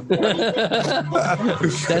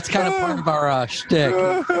 That's kind of part of our shtick.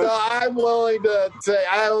 No, I'm willing to say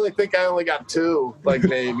I think I only got two, like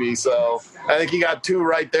maybe. So I think he got two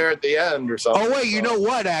right there at the end or something. Oh, wait. You know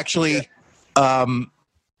what, actually? Wow,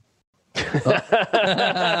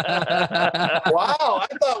 I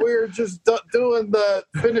thought we were just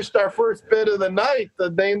finished our first bit of the night to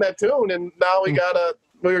name that tune, and now we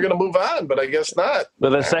were gonna move on, but I guess not. But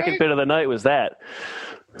the second bit of the night was that.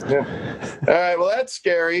 Yeah. All right, well that's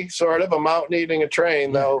scary, sort of. I'm out eating a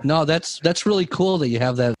train though. No, that's really cool that you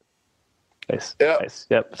have that. Nice. Yep. Nice.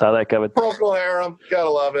 Yep. Saw that coming. Procol Harum, gotta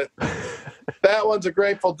love it. That one's a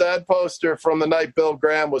Grateful Dead poster from the night Bill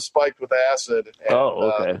Graham was spiked with acid. And,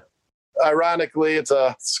 Oh, okay. Ironically, it's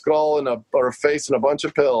a skull and a face and a bunch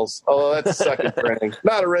of pills. Although that's the second printing.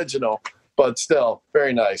 Not original, but still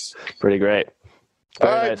very nice. Pretty great. All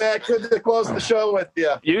Very right, nice. Matt, good to close the show with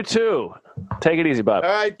you. You too. Take it easy, Bob.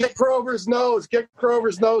 All right, get Grover's nose. Get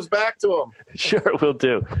Grover's nose back to him. Sure, we'll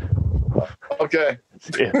do. Okay.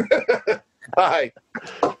 Yeah. Bye.